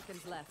 30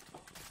 seconds left.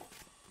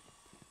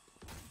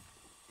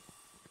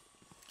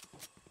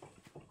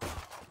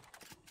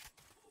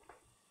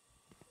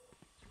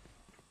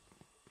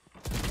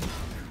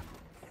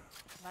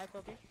 Nice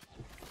okay.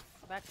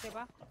 Back से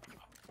बा।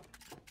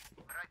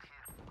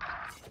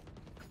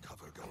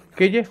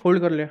 KJ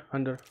hold कर ले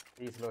अंदर।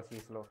 He's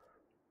low.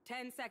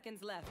 10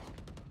 seconds left.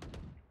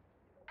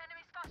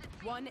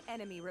 One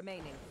enemy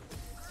remaining.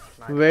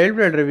 Well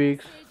played रे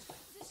weeks.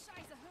 This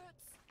shizer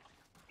hurts.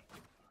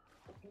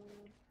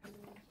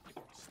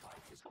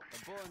 A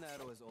bow and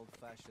arrow is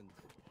old-fashioned,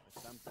 but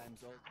sometimes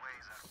old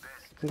ways are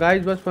best.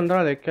 Guys बस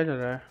 15 like क्या चल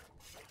रहा है?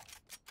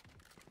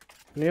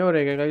 नहीं हो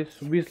रहे क्या गाइस?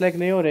 20 लाइक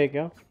नहीं हो रहे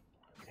क्या?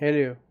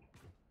 हेलो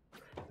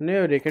नहीं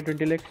हो रहे क्या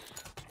 20 likes?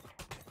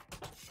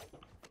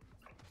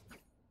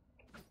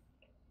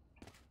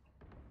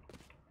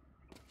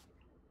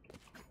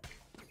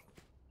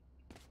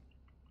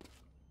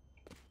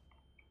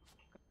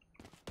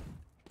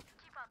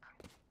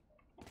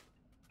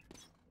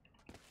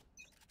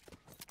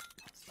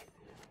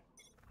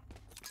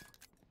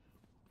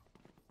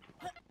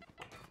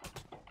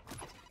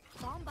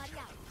 Bomb buddy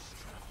out.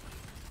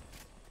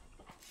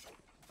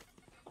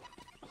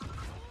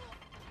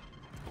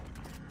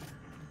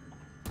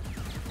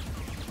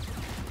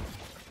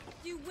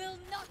 You will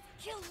not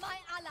kill my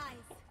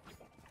allies.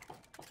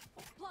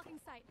 Blocking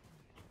sight.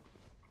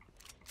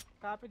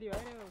 कहाँ पे दीवार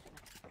है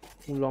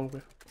उसने? लॉन्ग पे।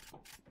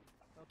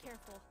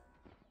 Careful.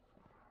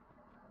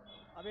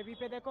 अबे बी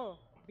पे देखो,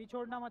 बी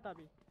छोड़ना मत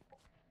अभी।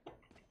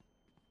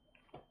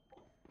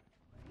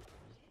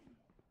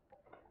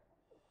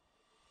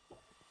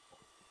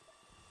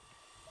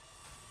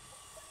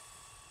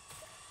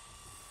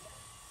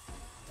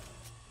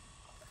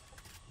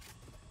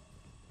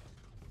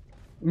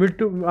 मिड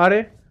टू आ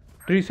रहे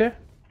ट्री से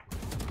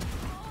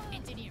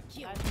Engineer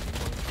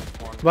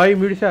kill. भाई,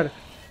 मिड से आ रहे।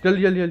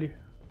 जल्दी जल्दी जल्दी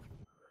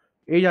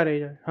ए जा रहे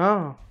हाँ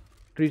हाँ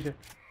ट्री से।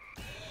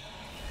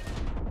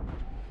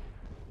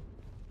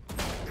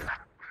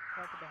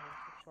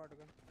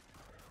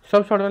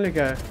 सब शॉटगन लेके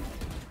आया।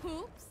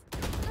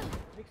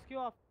 रिक्स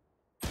क्यों ऑफ?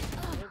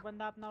 एक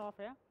बंदा अपना ऑफ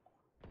है।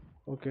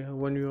 ओके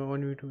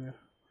 1v2 है,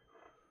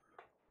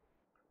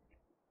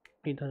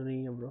 इधर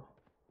नहीं है bro.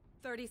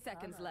 30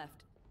 seconds left.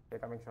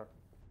 They're coming short.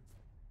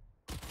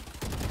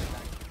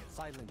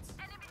 Silence.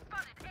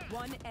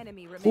 One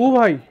enemy ओ remaining.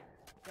 भाई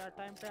क्या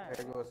टाइम पे है?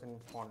 Sage was in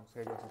spawn.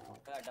 Sage was in spawn.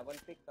 Double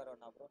pick करो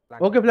ना ब्रो।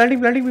 ओके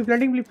प्लांटिंग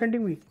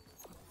भी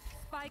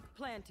Spike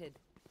planted.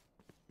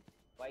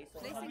 वाइस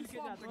दोनों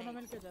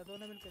मिलके जा।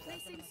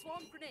 Placing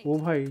swarm grenade. ओ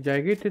भाई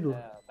जाएगी इतने दूर।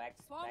 बैक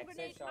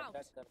से शॉट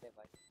डच कर दे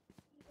भाई।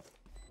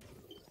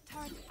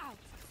 Turret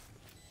out.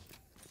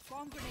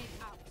 Swarm grenade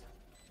out.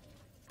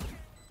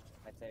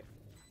 That's it.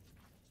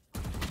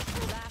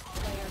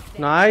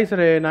 Nice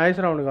रे, नाइस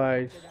राउंड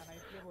गाइस।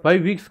 भाई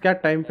वीक्स क्या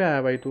टाइम पे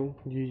आया भाई तू।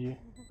 जी जी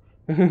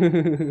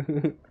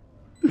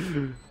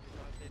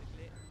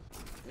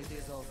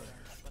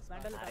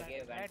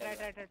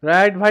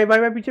राइट भाई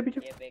पीछे ये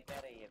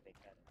बेकार है,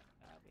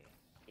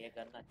 ये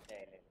करना अच्छा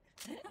है।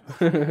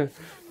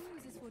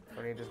 I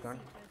need this gun.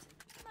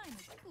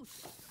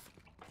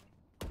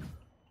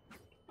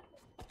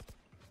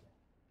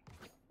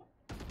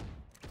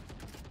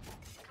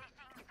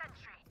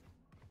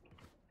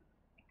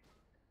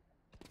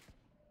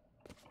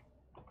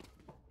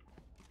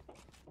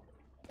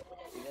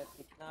 इधर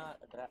कितना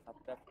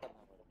अपड्राफ्ट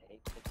करना पड़ेगा?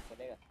 एक से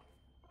चलेगा?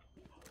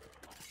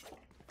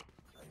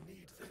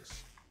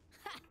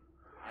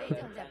 I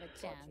don't have a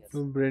chance.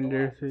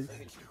 Branded से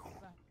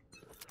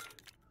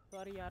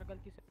सॉरी यार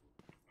गलती से।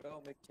 ब्रो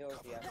मिड छोड़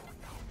दिया।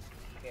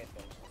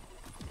 कैसे?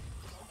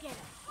 Get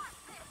him.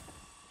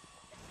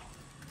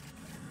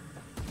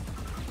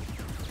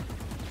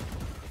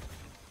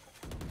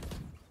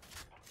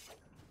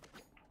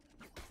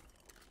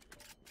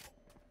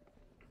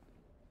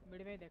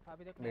 मिड में देखा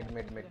अभी देखो।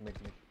 Mid.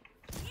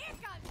 Here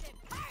comes the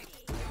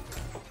party.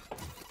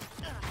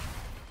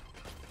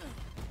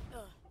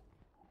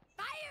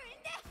 Fire in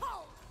the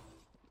hole.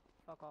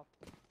 Fuck off.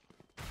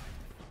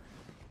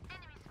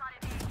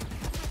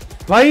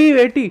 भाई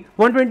 80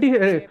 120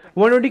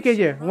 120 kg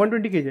है,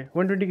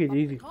 120 kg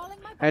easy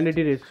and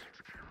 80 race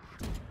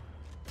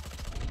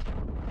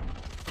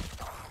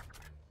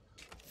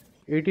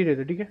 80 race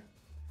ठीक है।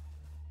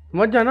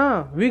 मत जाना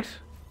विक्स,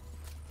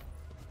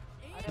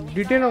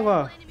 डिटेन होगा।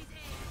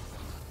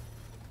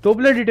 तो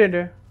प्लेयर डिटेन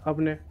है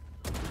अपने।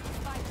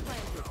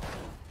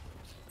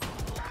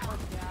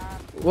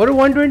 और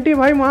 120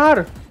 भाई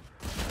मार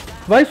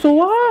भाई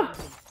सोवा।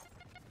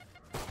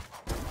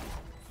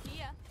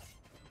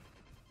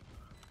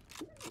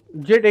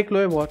 जेट एक लो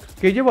है बहुत,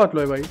 केजे बहुत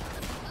लो है भाई।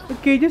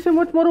 केजे से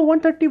मत मारो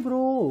 130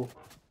 ब्रो।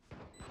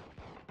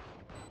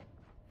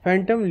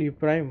 फैंटम ली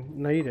प्राइम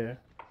नहीं रहे।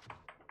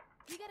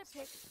 You get a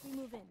pick. We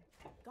move in.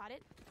 Got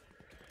it?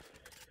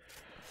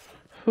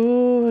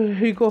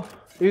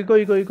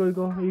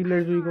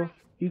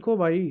 Eco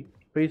भाई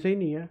पैसे ही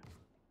नहीं है।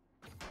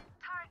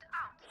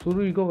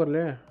 शुरू इको कर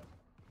ले,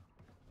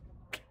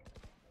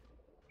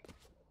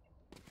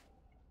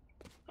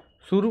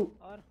 शुरू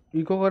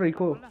इको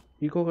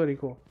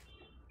कर।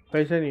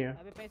 पैसे नहीं है।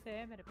 अबे पैसे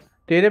है मेरे पे।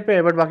 तेरे पे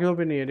है बट बाकियों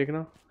पे नहीं है,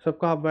 देखना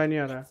सबका हाफ बाय नहीं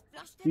आ रहा है।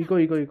 इको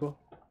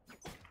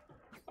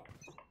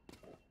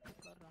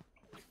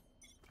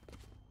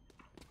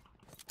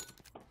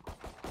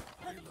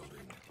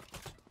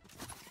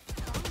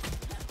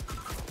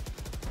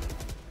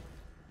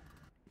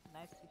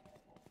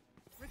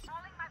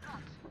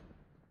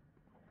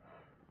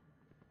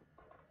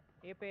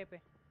ए पे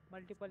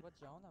मल्टीपल। बच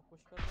जाओ ना, पुश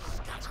कर।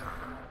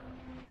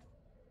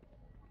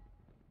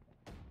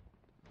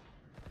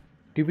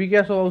 टीपी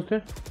क्या सोवा उसने?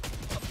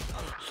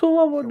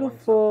 सोवा व्हाट द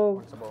फक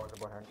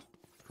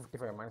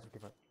 55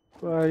 -55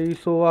 भाई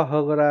सोवा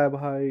हग रहा है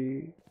भाई।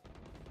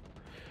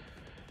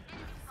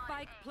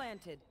 Spike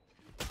planted.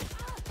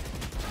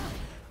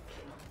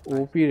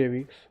 ओपी रे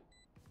विक्स।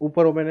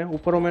 ऊपर ओपन है।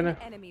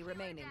 Enemy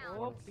remaining.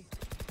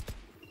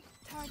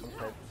 Turret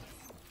out.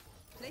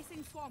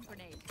 Placing swarm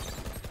grenade.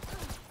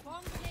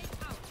 Swarm grenade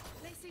out.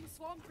 Placing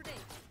swarm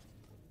grenade.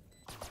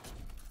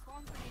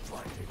 Swarm grenade.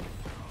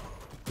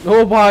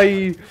 ओ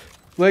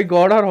भाई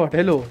गॉड और व्हाट?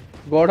 हेलो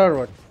गॉड और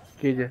व्हाट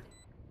कीजिए।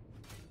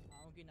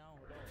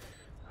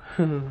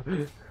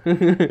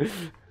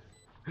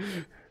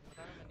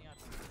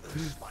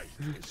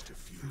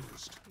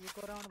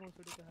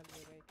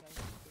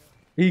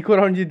 इको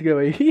राउंड जीत गया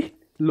भाई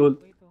लोल।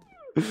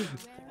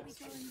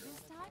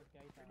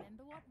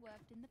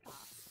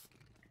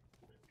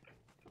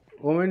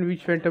 Women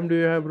which Phantom do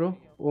you have bro?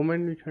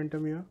 Women which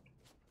Phantom you have?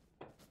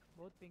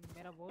 बहुत ping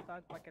मेरा बहुत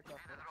आग पैकेट लॉस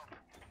है।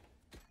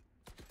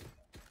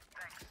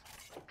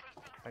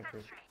 Thank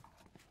you.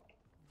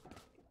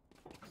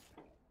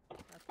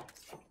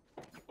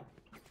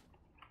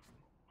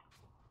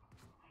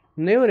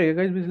 नहीं हो रहेगा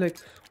गाइस, लाइक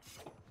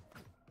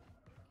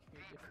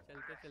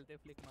चलते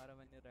फ्लिक मारा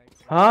मैंने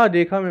राइट। हाँ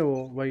देखा मैं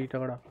वो भाई,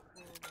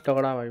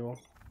 तगड़ा भाई वो।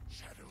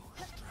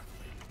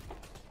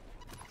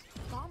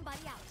 Bomb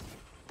buddy out.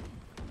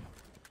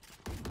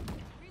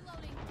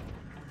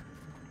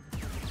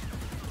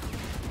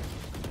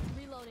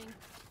 Reloading.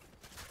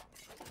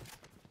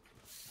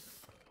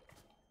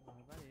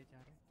 बाबा ये जा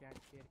रहे कैट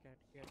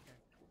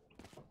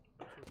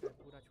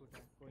पूरा छूटा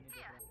है, कोई नहीं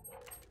देख रहा।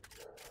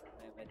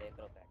 मैं देख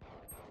रहा हूँ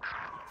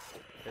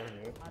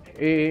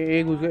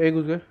ए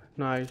घुस गए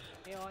नाइस।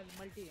 ये और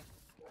मल्टी है।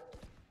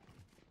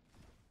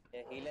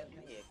 ये हीलर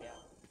नहीं है क्या?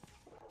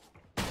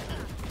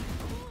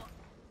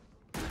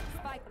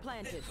 Spike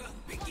planted.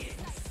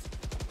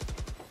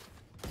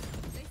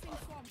 Placing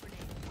swarm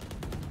grenade.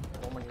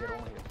 Roman here.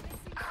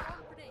 Placing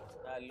swarm grenade.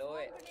 Low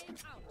है। Grenade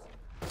out.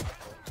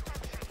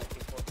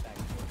 34 tag।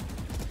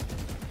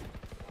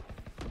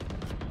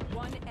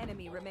 One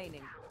enemy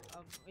remaining.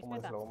 अब इसमें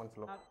था। Woman's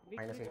low.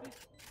 -8.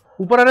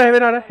 ऊपर आ रहा है,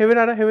 हेवन आ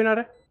रहा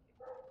है।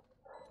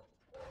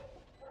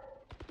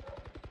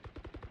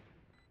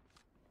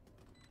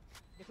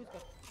 डिफ्यूज कर।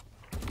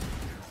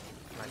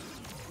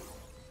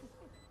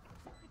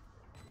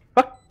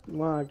 बक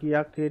मां की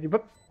आग तेरी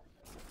बक।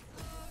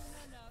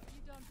 No,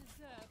 you don't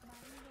deserve my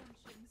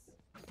inventions.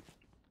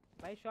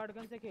 भाई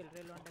शॉटगन से खेल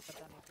रहे लौंडे,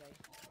 पता नहीं क्या है।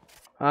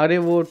 अरे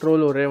वो ट्रोल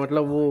हो रहे हैं,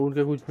 मतलब वो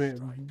उनके कुछ में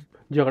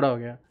झगड़ा हो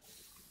गया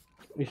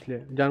इसलिए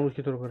जानबूझ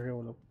के तो कर रहे हैं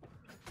वो लोग।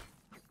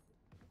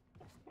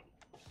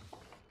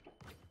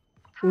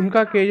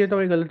 उनका केजे तो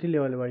भाई गलत ही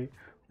लेवल है भाई।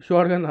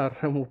 शॉटगन आ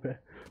रहा है मुंह पे।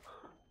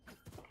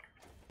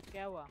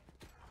 क्या हुआ?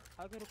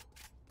 आगे रुक।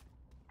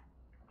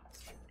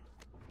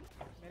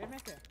 मेरे में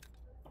से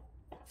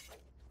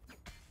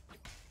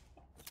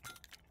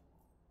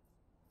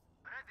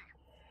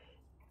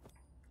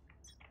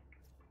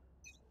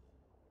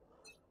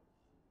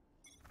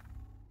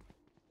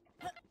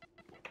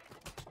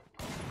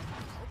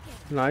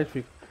nice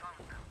pick.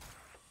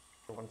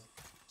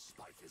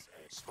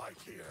 Spike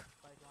here.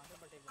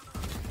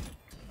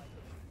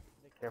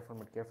 Careful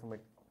mid.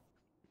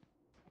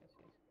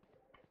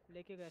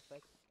 लेके गए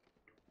स्पाइक।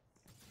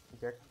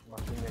 Jet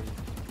marking है।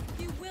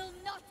 You will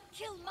not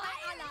kill my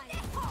ally.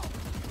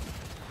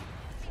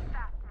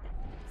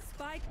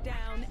 Spike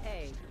down A.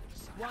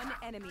 One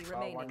enemy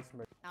remaining. One's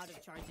mid. Out of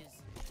charges.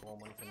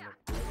 Woman's in mid.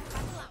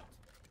 Battle out.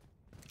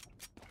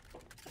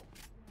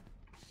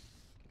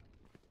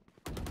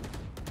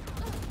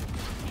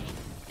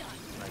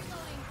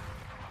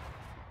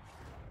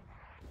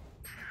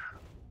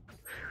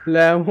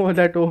 लैमो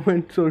that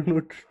women so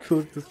not so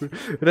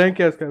rank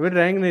क्या इसका? फिर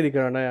rank नहीं दिख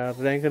रहा ना यार,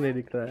 rank नहीं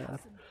दिख रहा है यार।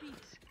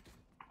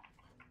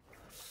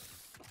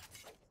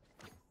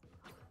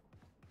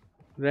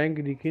 रैंक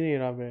दिख ही नहीं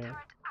रहा बे।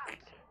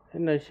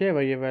 नशे है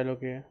भाई ये वैलो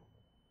के।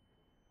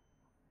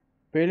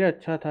 पहले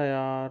अच्छा था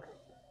यार,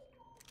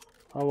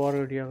 अब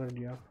और घटिया कर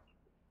दिया।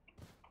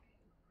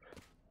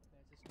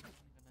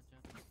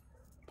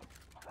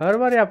 हर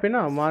बार यहाँ पे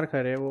ना मार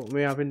खा रहे हैं वो,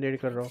 मैं यहाँ पे नेट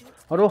कर रहा हूँ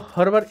और वो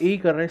हर बार यही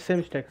कर रहे हैं,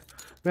 सेम स्टैक्स।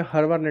 मैं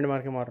हर बार नेट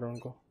मार के मार रहा हूँ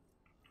उनको।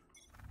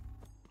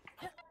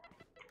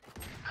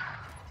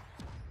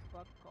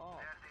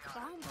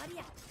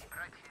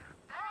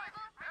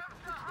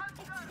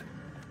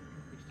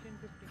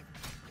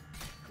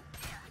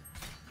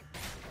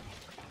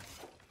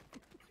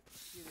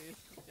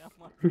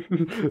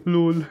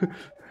 लोल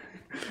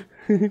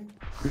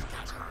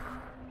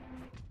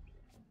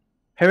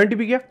हेवन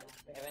टीपी क्या?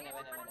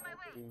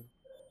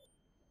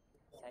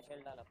 सैशल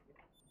डाला।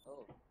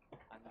 ओ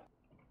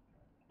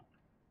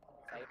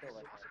साइट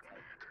होगा साइट।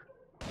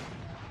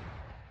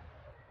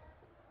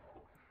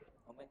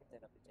 मोमेंट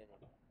तेरा पीछे देख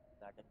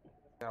गार्डन।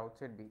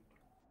 Outside B.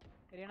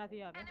 रेना थी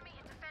यहाँ पे।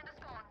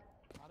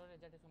 मारो रे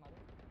जेट, इसको मारो।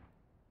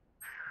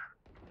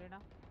 रेना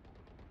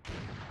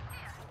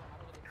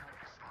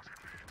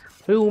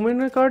भाई वुमेन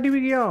ने कहाँ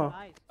टीपी किया?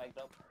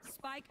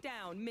 Spike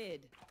down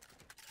mid.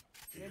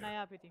 रेना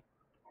यहाँ पे थी।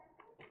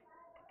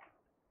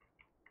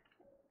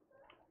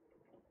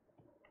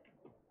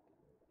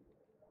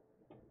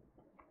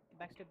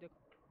 बैक स्टेप देखो।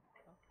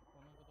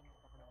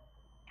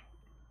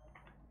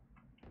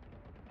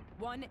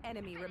 One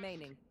enemy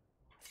remaining.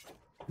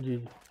 जी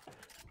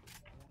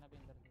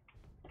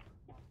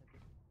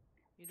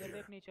इधर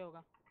देख, नीचे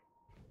होगा।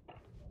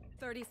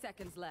 30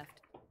 seconds left.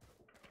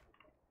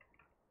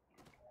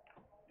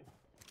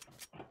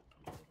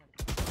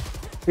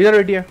 इधर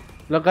बैठिए,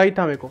 लगा ही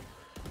था मेरे को।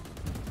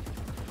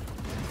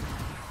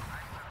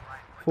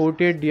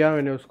 48 दिया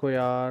मैंने उसको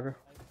यार।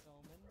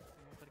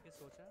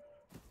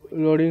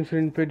 लोडिंग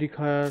स्क्रीन पे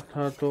दिखाया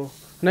था तो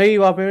नहीं,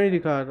 वहाँ पे नहीं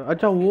दिखाया था।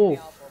 अच्छा वो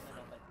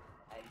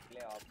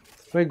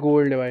भाई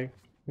गोल्ड है भाई,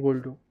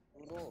 गोल्ड 2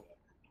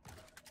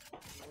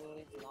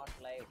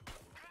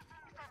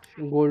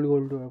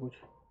 गोल्ड 2 है कुछ।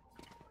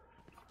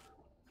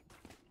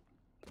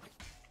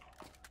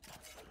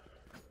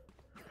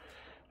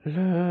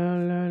 ला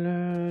ला ला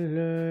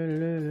ला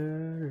ला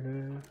ला।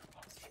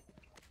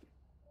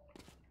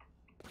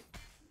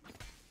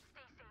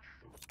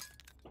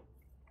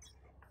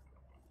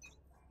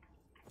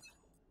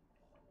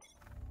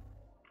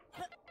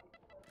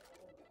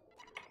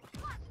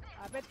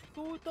 अबे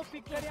तू तो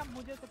पिक कर या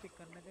मुझे तो पिक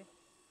करने दे।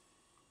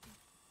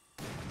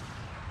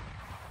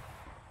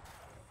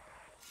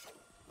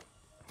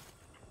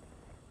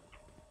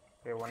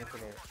 Okay, one to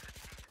me.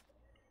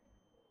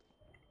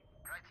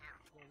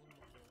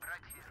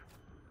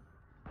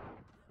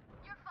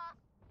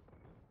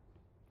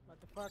 What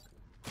the fuck?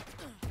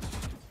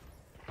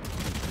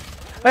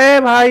 ए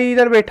भाई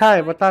इधर बैठा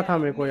है, पता था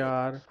मेरे को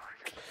यार।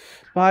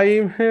 भाई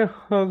मैं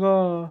होगा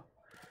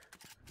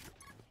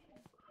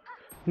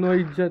नो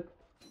इज्जत।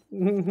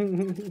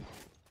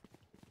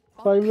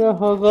 भाई मैं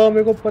हाँ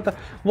मेरे को पता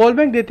वॉल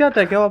बैंक देते आता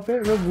है क्या वहाँ पे,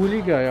 मैं भूल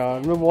ही गया यार,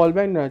 मैं वॉल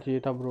बैंक देना चाहिए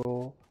था ब्रो,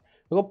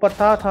 मेरे को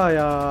पता था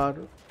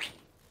यार।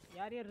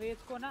 यार ये रेस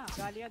को ना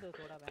गालियां दो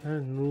थोड़ा क्या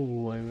नूब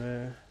हुआ है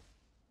मैं।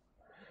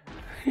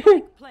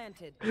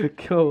 Planted.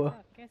 क्या हुआ?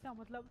 कैसा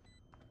मतलब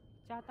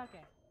चाहता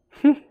क्या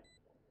है?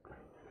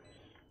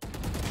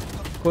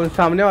 कौन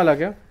सामने वाला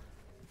क्या?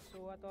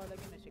 सोआ तो अलग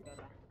ही नशे कर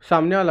रहा।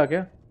 सामने वाला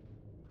क्या?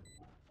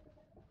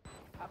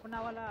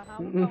 अपना वाला हाँ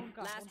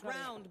उनका Last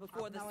round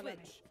before the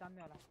switch.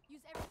 सामने वाला।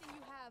 Use everything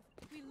you have.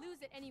 We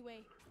lose it anyway.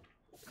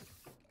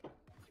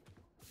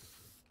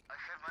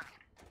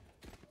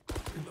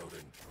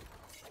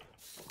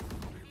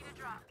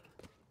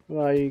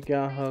 भाई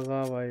क्या होगा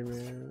भाई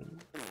मैं।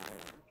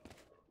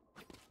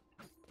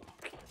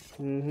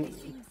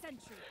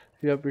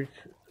 या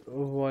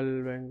वॉल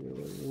बैंक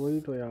वही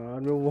तो यार,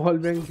 मैं वॉल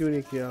बैंक क्यों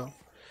नहीं किया।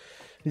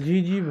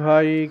 जी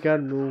भाई क्या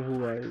नूब हुआ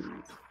भाई,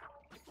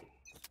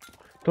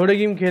 थोड़े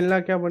गेम खेलना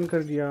क्या बंद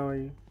कर दिया भाई।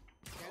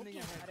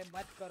 अरे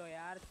मत करो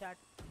यार चैट,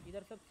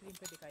 इधर सब स्क्रीन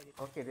पे दिखाई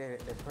देता। ओके दे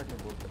एक्सपर्ट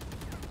बोल दो।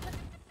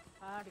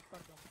 हां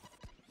डिस्कॉर्ड पे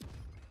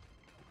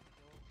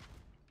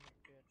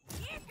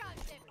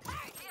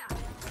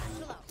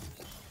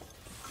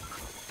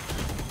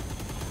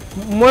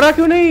मरा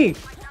क्यों नहीं,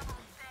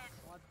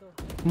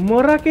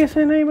 मरा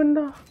कैसे नहीं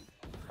बंदा,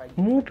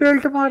 मुंह पे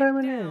अल्ट मारा है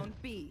मैंने।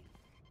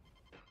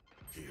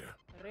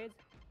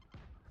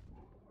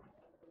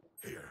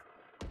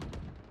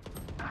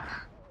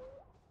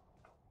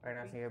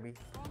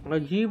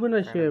 अजीब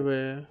नशे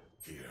है।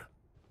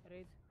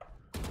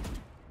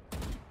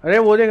 अरे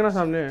वो देखना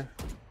सामने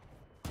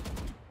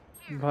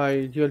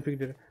भाई, जीएल पिक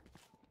दे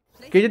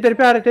रहे कीजिए, तेरे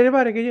पे आ रहे, तेरे पे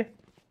आ रहे कीजिए।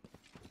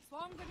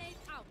 Swarm grenade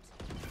out.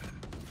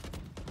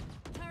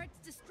 Turrets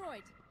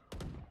destroyed.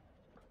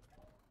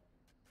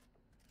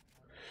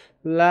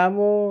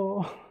 लामो।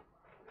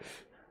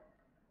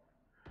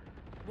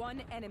 One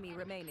enemy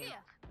remaining.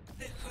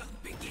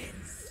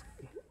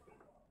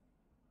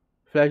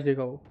 फ्लैश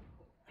देखा वो,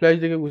 फ्लैश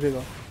देके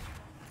घुसेगा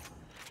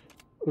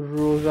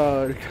रोजा।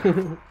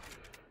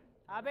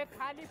 अबे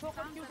खाली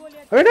फोकस क्यों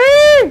बोलिए? अरे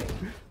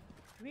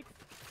नहीं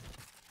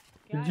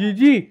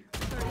जीजी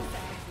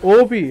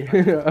ओपी।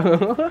 मेरे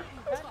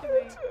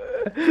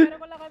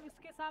को लगा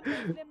इसके सामने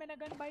इसलिए मैंने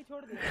गन भाई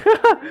छोड़ दी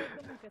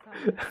एकदम मुंह के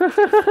सामने।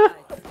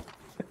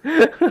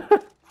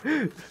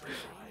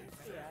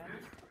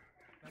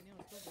 मैंने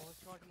उसको बहुत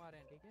शॉट मारे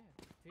हैं ठीक है,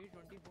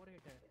 324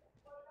 हिट है।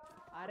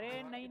 अरे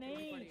नहीं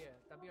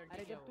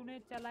अरे जब तूने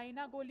चलाई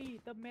ना गोली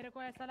तब मेरे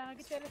को ऐसा लगा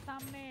कि तेरे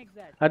सामने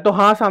एग्जैक्ट। तो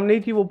हाँ सामने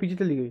ही थी वो, पीछे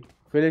चली गई,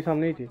 पहले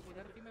सामने ही थी।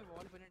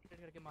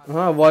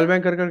 हाँ वॉल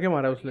बैंक कर करके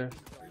मारा उसने।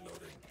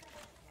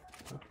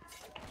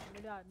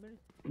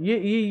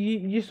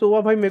 ये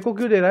सोवा भाई मेरे को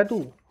क्यों दे रहा है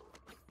तू,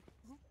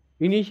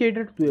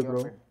 इनिशिएटेड तू है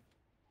ब्रो।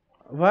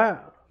 वाह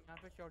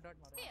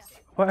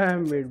I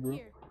am made bro.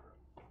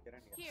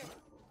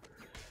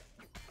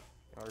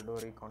 ऑल्डो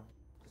recon.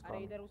 अरे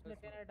इधर उसने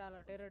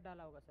टेरर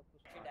डाला होगा सब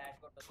कुछ। डैश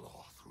को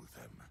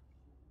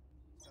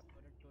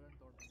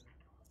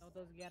 9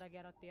 10 11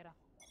 11 13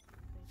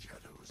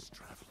 Shadows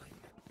traveling.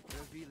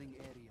 Revealing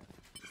area.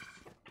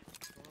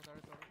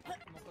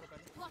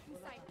 Blocking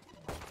sight.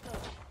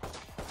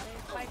 अरे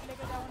स्पाइक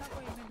लेके जाओ ना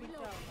कोई, मैं बीच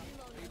जाऊंगा।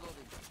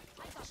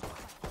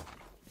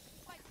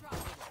 Spike drop.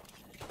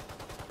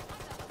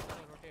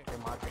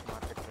 Market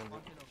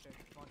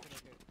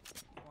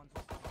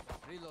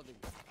Reloading.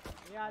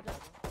 ये आ जा।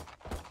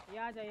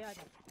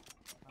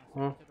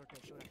 हाँ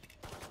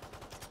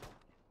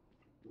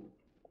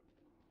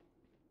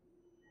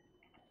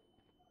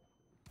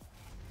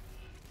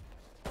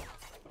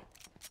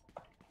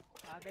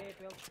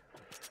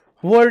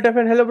world F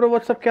N hello bro,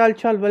 WhatsApp, क्या हाल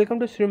चाल, welcome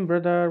to stream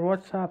brother,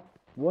 WhatsApp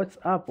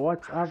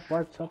 7-1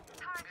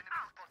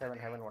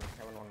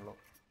 लो।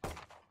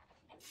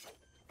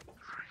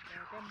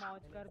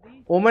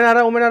 ओमन आ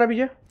रहा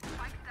पीछे।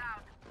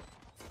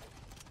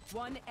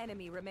 One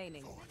enemy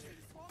remaining.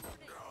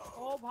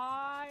 ओ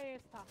भाई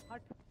था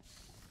हट,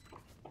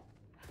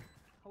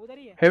 उधर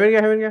ही है। हेवन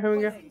गया।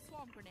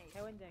 Swarm grenade.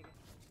 हेवन जाएगा।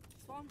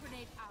 Swarm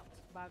grenade out.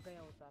 भाग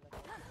गया वो साला।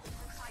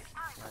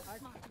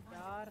 हट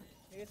यार,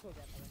 एस हो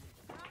जाता है।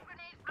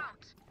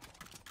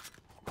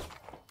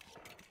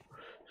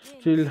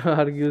 Still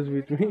argues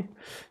with me.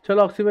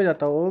 चलो ऑक्सी में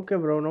जाता हूँ। Okay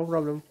bro no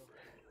problem.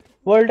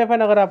 World F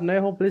N अगर आप नए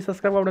हो प्लीज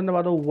सब्सक्राइब बटन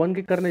दबा दो। 1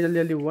 के करने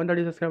जल्दी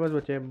 130 सब्सक्राइबर्स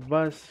बचे हैं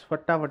बस,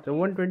 फटाफट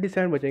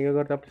 127 बचेंगे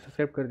अगर आपने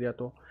सब्सक्राइब कर दिया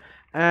तो।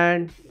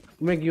 एंड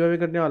मैं गिव अवे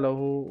करने वाला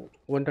हूँ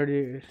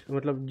 130,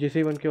 मतलब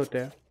जिसे 1 के होते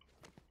हैं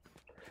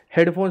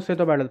हेडफोन्स से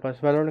तो बैटल पास,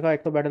 वैलोरेंट का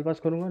एक तो बैटल पास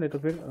करूँगा, नहीं तो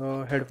फिर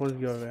headphones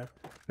give away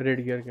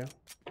red gear के।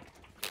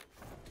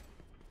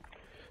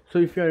 So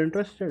if you are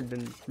interested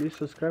then please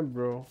subscribe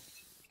bro.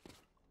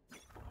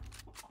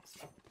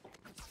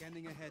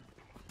 Scanning ahead.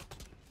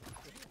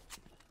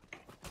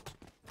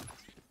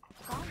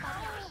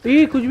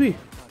 ये कुछ भी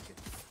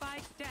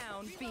Spike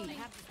down B.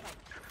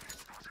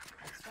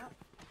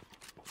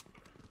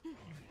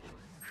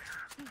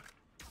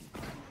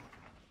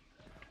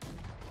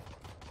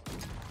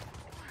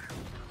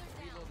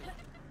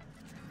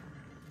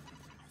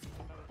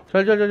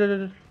 चल चल चल चल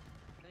चल।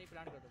 नहीं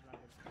प्लांट कर दो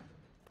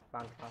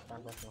plant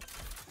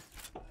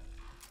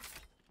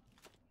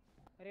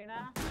Raina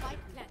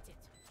Spike planted.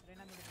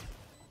 Raina mid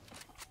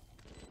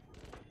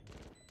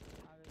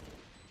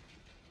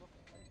वो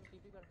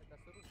टीपी कर सकता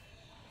शुरू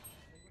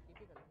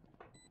टीपी कर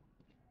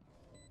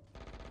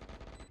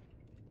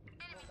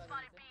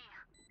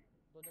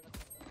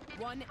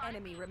One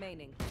enemy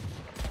remaining.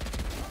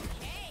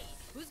 Hey,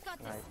 who's got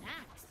the Nice.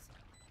 snacks?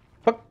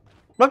 Fuck.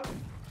 Fuck.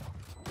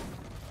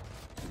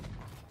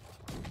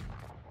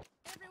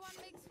 Everyone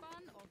makes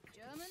fun of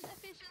German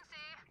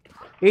efficiency.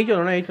 यही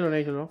चलो ना, यही चलो ना,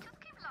 यही चलो।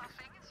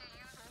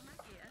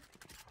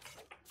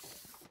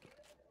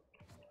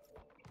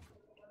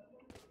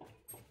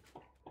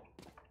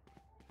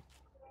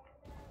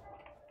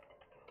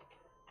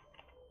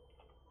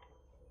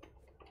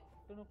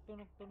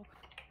 टुनुक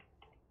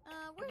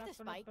Where's the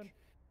spike?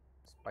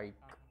 Spike.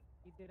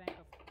 इधर rank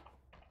up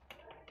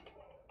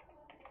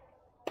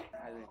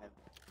I will help.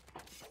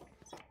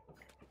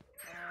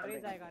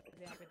 Raise आएगा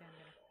यहाँ पे ध्यान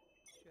देना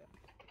sure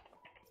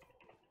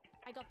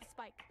I got the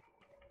spike.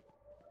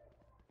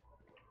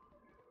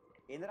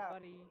 Indra.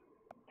 Sorry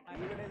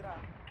Indra.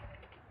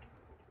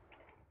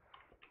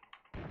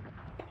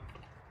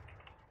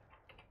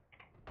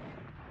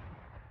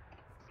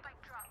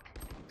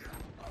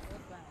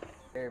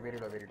 Hey, very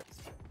low, very low.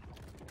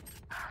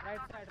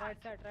 Right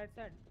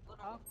side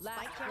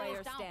Last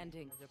player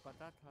standing. मुझे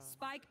पता था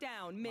Spike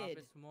down वहाँ mid.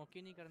 पे स्मोक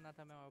ही नहीं करना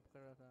था, मैं ऑफ कर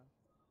रहा था।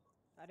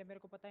 अरे मेरे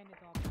को पता ही नहीं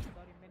था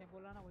सॉरी मैंने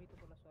बोला ना वही तो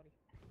बोला सॉरी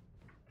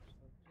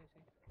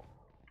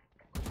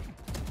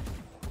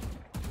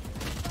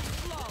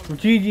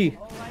जी जी।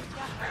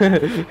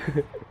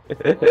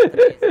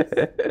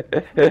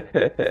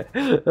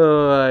 ओ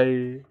भाई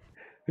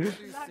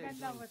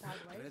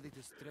Ready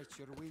to stretch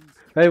your wings?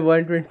 भाई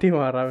 120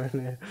 मारा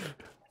मैंने।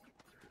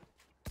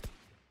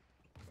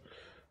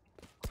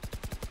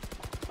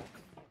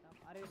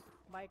 अरे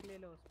स्पाइक ले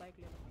लो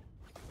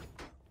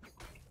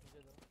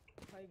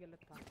भाई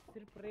गलत काम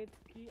सिर्फ रेज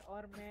की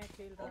और मैं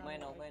खेल रहा हूं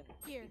ओमन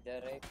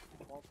इधर एक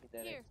स्मोक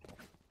इधर एक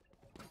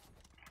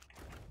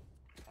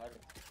और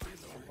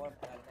सपोर्ट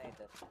डालना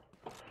इधर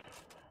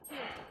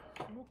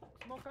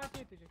स्मोक कहाँ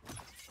चाहिए तुझे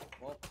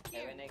स्मोक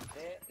 7x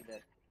से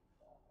इधर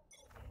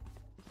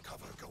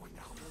Cover going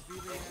out.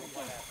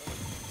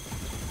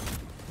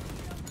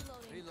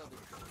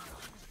 Reloading.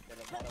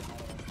 चलो मारो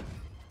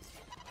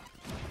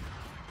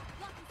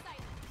Blocking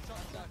sight.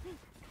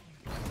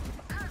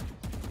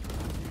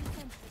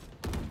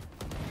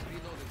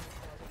 Reloading.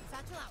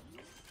 Satchel out.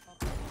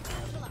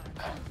 Satchel out.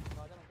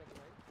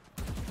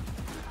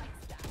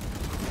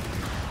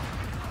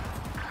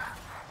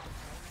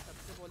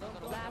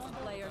 Last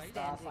player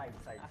standing.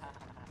 Side.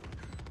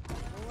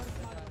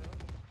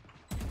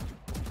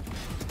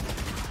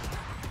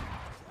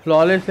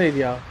 Flawless नहीं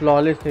दिया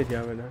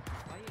मैंने।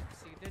 भाई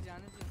सीधे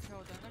जाने से अच्छा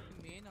होता है ना कि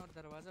मेन और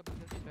दरवाजा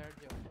बंद करके बैठ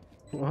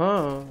जाओ।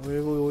 हाँ वही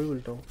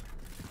बोलता हूँ।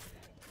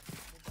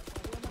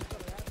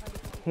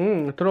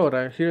 थ्रो हो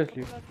रहा है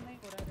seriously. Where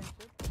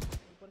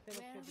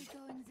are we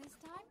going this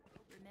time?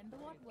 Remember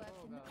what worked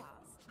in the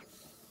past.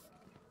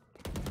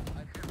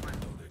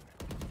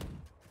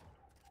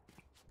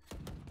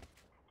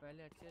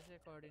 पहले अच्छे से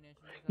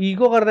कोऑर्डिनेशन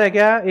ईगो करना है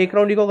क्या? एक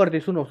राउंड ईगो करते,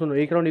 सुनो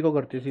एक राउंड ईगो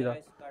करते सीधा।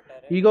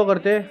 ईगो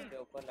करते,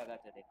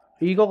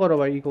 ईगो करो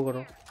भाई, ईगो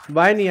करो।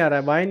 बाय नहीं आ रहा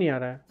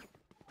है,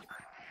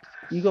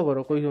 ईगो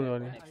करो, कोई सुनने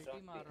वाली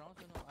अल्टी मार रहा हूं,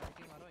 सुनो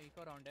अल्टी मारो,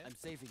 इको राउंड है। I'm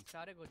saving.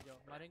 सारे घुस जाओ,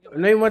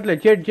 मारेंगे नहीं मत ले,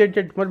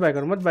 जेट मत बाय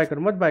कर।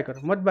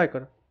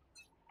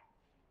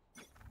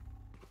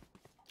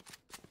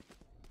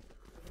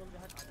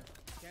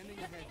 Scanning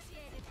ahead.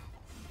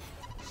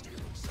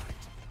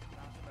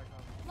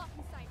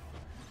 Blocking sight.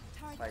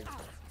 Target Sight.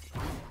 out.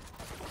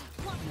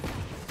 Blocking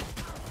sight.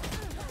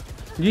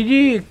 जी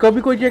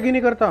कभी कोई चेक ही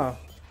नहीं करता।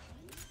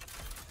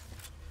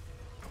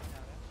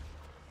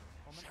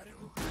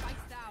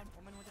 Spike's down.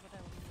 ओमन मुझे पता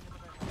है।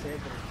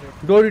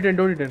 Dough detain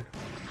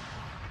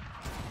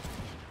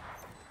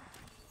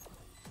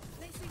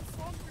Placing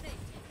swamp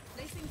grenade.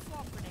 Placing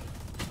swamp grenade.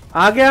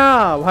 आ गया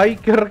भाई,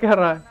 कर क्या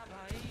रहा है?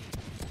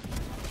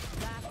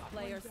 Last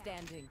player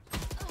standing.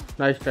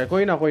 Nice try.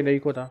 कोई ना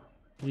इको था।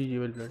 जी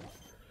वेल प्लेड।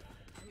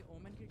 भाई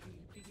ओमन की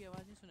टीपी की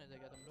आवाज नहीं सुना था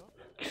क्या तुम लोग?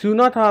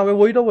 सुना था, मैं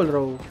वही तो बोल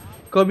रहा हूँ।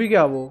 कभी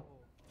क्या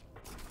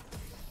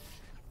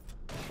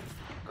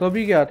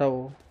था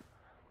वो?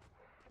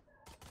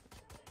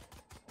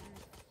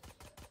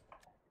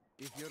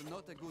 If you're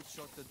not a good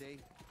shot today,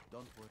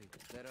 don't worry.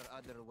 There are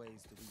other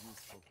ways to be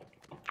useful.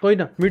 कोई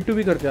ना, मिड टू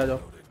भी करते आ जाओ,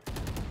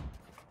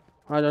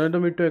 नहीं तो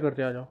मिड टू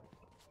करते आ जाओ।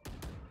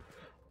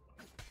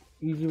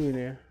 इजी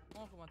मिने है।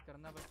 ऑफ मत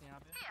करना बस यहां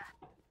पे।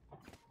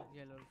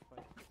 ये लो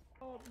स्पाइक।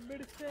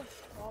 मिड से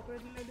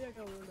ऑपरेशन ले लिया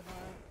क्या बोल रहा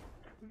है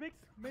विक्स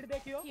मिड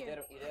देखियो इधर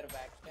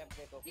बैक स्टेप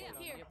देखो ये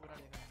पूरा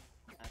देखा है।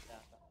 अच्छा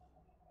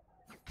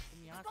तुम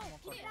यहां से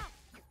मौका दो,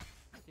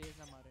 तेज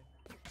ना मारे।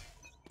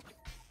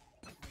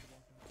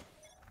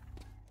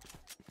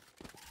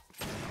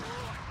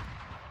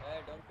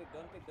 don't pick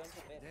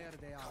There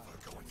they are.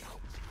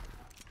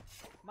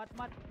 मत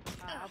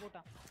अब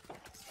उठा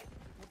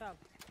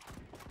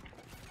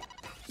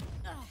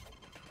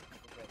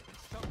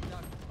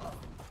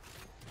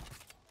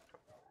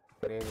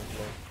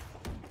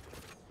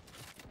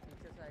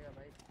पीछे से आएगा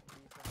भाई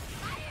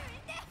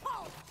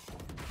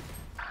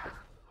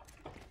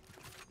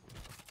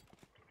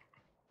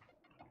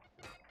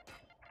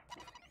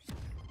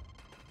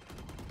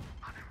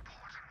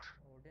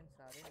ओडिन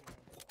सारे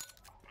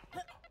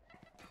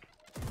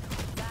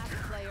Last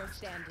player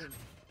standing.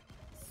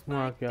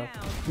 हाँ क्या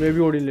मैं भी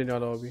ओडिन लेने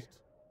वाला हूँ अभी।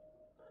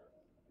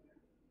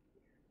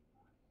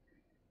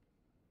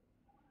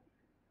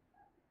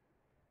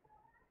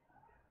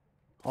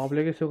 आप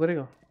लेके सेव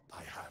करेगा?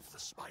 I have the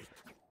spike.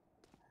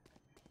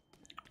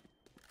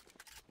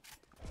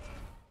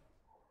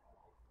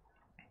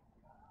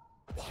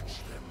 Watch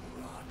them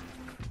run.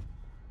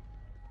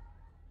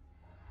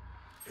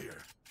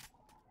 Here.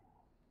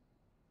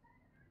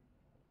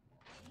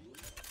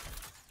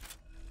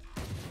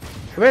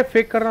 Way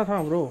fake करना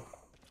था bro.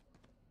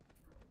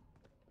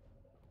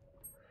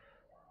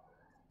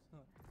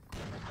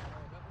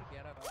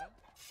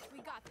 We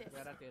got this.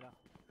 11-13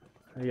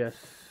 yes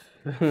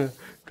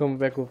come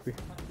back OP.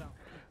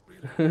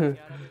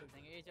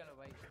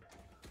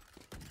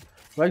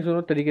 भाई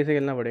सुनो तरीके से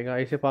खेलना पड़ेगा,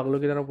 ऐसे पागलों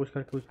की तरह पुश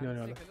करके कुछ नहीं होने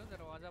वाला।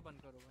 दरवाजा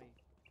बंद करो भाई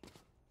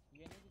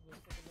ये नहीं कि घुस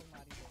के लोग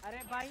मारी जाओ। अरे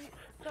भाई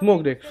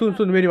स्मोक देख,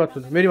 सुन मेरी बात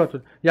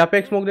सुन यहाँ पे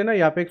एक स्मोक देना,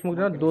 यहाँ पे एक स्मोक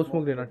देना, 2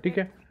 स्मोक देना, ठीक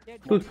है?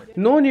 तू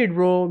नो नीड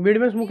ब्रो, मिड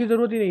में स्मोक की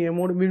जरूरत ही नहीं है,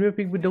 मिड में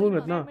पिक भी डबल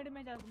मत ना। मिड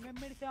में जा, मैं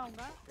मिड से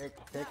आऊंगा।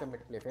 Fake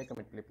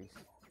mid play please.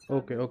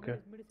 Okay okay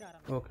mid से आ रहा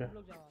हूं, ओके। तुम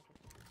लोग जाओ आके।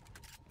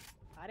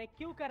 अरे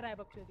क्यों कर रहा है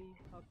बकचोदी?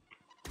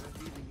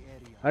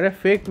 अरे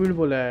फेक मिड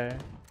बोला है।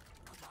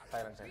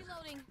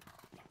 Reloading.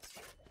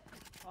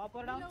 अप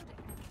और डाउन।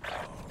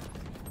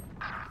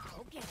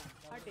 Okay.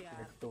 हट यार।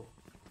 Mid 2.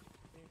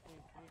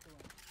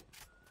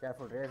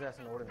 Careful, raise as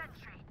an Odin.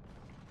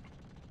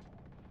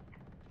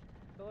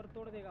 Door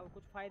तोड़ देगा वो,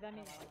 कुछ फायदा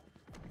नहीं है।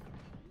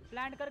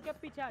 प्लांट करके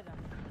पीछे आ जा,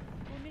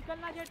 तू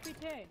निकलना जेट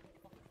पीछे।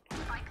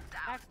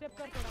 बैक स्टेप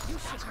कर थोड़ा।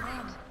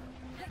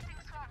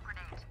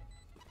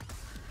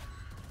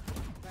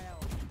 गया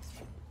वो।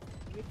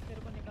 विप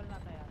तेरे को निकलना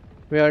था यार।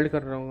 मैं अल्ट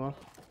कर रहा हूँ।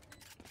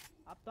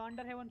 अब तो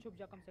अंडर हेवन छुप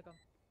जा कम से कम।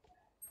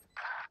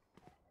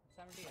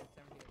 78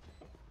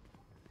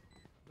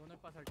 दोनों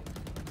पास अल्टी ठीक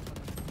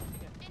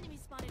है। Enemy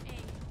spotted A.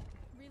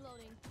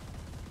 Reloading.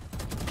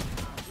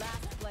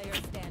 Last player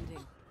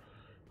standing.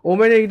 ओ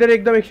मैंने इधर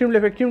एकदम extreme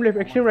left,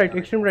 extreme right,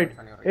 extreme right.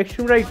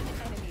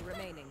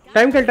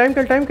 Time किल।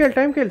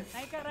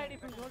 नहीं कर रहा है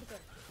डिफ्यूज होल्ड कर।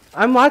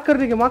 आई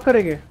मार्क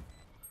करेंगे।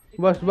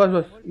 बस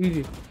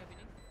इजी।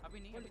 अभी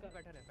नहीं बेटर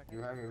है। You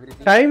have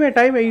everything.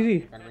 टाइम है easy.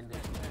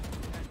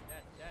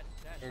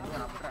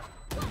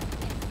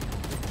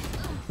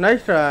 Nice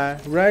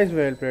try, rise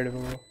well played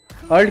bro.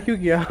 Alt क्यों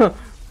किया?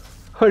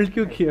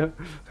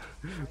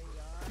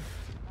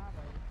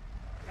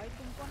 भाई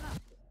तुमको ना,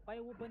 भाई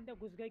वो बंदे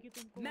घुस गए कि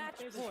तुमको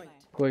Match point.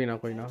 कोई ना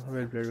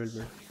वेल प्लेड।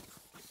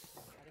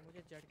 अरे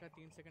मुझे जेट का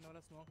 3 सेकंड वाला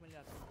स्मोक मिल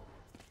जाता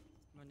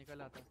मैं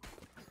निकल आता।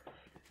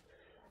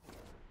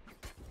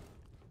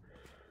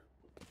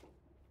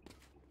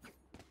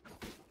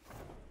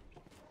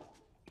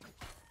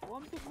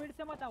 ओम तू मिड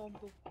से मत आ, ओम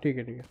तू ठीक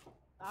है।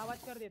 आवाज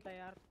कर देता है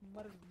यार,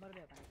 मर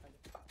जाता है पहले।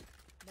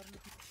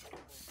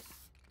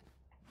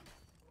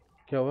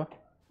 क्या हुआ?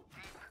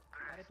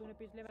 अरे तूने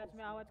पिछले मैच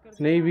में आवाज कर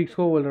दी। नहीं विक्स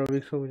को बोल रहा हूँ,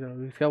 विक्स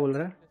क्या बोल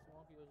रहा है?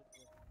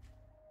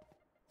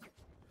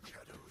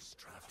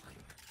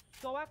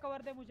 सोवा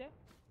कवर दे मुझे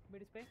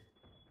मिड पे,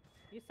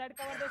 इस साइड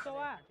कवर दे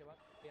सोवा।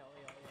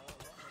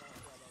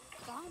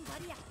 Bomb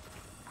buddy.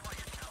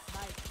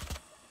 Nice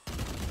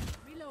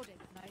Reloading.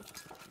 Nice,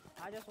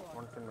 आजा सोवा।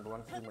 One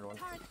mid.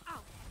 Turret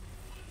out.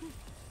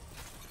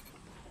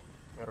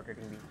 We're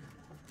rotating B.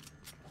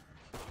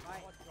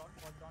 Bye.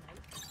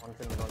 One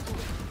mid.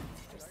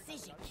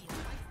 Precision kill.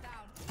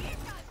 Down.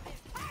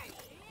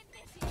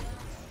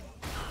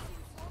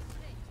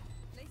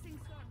 Placing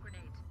storm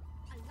grenade.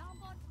 Alarm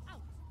bot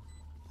out.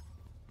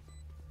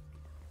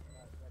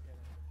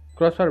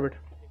 Cross fire bat.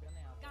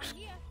 Gun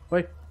here.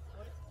 ओए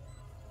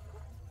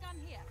Gun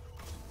here.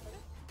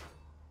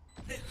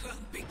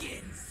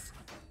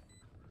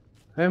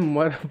 है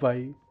मर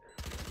भाई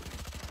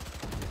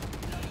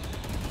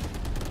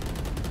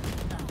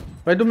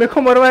तू मेरे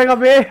को मरवाएगा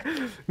बे,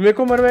 मेरे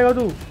को मरवाएगा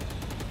तू।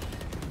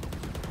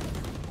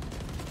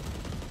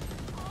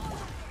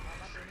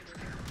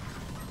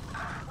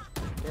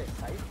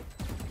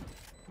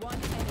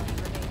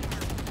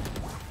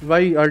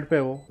 भाई अल्ट पे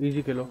वो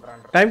इजी खेलो।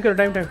 टाइम करो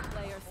time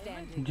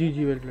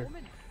ji well played.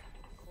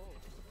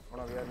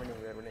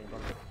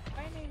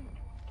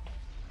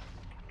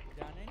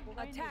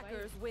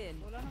 Attackers win.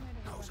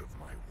 Out of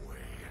my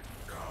way.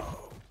 Go.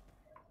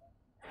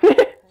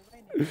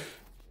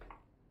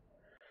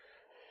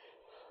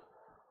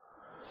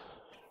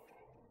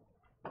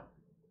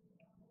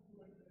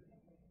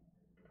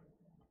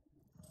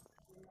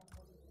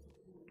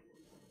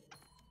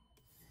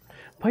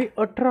 भाई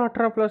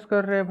 18 प्लस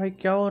कर रहे हैं भाई,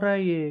 क्या हो रहा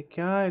है ये?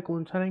 क्या है,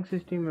 कौन सा रैंक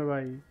सिस्टम है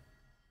भाई?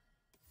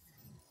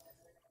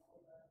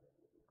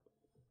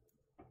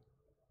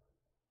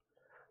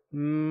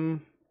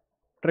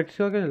 ट्रिक्स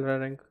का क्या चल रहा है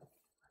रैंक?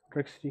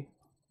 ट्रिक्स जी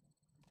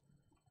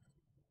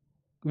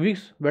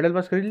वीक्स बैटल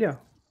पास खरीद लिया?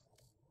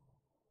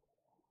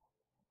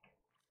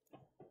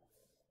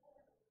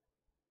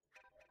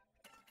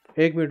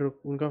 एक मिनट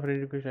रुक, उनका फ्रेंड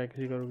रिक्वेस्ट है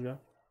किसी का, रुक जा।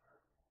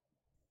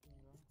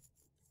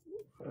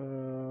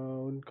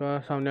 उनका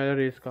सामने वाला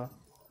रेस का,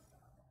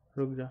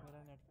 रुक जा।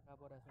 मेरा नेट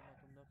खराब हो रहा है, सुनो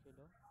तुम लोग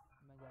खेलो,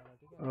 मैं जा रहा हूँ,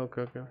 ठीक है?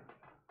 ओके ओके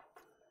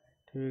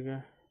ठीक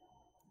है,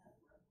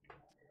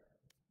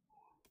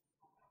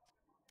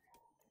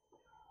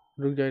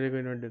 रुक जाइए कोई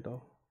इन्वाइट देता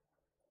हूँ।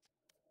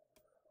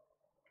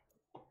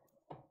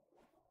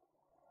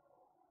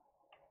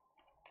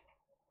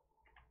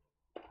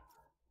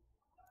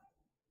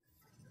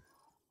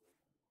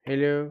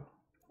 Hello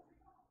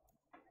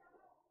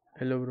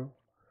hello bro,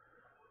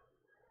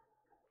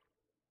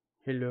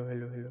 hello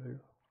hello hello hello,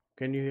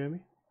 can you hear me?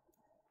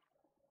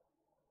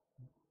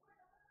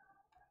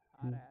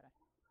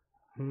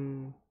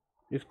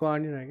 इसको आ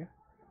नहीं रहा है क्या?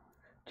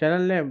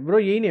 चैनल नेम ब्रो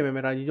यही नेम है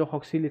मेरा, ये जो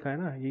हॉक्सी लिखा है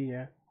ना यही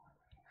है,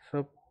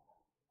 सब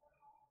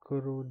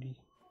करोड़ी।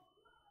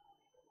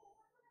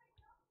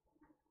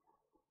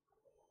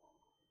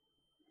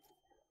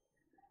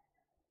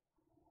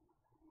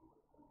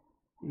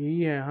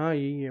 यही है, हाँ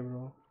यही है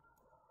ब्रो।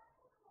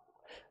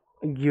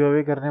 गिव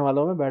अवे करने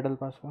वाला हूँ मैं बैटल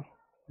पास का,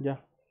 जा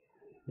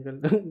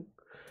निकल।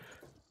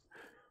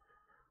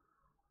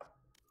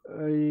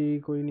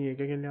 कोई नहीं है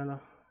क्या खेलने वाला?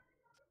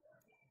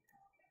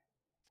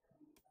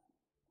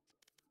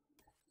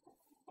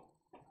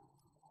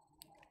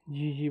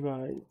 जी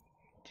भाई।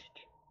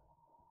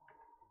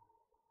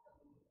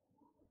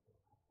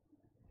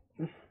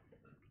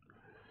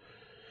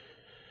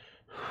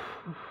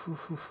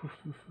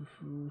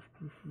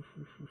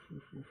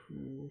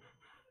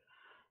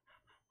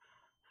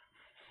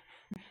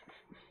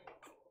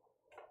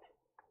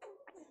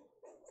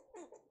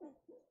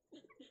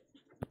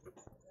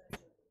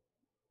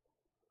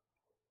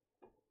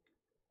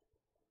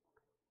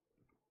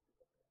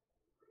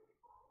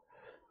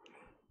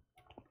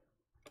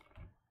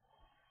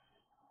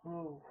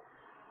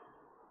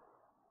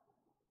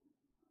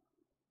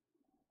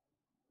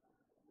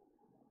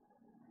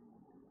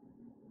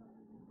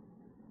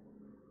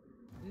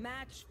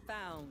 Match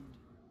found.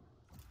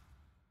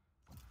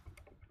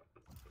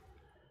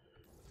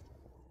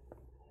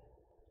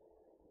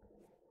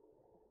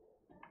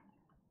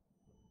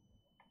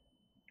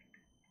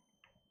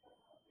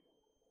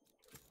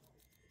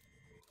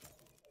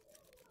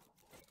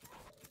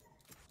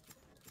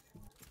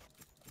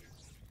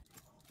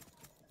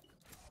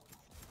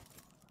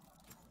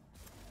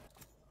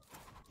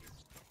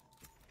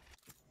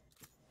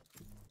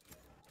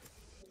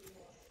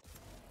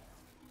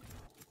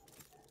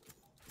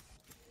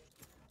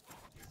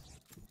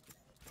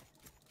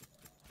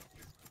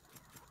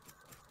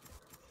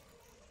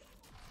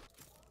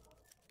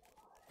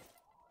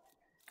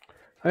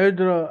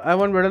 I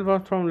won battle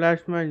pass from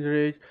last match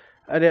rage।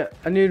 अरे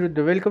Anirudh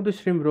welcome to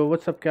stream bro,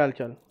 WhatsApp, क्या हाल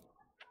चाल?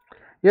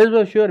 यस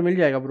ब्रो श्योर मिल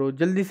जाएगा ब्रो,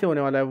 जल्दी से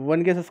होने वाला है।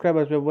 1K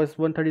सब्सक्राइबर्स पे बस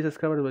 130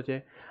 सब्सक्राइबर्स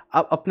बचे।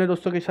 आप अपने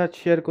दोस्तों के साथ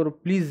शेयर करो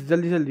प्लीज़,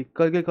 जल्दी जल्दी,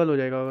 कल के कल हो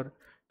जाएगा अगर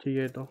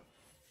चाहिए तो।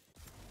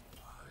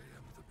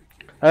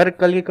 अगर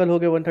कल के कल हो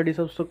गए 130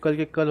 सब्स तो कल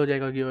के कल हो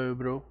जाएगा give away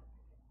bro,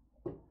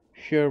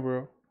 sure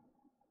bro.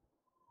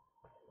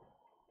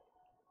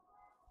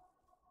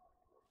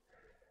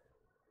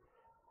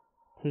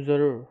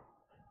 ज़रूर,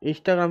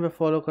 इंस्टाग्राम पे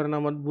फॉलो करना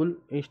मत भूल,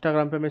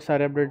 इंस्टाग्राम पे मैं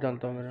सारे अपडेट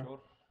डालता हूँ मेरा।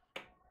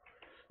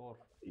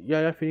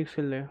 या फिनिक्स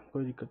खेल ले,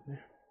 कोई दिक्कत नहीं।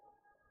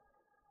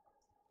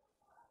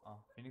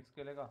 फिनिक्स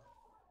खेलेगा,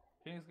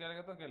 फिनिक्स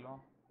खेलेगा तो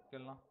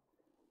खेलना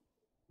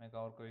मैं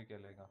कहा, और कोई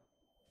खेलेगा।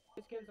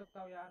 खेल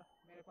सकता हूँ यार,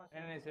 मेरे पास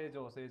नहीं सेज,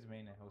 वो सेज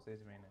मेन है, वो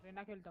सेज मेन है।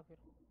 रेना खेलता फिर।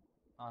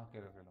 हाँ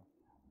खेलो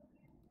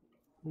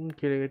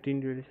खेलेंगे, 3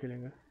 ड्यूएल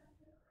खेलेंगे।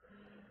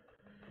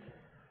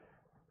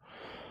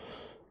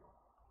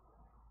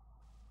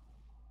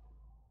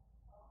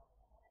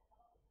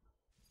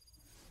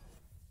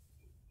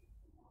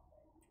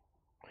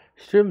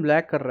 स्ट्रीम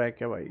ब्लैक कर रहा है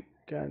क्या भाई?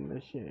 क्या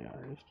नशे है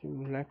यार,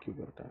 स्ट्रीम ब्लैक क्यों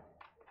करता है?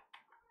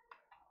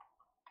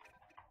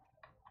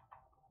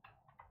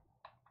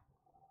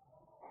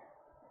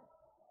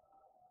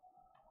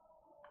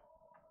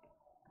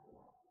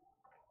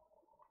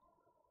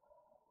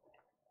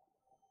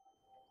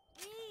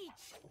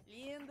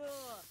 Lindo!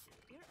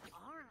 Your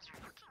arms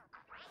are looking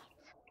great.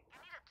 You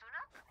need a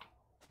tune-up?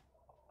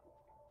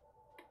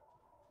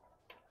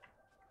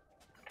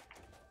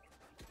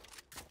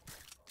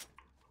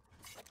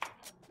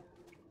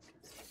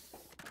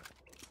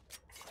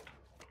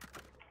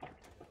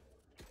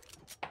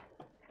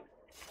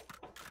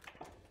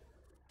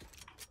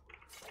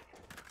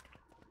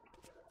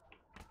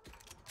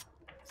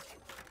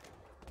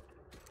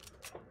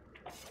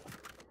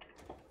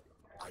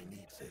 I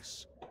need this.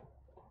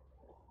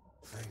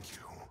 Thank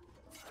you.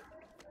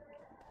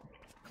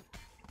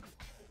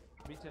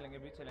 बीच चलेंगे,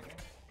 भी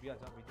आ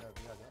जा।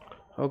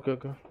 ओके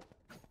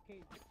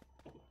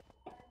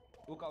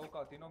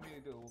उका तीनों भी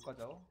उका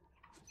जाओ,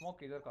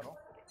 स्मोक इधर करो,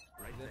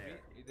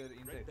 इधर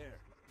इनसाइड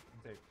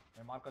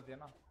मैं मार कर दिया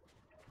ना।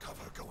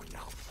 Cover going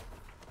out.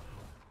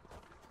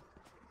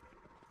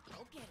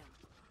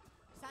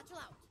 Satchel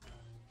out.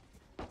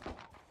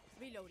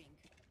 Reloading.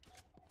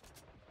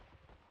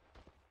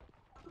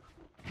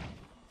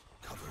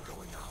 Cover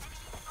going out.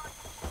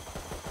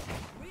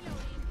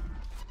 Reloading.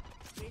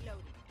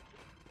 Reloading.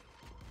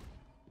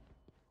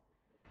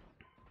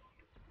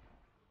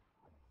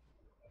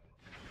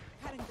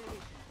 Cutting the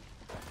vision.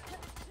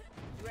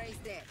 Raise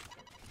dead.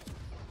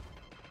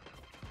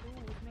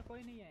 उसमें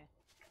कोई नहीं है.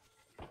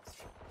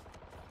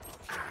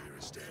 Carrier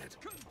is dead.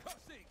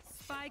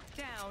 Spike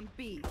down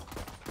B.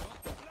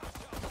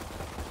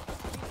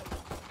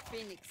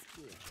 Phoenix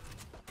here.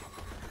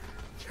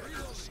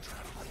 Shadows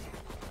traveling.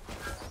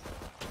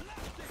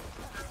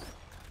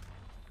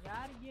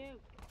 यार ये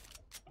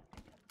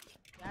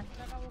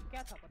यास्ट्रा का वो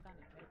क्या था पता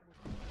नहीं मेरे को.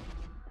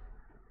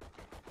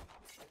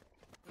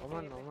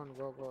 Oman,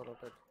 go,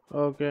 rotate.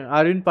 Okay,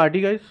 are you in party,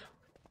 guys?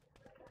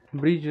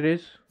 Breach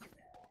race.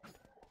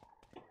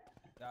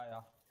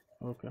 Yeah.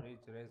 Okay.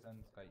 Reach, race and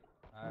sky.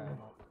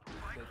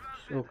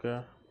 Okay.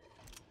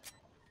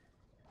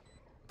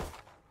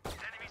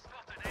 Enemy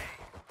spotted A.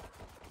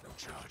 No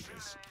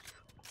charges.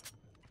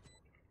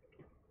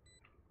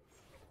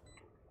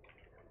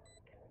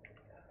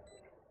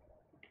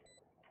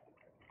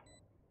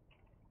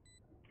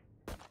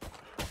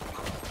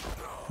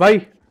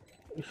 Bye.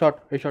 A shot.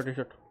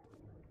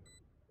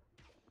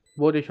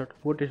 Both a shot.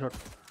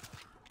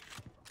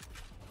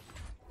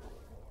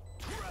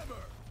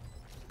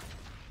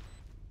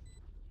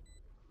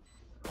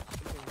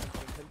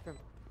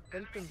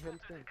 Help him. Well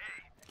played.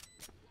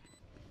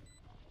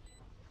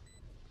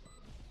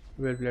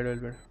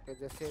 Okay,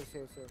 just save.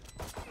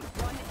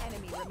 One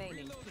enemy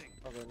remaining.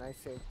 Okay, nice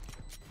save.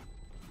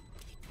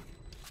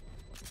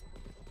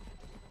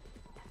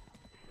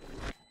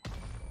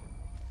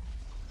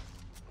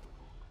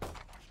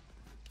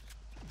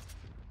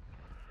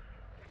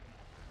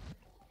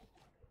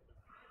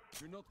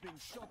 You're not being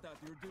shot at,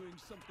 you're doing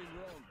something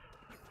wrong.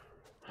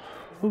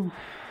 Ooh.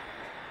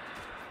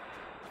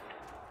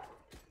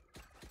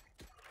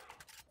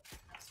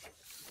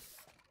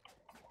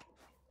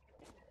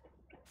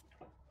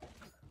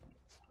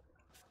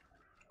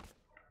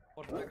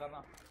 Force break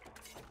करना.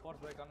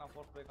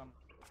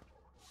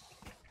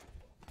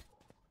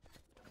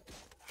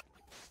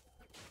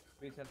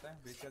 बीच चलते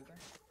हैं.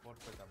 Force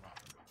break करना.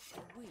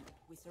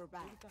 We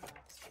survived.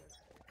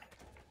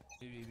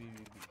 B.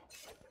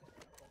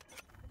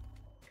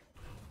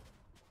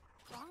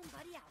 Bomb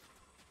buddy out.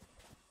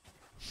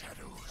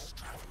 Shadows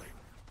traveling.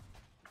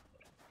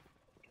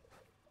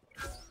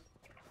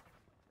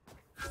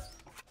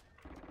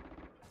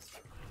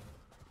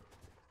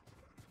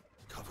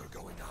 Cover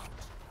going out.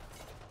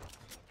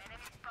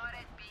 Enemy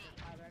spotted B.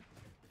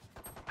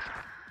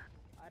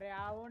 अरे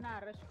आओ ना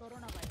rush करो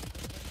ना भाई.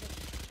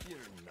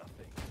 You're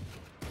nothing.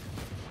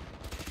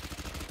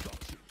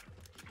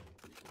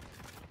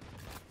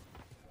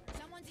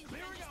 Someone's in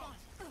defender spawn.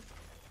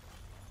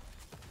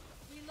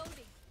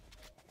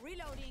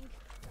 Reloading.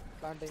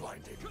 Planting.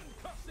 Blinding.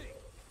 Concussing.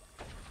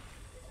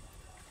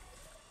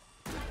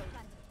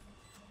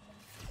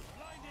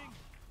 Blinding.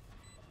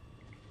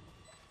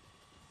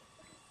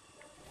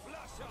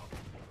 Flash out.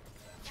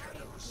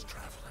 Shadows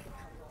traveling.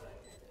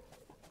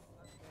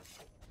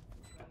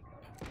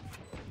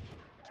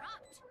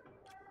 Dropped.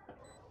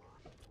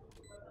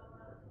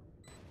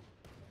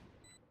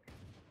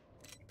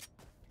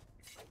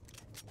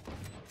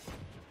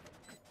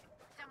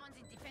 Someone's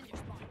in defender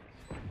spawn.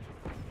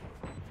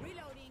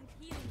 Reloading.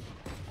 Healing.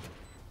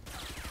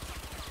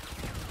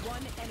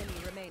 One enemy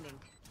remaining.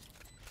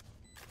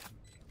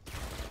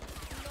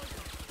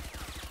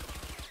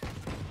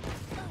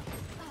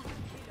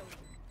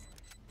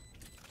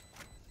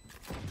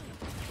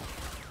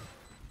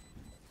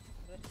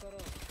 Rush करो.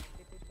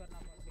 Defeat करना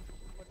पड़ेगा.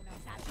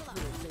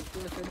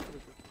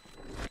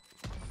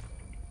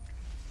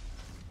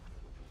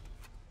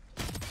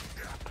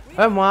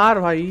 अरे मार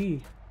भाई.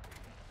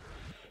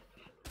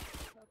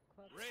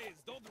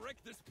 Raze, don't wreck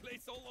this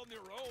place all on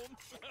your own.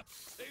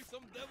 Save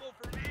some demo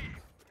for me.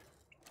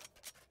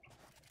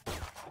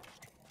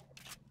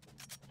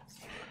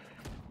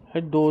 है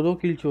 2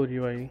 किल चोरी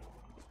भाई.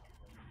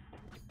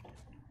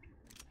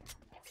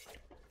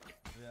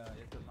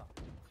 ये चलना.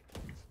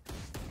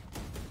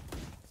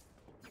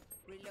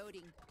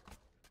 Reloading.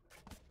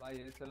 भाई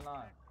ये चलना.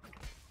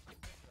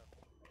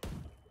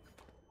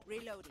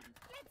 Reloading.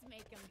 Let's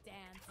make them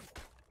dance.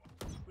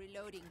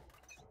 Reloading.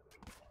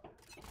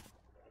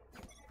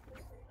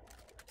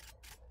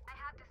 I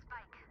have the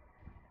spike.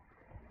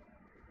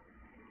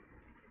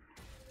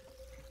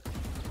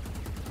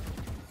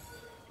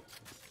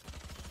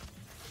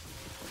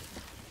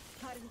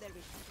 Cutting their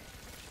vision.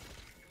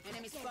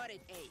 Enemy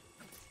spotted A.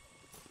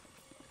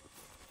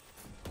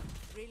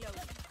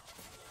 Reloading.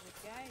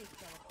 क्या है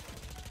इसका?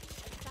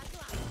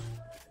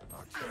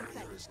 Our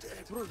carrier is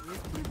dead.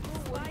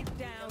 Spike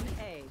down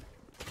A.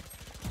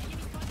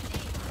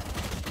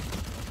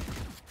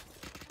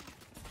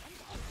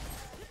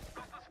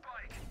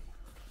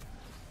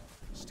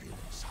 Still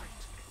in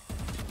sight.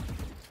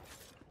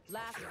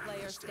 Last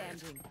player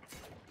standing.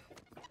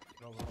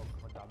 Bro,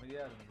 बचा भी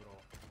दिया तुमने bro.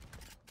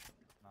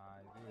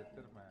 Nice. இது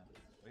எடுத்துறேன்.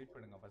 Wait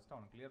பண்ணுங்க, ஃபர்ஸ்ட்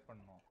அவன் கிளியர்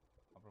பண்ணனும்.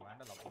 அப்புறம்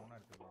வேண்டல் அப்புறமா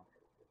எடுத்துக்கலாம்.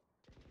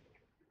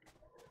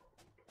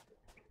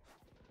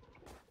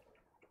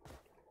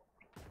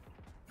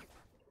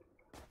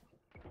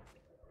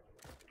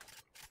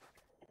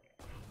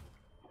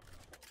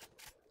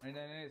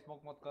 नहीं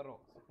स्मोक मत करो,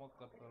 स्मोक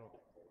मत करो.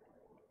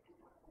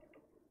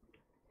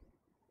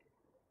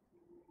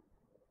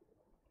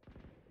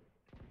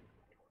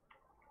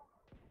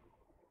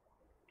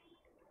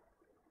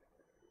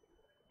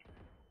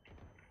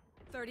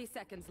 Thirty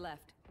seconds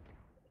left.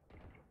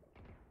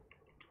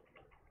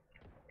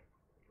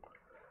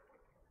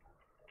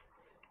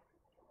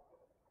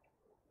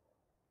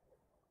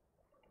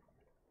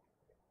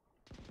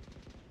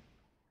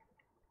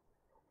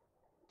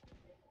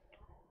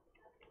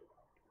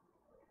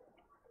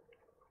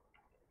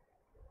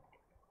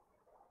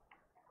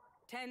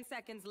 Ten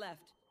seconds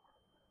left.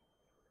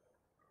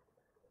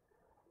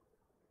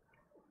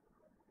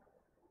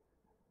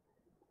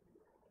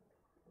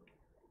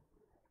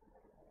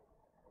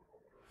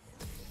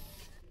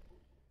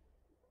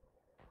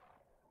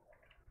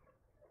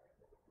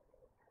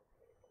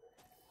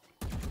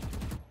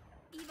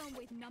 Even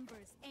with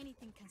numbers,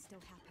 anything can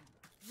still happen.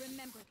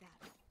 Remember that.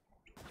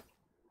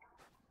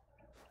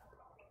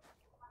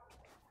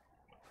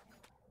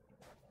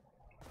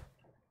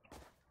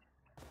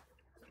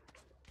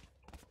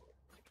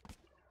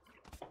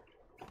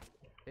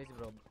 Hey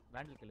bro,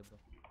 vandal kill bro.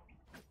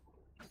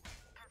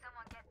 Can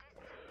someone get this?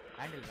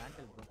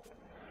 Vandal bro.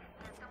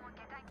 Can someone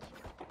get that key?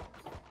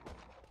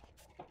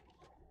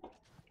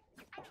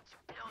 I need to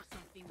blow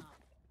something up.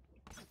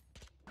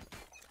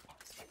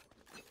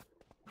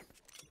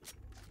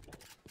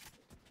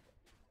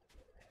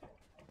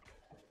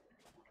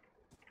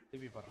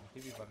 TV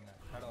பாருங்க.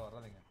 Shadow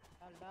வராதீங்க.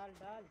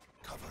 डाल.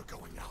 Cover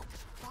going out.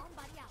 Bomb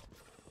buddy out.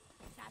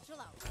 Satchel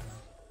out.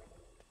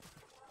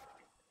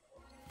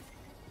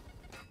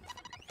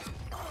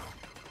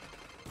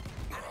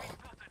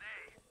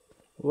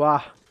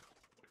 वाह.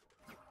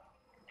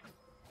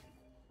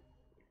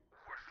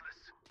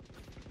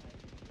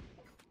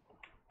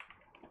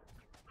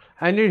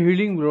 I need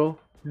healing, bro.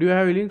 Do you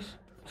have healings?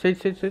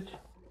 Sage.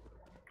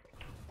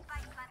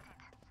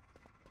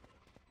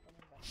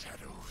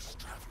 Shadows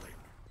traveling.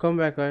 Come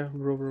back,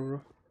 bro.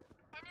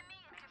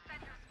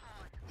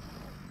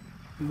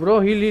 Bro,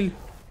 heal.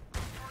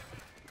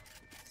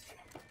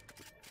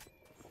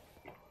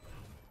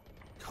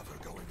 Cover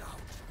going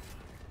out.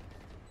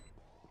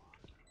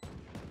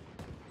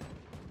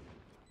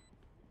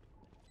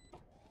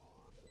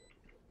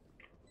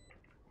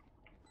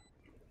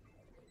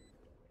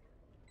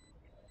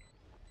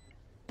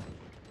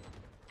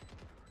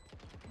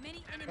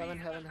 Many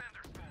enemies. Heaven.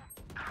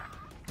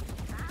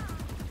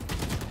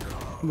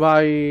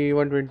 By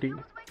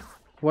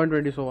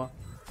 120 Sowa.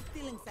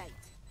 Still in sight.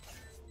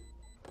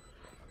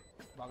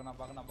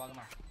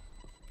 भागना.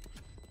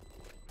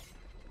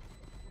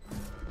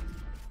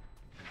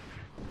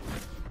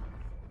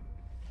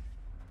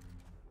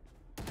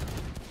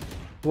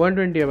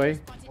 120 है भाई.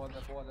 Pause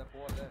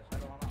there.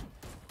 Shadow आना.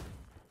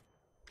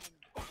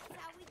 That's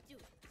how we do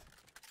it.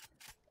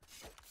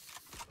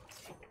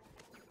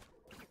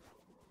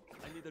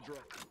 I need a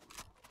drop.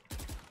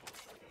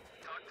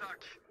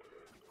 Touch.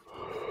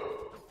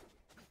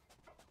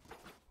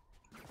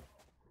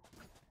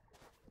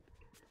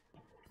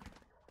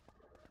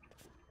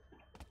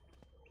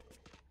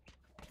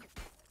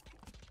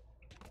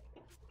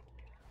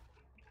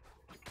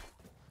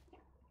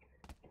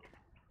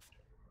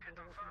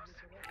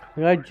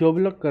 Guys जो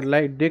भी लोग कर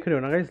like देख रहे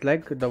हो ना गाइस,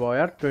 लाइक दबाओ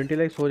यार. 20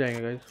 लाइक्स हो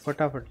जाएंगे गाइस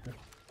फटाफट से.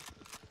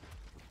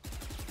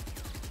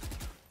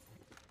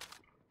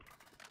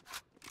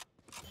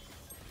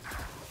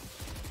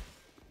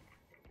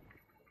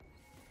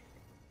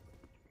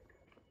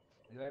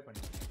 रिवाइव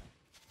பண்ணி.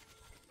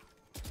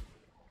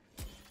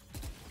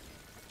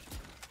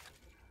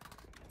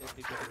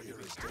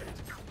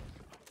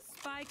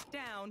 Spike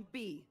down B.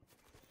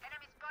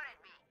 Enemy spotted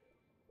me.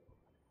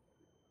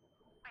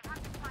 I have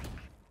the spike.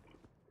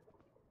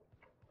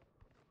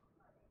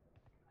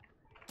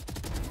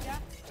 क्या?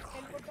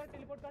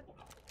 Teleport कर.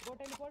 Go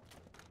teleport.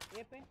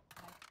 A पे.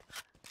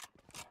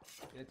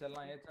 ये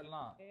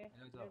चलना.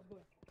 Let's go.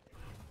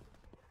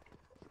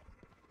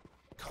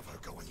 Cover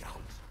going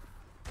out.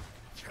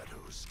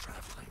 Shadows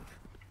traveling.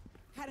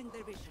 Cutting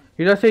their vision.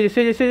 इधर से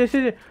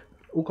जैसे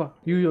उका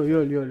यू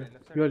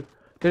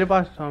तेरे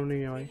पास सामने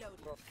ही है भाई.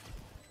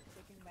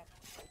 Taking back.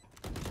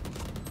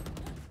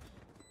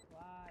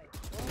 Why?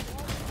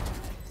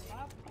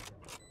 Up.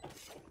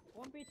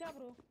 One पीछा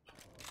bro.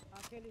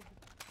 अकेले.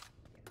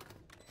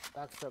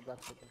 Backstab आ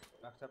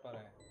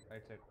रहे हैं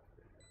राइट साइड.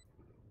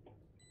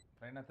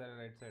 राइना तेरे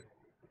राइट साइड.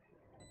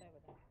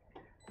 बता.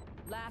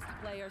 Last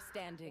player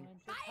standing.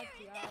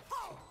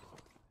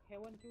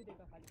 Heaven क्यों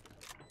देखा खाली?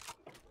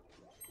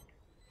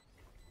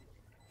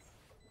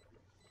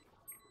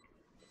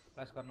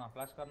 फ्लैश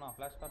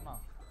करना.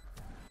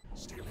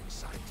 Stealing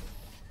sight.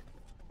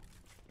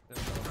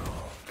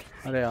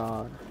 अरे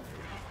यार.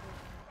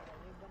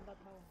 एक बंदा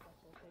था उनका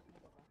सोसाइटी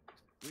में.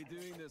 We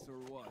doing this or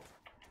what?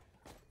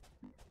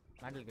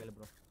 Vandal kill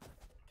bro.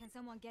 Can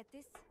someone get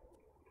this?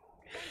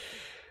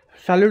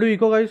 Salute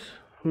eco guys,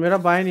 मेरा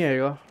बाय नहीं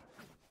आएगा।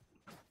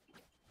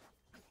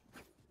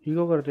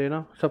 इको करते हैं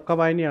ना, सबका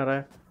बाय नहीं आ रहा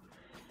है।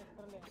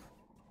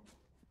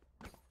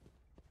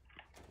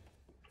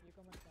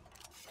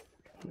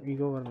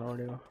 इको करना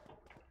पड़ेगा।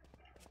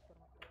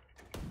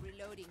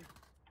 Reloading.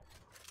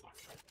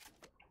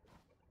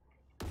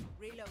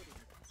 Reloading.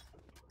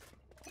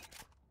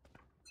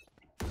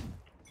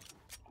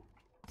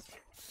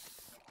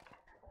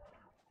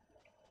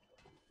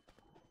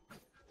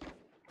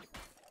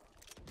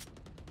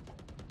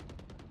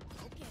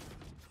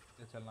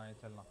 ये चलना, ये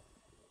चलना।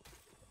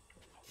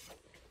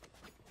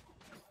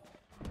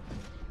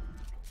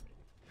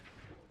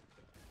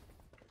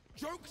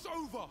 Joke's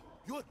over!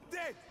 You're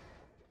dead!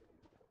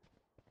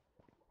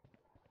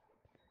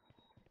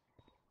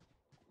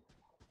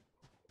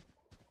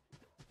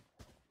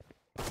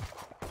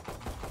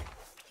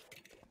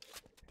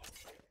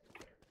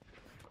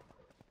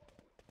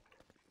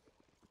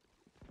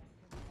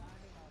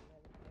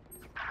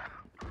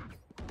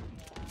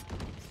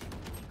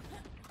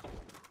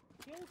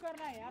 क्यों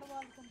करना है यार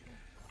वाल तुमको?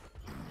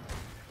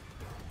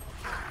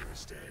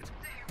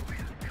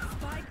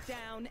 Spike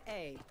down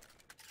A.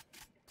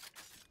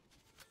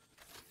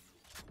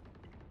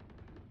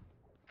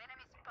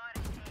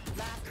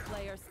 Last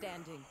player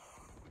standing.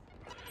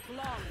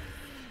 Flawless.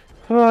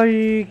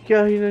 भाई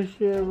क्या ही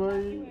नशे है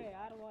भाई।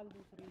 यार वाल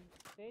दूसरी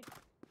तेज।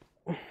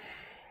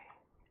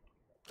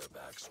 The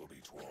backs will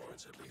be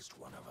towards at least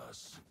one of us.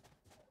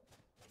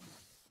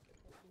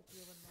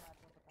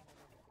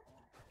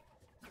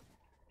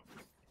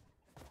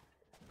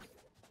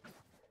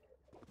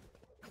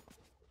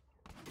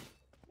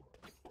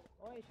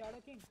 ओए शैडो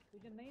किंग,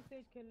 तुझे नहीं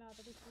तेज खेलना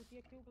आता तो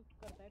छूटिए क्यों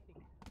करता है? ठीक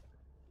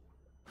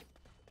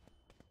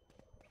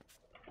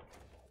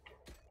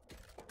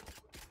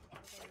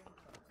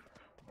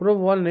ब्रो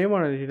वॉल नहीं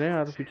मारनी थी ना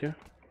यार पीछे।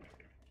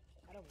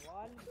 अरे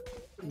वॉल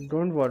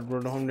डोंट वॉल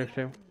ब्रो, हम नेक्स्ट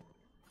टाइम।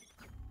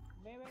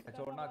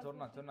 छोड़ना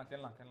छोड़ना छोड़ना,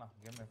 खेलना खेलना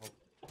गेम में focus.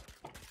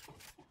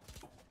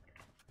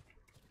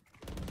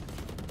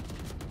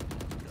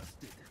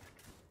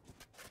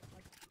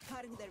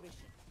 Cutting their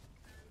vision.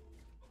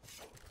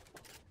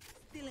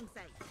 Still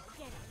inside.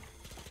 Get it.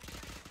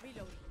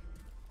 Reloading.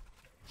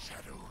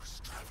 Shadows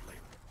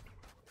traveling.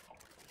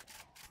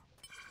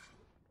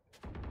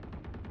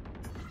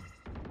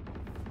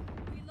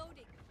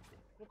 Reloading.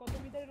 रुको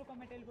तुम इधर रुको,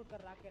 मैं टेलीपोर्ट कर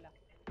रहा अकेला।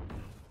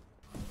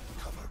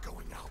 Cover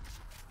going out.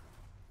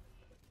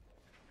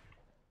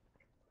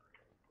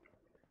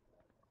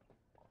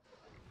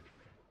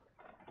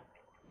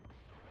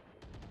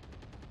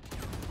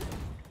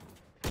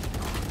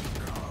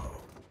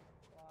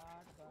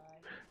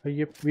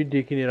 ये भी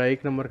देख ही नहीं रहा,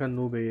 एक नंबर का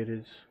नूब है ये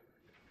रिज।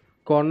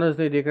 कॉर्नर्स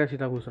नहीं देख रहा,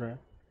 सीधा घुस रहा है।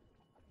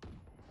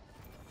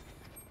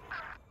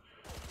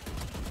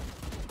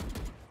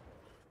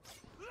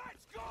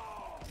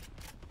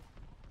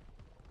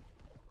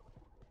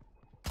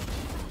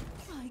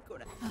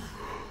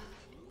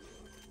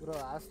 Bro,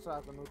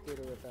 Astra no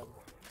tiro better.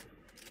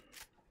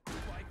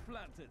 Spike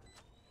planted.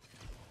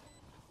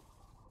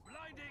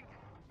 Blinding.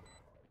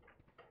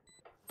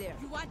 There.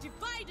 You are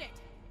divided.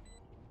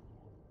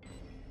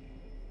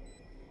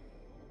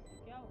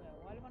 क्या हो गया?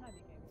 वॉल बना दी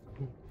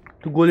क्या?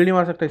 तू गोली नहीं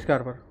मार सकता इसके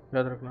आर पर,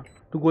 याद रखना।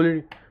 तू गोली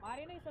नहीं मार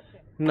ही नहीं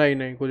सकते। नहीं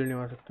नहीं, गोली नहीं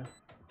मार सकता,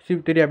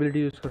 सिर्फ तेरी एबिलिटी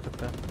यूज कर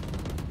सकता है।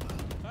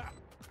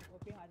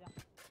 ओपी आ जा।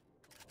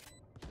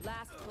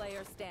 Last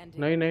player standing.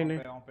 नहीं नहीं नहीं,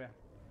 वहाँ पे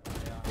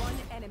One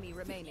enemy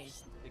remaining.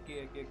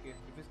 एक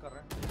डिफेंस कर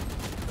रहे हैं।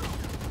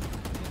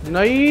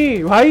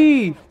 नहीं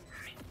भाई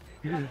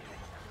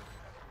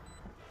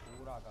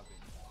पूरा आगा पे।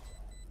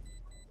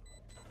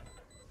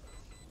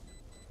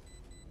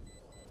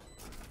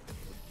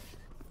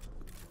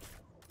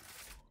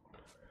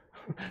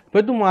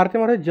 भाई तू मारते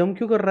मारते जंप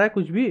क्यों कर रहा है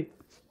कुछ भी?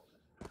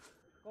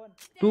 कौन?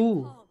 तू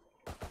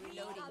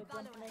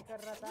जंप नहीं कर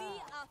रहा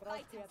था,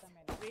 क्रॉस किया था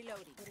मैंने।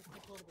 Reloading. फिर इसको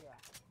छोड़ दिया।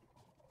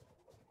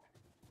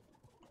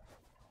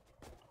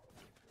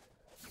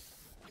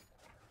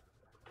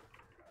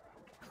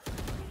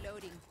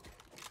 Reloading.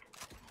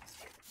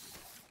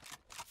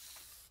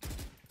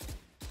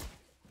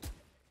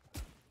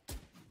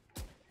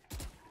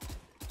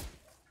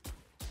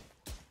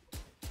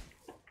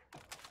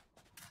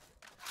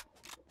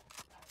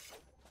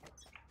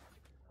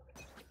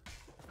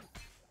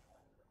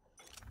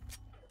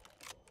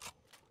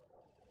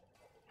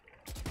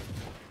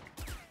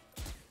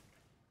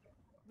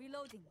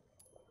 Reloading.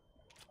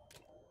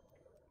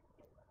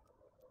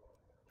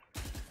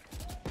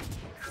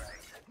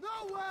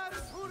 Nowhere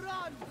to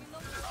run.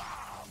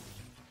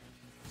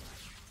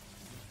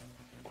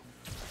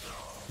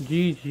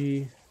 Ji ji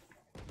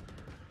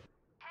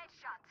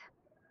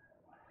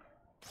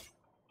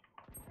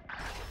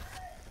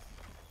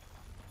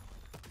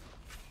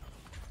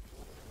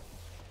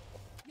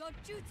Your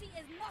duty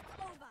is not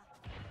over.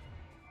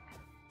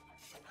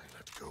 I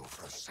let go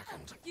for a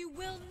second. You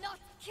will not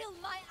kill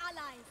my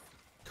allies.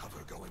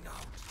 Cover going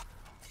out.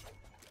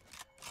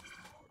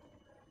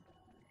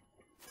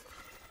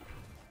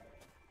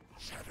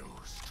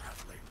 Shadows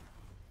traveling.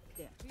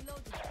 There.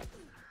 Reloading.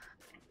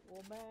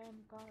 ओमन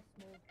का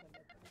smoke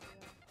गलत हो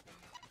गया।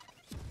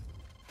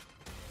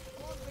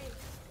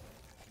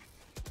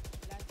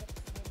 Land कर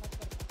मत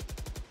कर।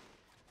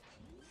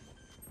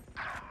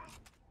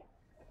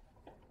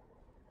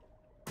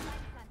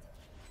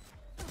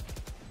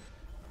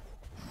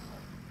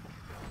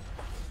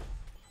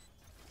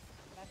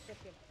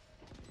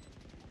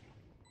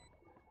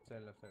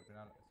 Side left side.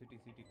 Final. City.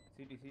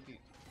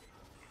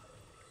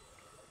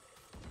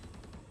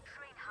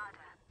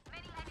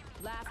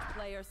 Last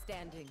player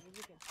standing.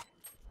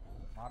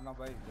 मारना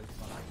भाई जल्दी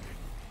मारना।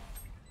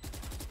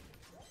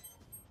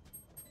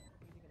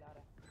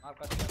 मार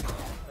कर दिया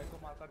भाई को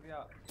मार कर दिया।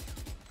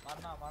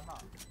 मारना।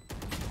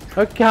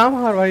 अरे क्या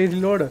मार भाई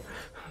रिलोड।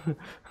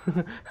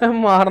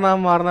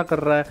 मारना कर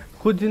रहा है,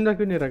 खुद जिंदा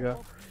क्यों नहीं रहेगा?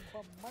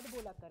 मत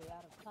बोला कर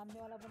यार, सामने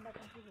वाला बंदा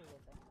कंफ्यूज हो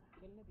जाता है।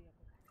 खेलने दिया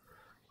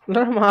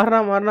कर।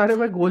 मारना। अरे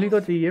भाई गोली तो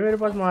चाहिए मेरे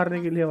पास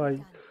मारने के लिए भाई।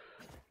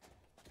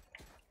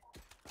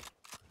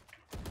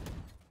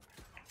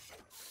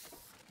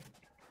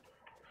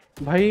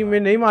 भाई मैं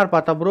नहीं मार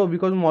पाता ब्रो,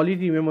 बिकॉज मॉली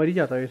थी, मैं मर ही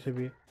जाता वैसे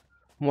भी।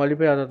 मॉली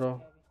पे आता तो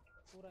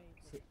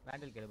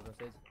वैंडल के लिए ब्रो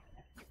सेज।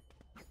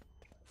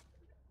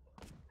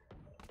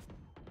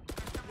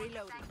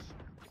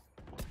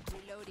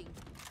 Reloading.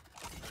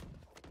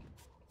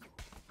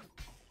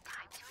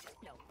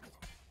 No.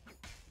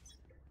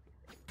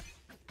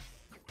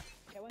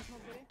 क्या वन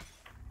स्मोक करे?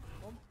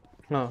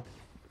 हाँ।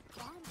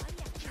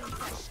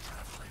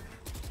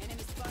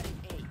 Enemy spotted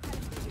A.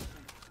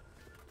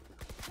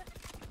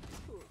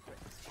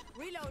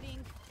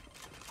 Reloading.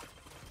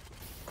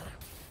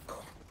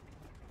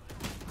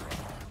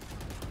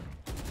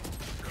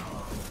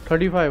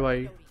 $35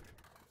 भाई।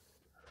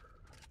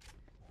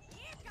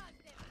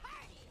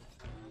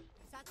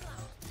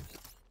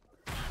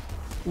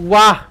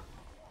 वाह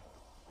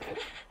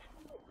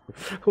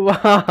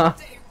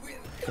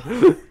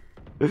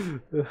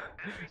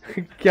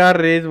क्या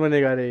रेस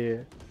बनेगा रे ये।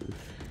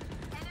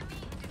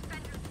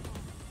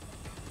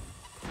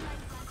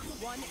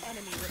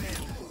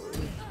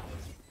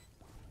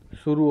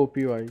 शुरू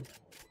ओपी भाई।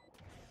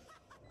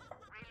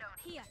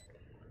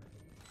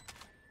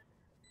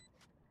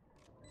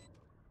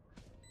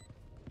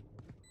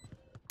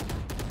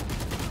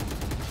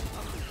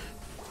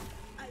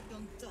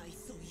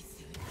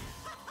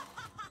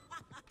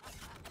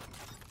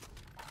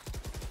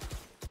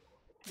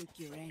 Look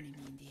your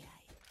enemy in the eye.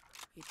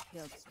 It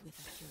helps with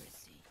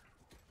accuracy.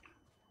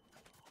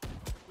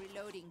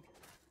 Reloading.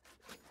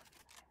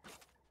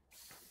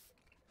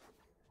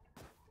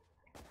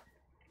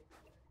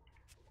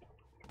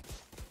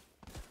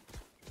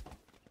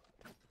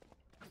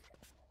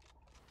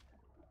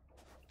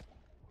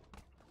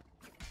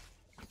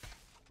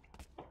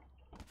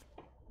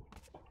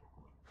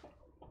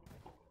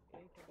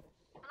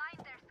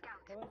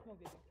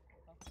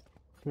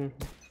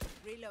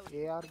 Reload.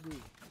 ARB.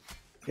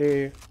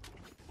 A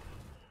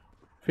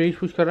finish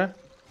push कर रहा है।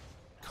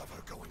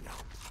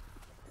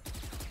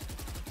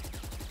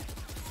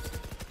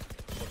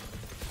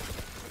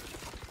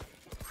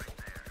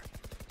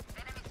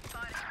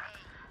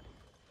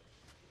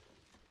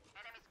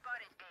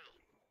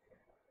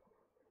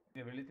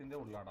 ये वेली तिंदे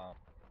उड़लाड़ा।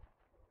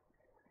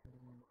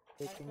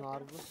 Taking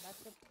ARB.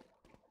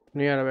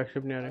 नहीं आ रहा,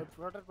 बैकस्टेप नहीं आ रहा।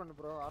 Rotate பண்ணு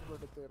bro, ARB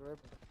எடுத்து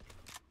rotate.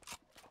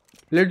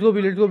 लेट्स गो भी।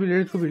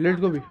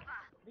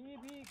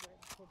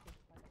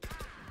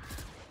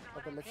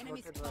 Okay, let's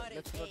rotate.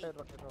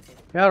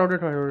 यार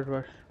रोटेट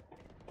बस।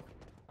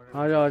 आ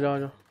जाओ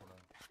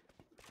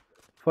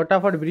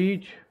फटाफट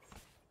ब्रीच।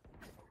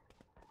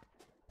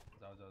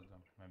 जाओ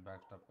मैं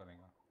बैक टप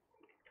करेंगे।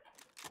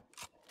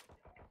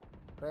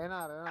 रहना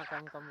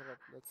कम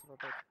let's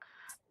rotate.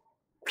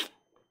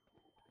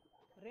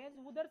 रेज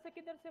उधर से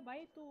किधर से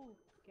भाई तू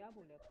क्या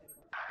बोले अब तेरे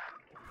को?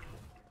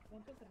 कौन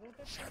सा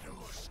रोटेट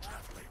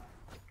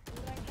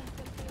पूरा एकदम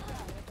चलते क्या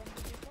है बंद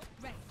देखो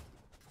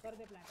कर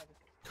दे प्लांट अभी।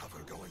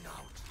 Cover going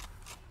out.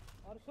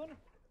 और सुन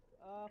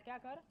क्या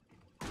कर?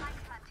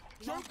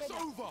 Joke's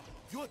over.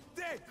 You're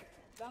dead.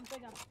 Long पे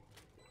जा।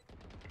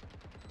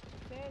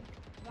 सेज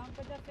लॉन्ग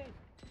पे जा सेज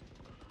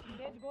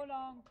गो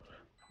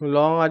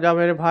लॉन्ग आजा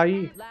मेरे भाई।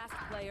 Last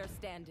player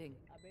standing.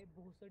 अबे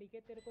भूसड़ी के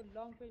तेरे को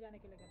लॉन्ग पे जाने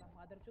के लिए कहना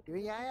मादर चुप।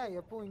 இவன் ஏன்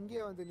எப்போ இங்கே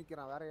வந்து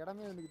நிக்கிறான்? வேற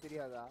இடமே எனக்கு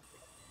தெரியாதா?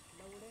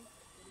 लौड़े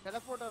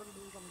teleporter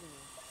to something.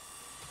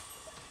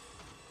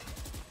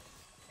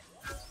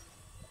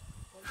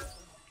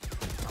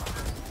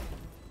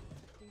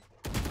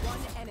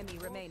 One enemy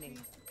remaining.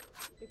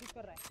 कुछ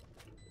कर रहा है।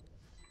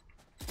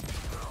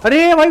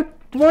 अरे भाई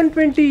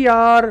 120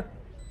 यार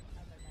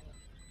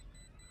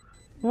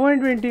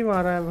 120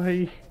 मारा है भाई।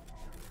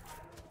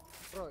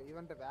 ப்ரோ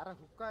இவன்ட்ட வேற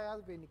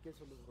ஹுக்காயாவது போய் நிக்க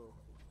சொல்லு ப்ரோ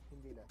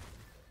ஹிந்தில।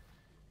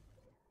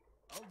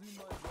 I'll do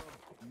my job,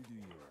 you do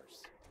yours.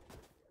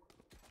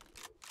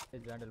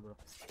 It's Vandal bro.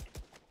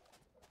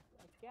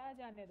 क्या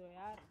जाने दो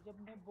यार, जब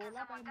मैं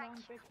बोला था लॉन्ग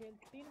पे खेल,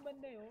 3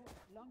 बंदे हो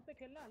लॉन्ग पे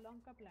खेलना, लॉन्ग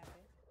का प्लान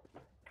है,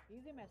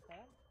 इजी मैच था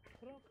यार।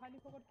 थ्रो खाली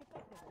फोकट कितना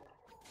खेल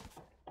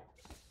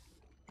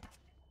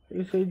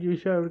You say you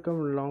should have come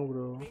long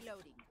bro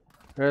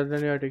rather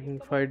than you are taking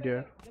fight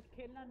there. जब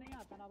खेलना नहीं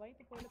आता ना भाई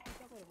तो पहले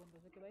पूछा करो बंदों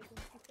से कि भाई तुम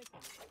किससे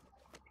खेलो।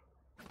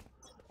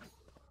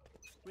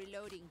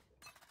 Reloading.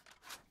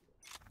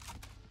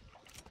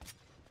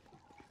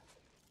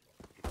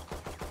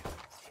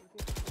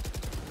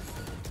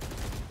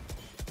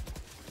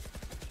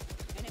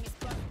 Enemy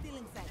squad still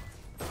in sight.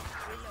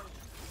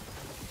 Reloading.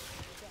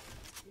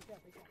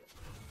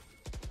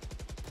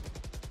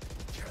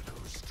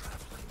 Shadows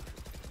traveling.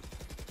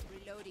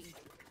 Reloading.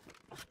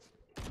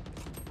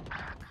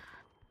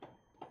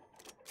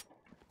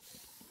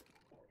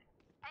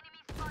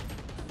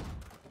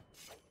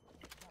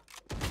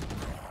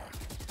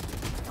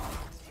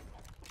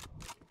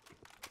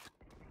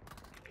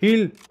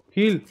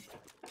 Heal.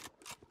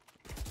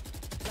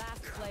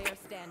 Last player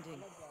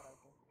standing.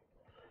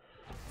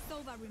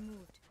 Sova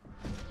removed.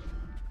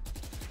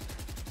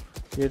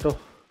 ये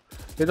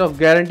तो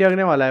गारंटी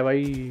लगने वाला है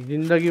भाई,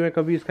 जिंदगी में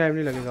कभी इसका एम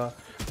नहीं लगेगा।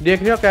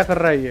 देखने हो क्या कर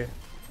रहा है ये।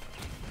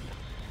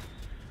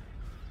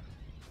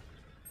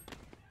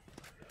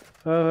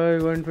 भाई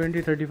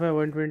 120 35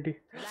 120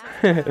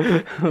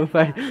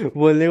 भाई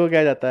बोलने को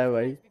क्या जाता है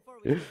भाई।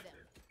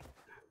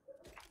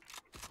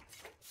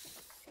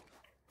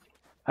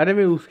 अरे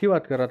मैं उसकी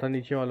बात कर रहा था,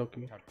 नीचे वालों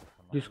की,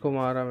 जिसको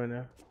मारा मैंने।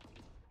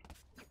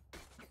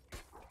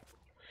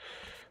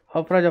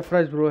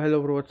 Afraz bro,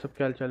 hello bro, WhatsApp,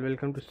 क्या हाल चाल,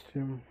 वेलकम टू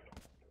स्ट्रीम।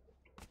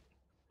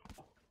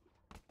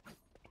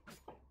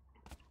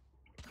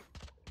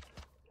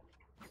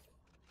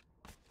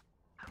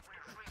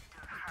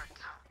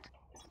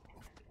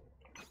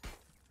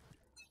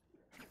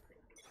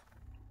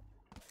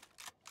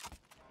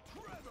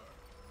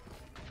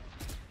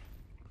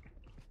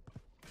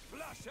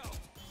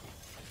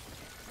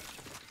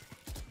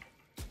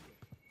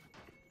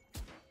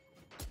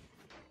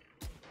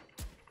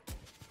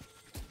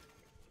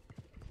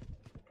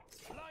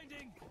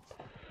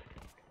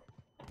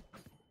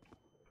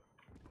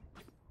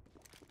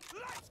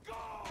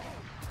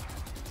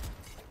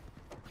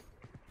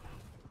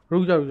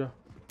 रुक जा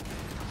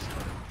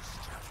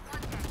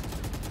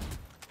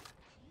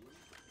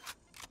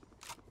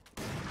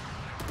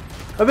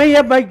अबे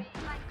ये भाई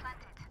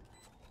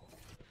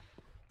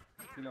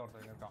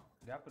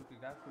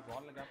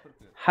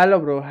हेलो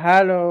ब्रो,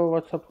 हेलो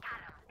व्हाट्सअप,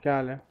 क्या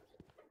हाल है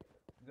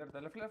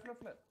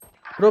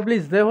ब्रो।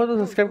 प्लीज देखो तो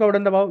सब्सक्राइब का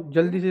बटन दबाओ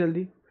जल्दी से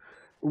जल्दी।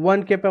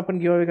 1K पे अपन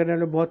गिव अवे करने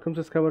वाले, बहुत कम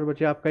सब्सक्राइबर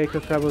बचे, आपका एक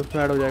सब्सक्राइबर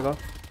उसमें ऐड हो जाएगा।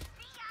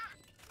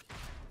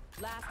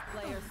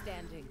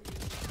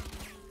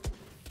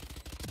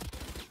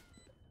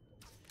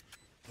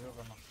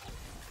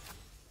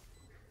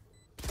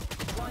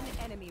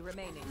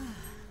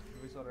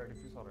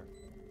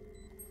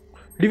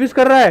 डिफ्यूज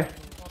कर रहा है,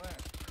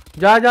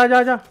 जा कितना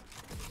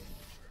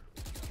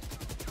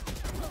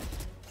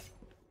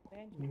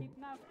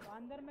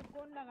अंदर में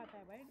कौन लगाता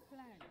है भाई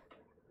plant.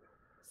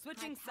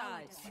 Switching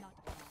sides.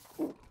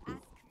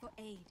 Ask for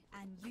aid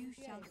and you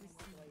shall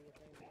receive.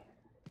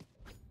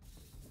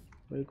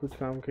 भाई कुछ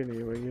काम के नहीं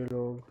है भाई ये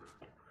लोग।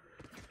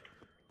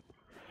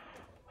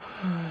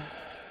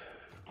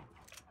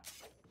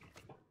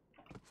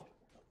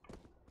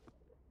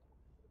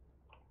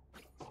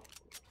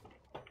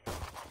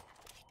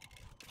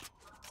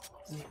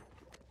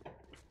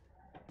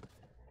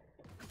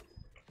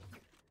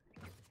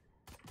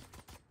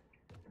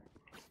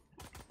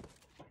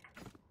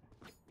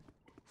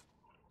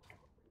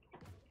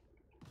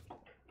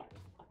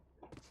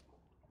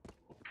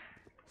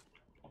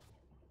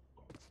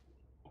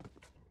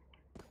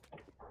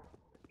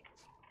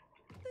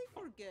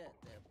 Forget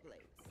their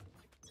place.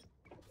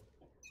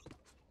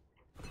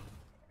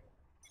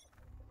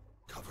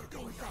 Cover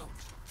going out.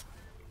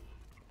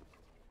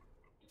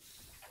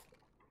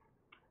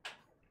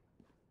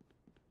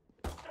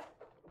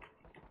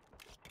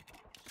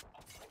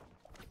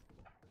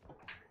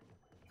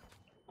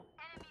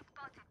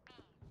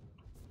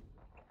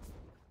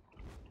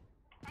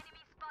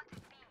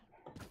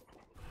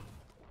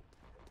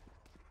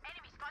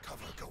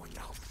 Cover going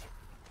out.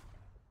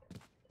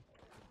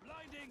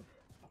 Blinding.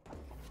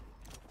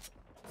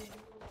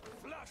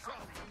 Flash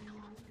out.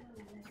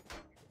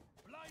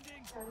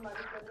 Blinding.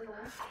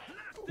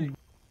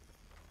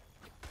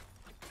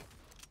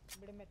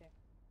 Mid में थे,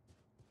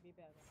 बी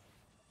पे आ गए।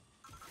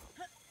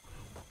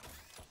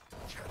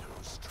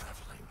 Shadows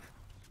traveling.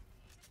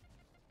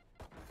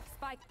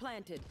 Spike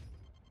planted.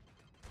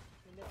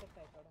 ले सकता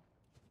है थोड़ा।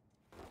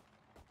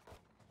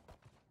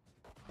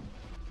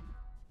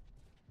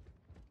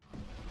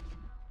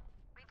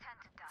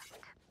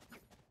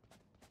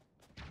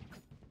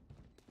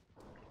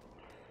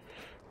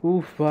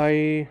 उफ भाई,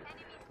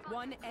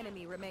 One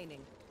enemy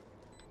remaining.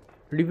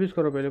 डिफ्यूज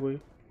करो पहले कोई।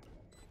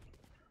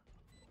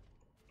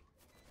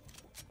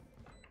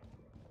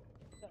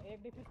 तो एक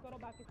डिफ्यूज करो,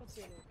 बाकी सब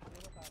खेलो।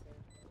 देखो कहां पे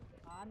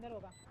हां अंदर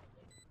होगा,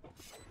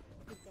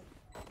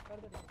 कर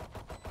दो।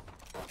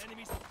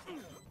 एनिमीज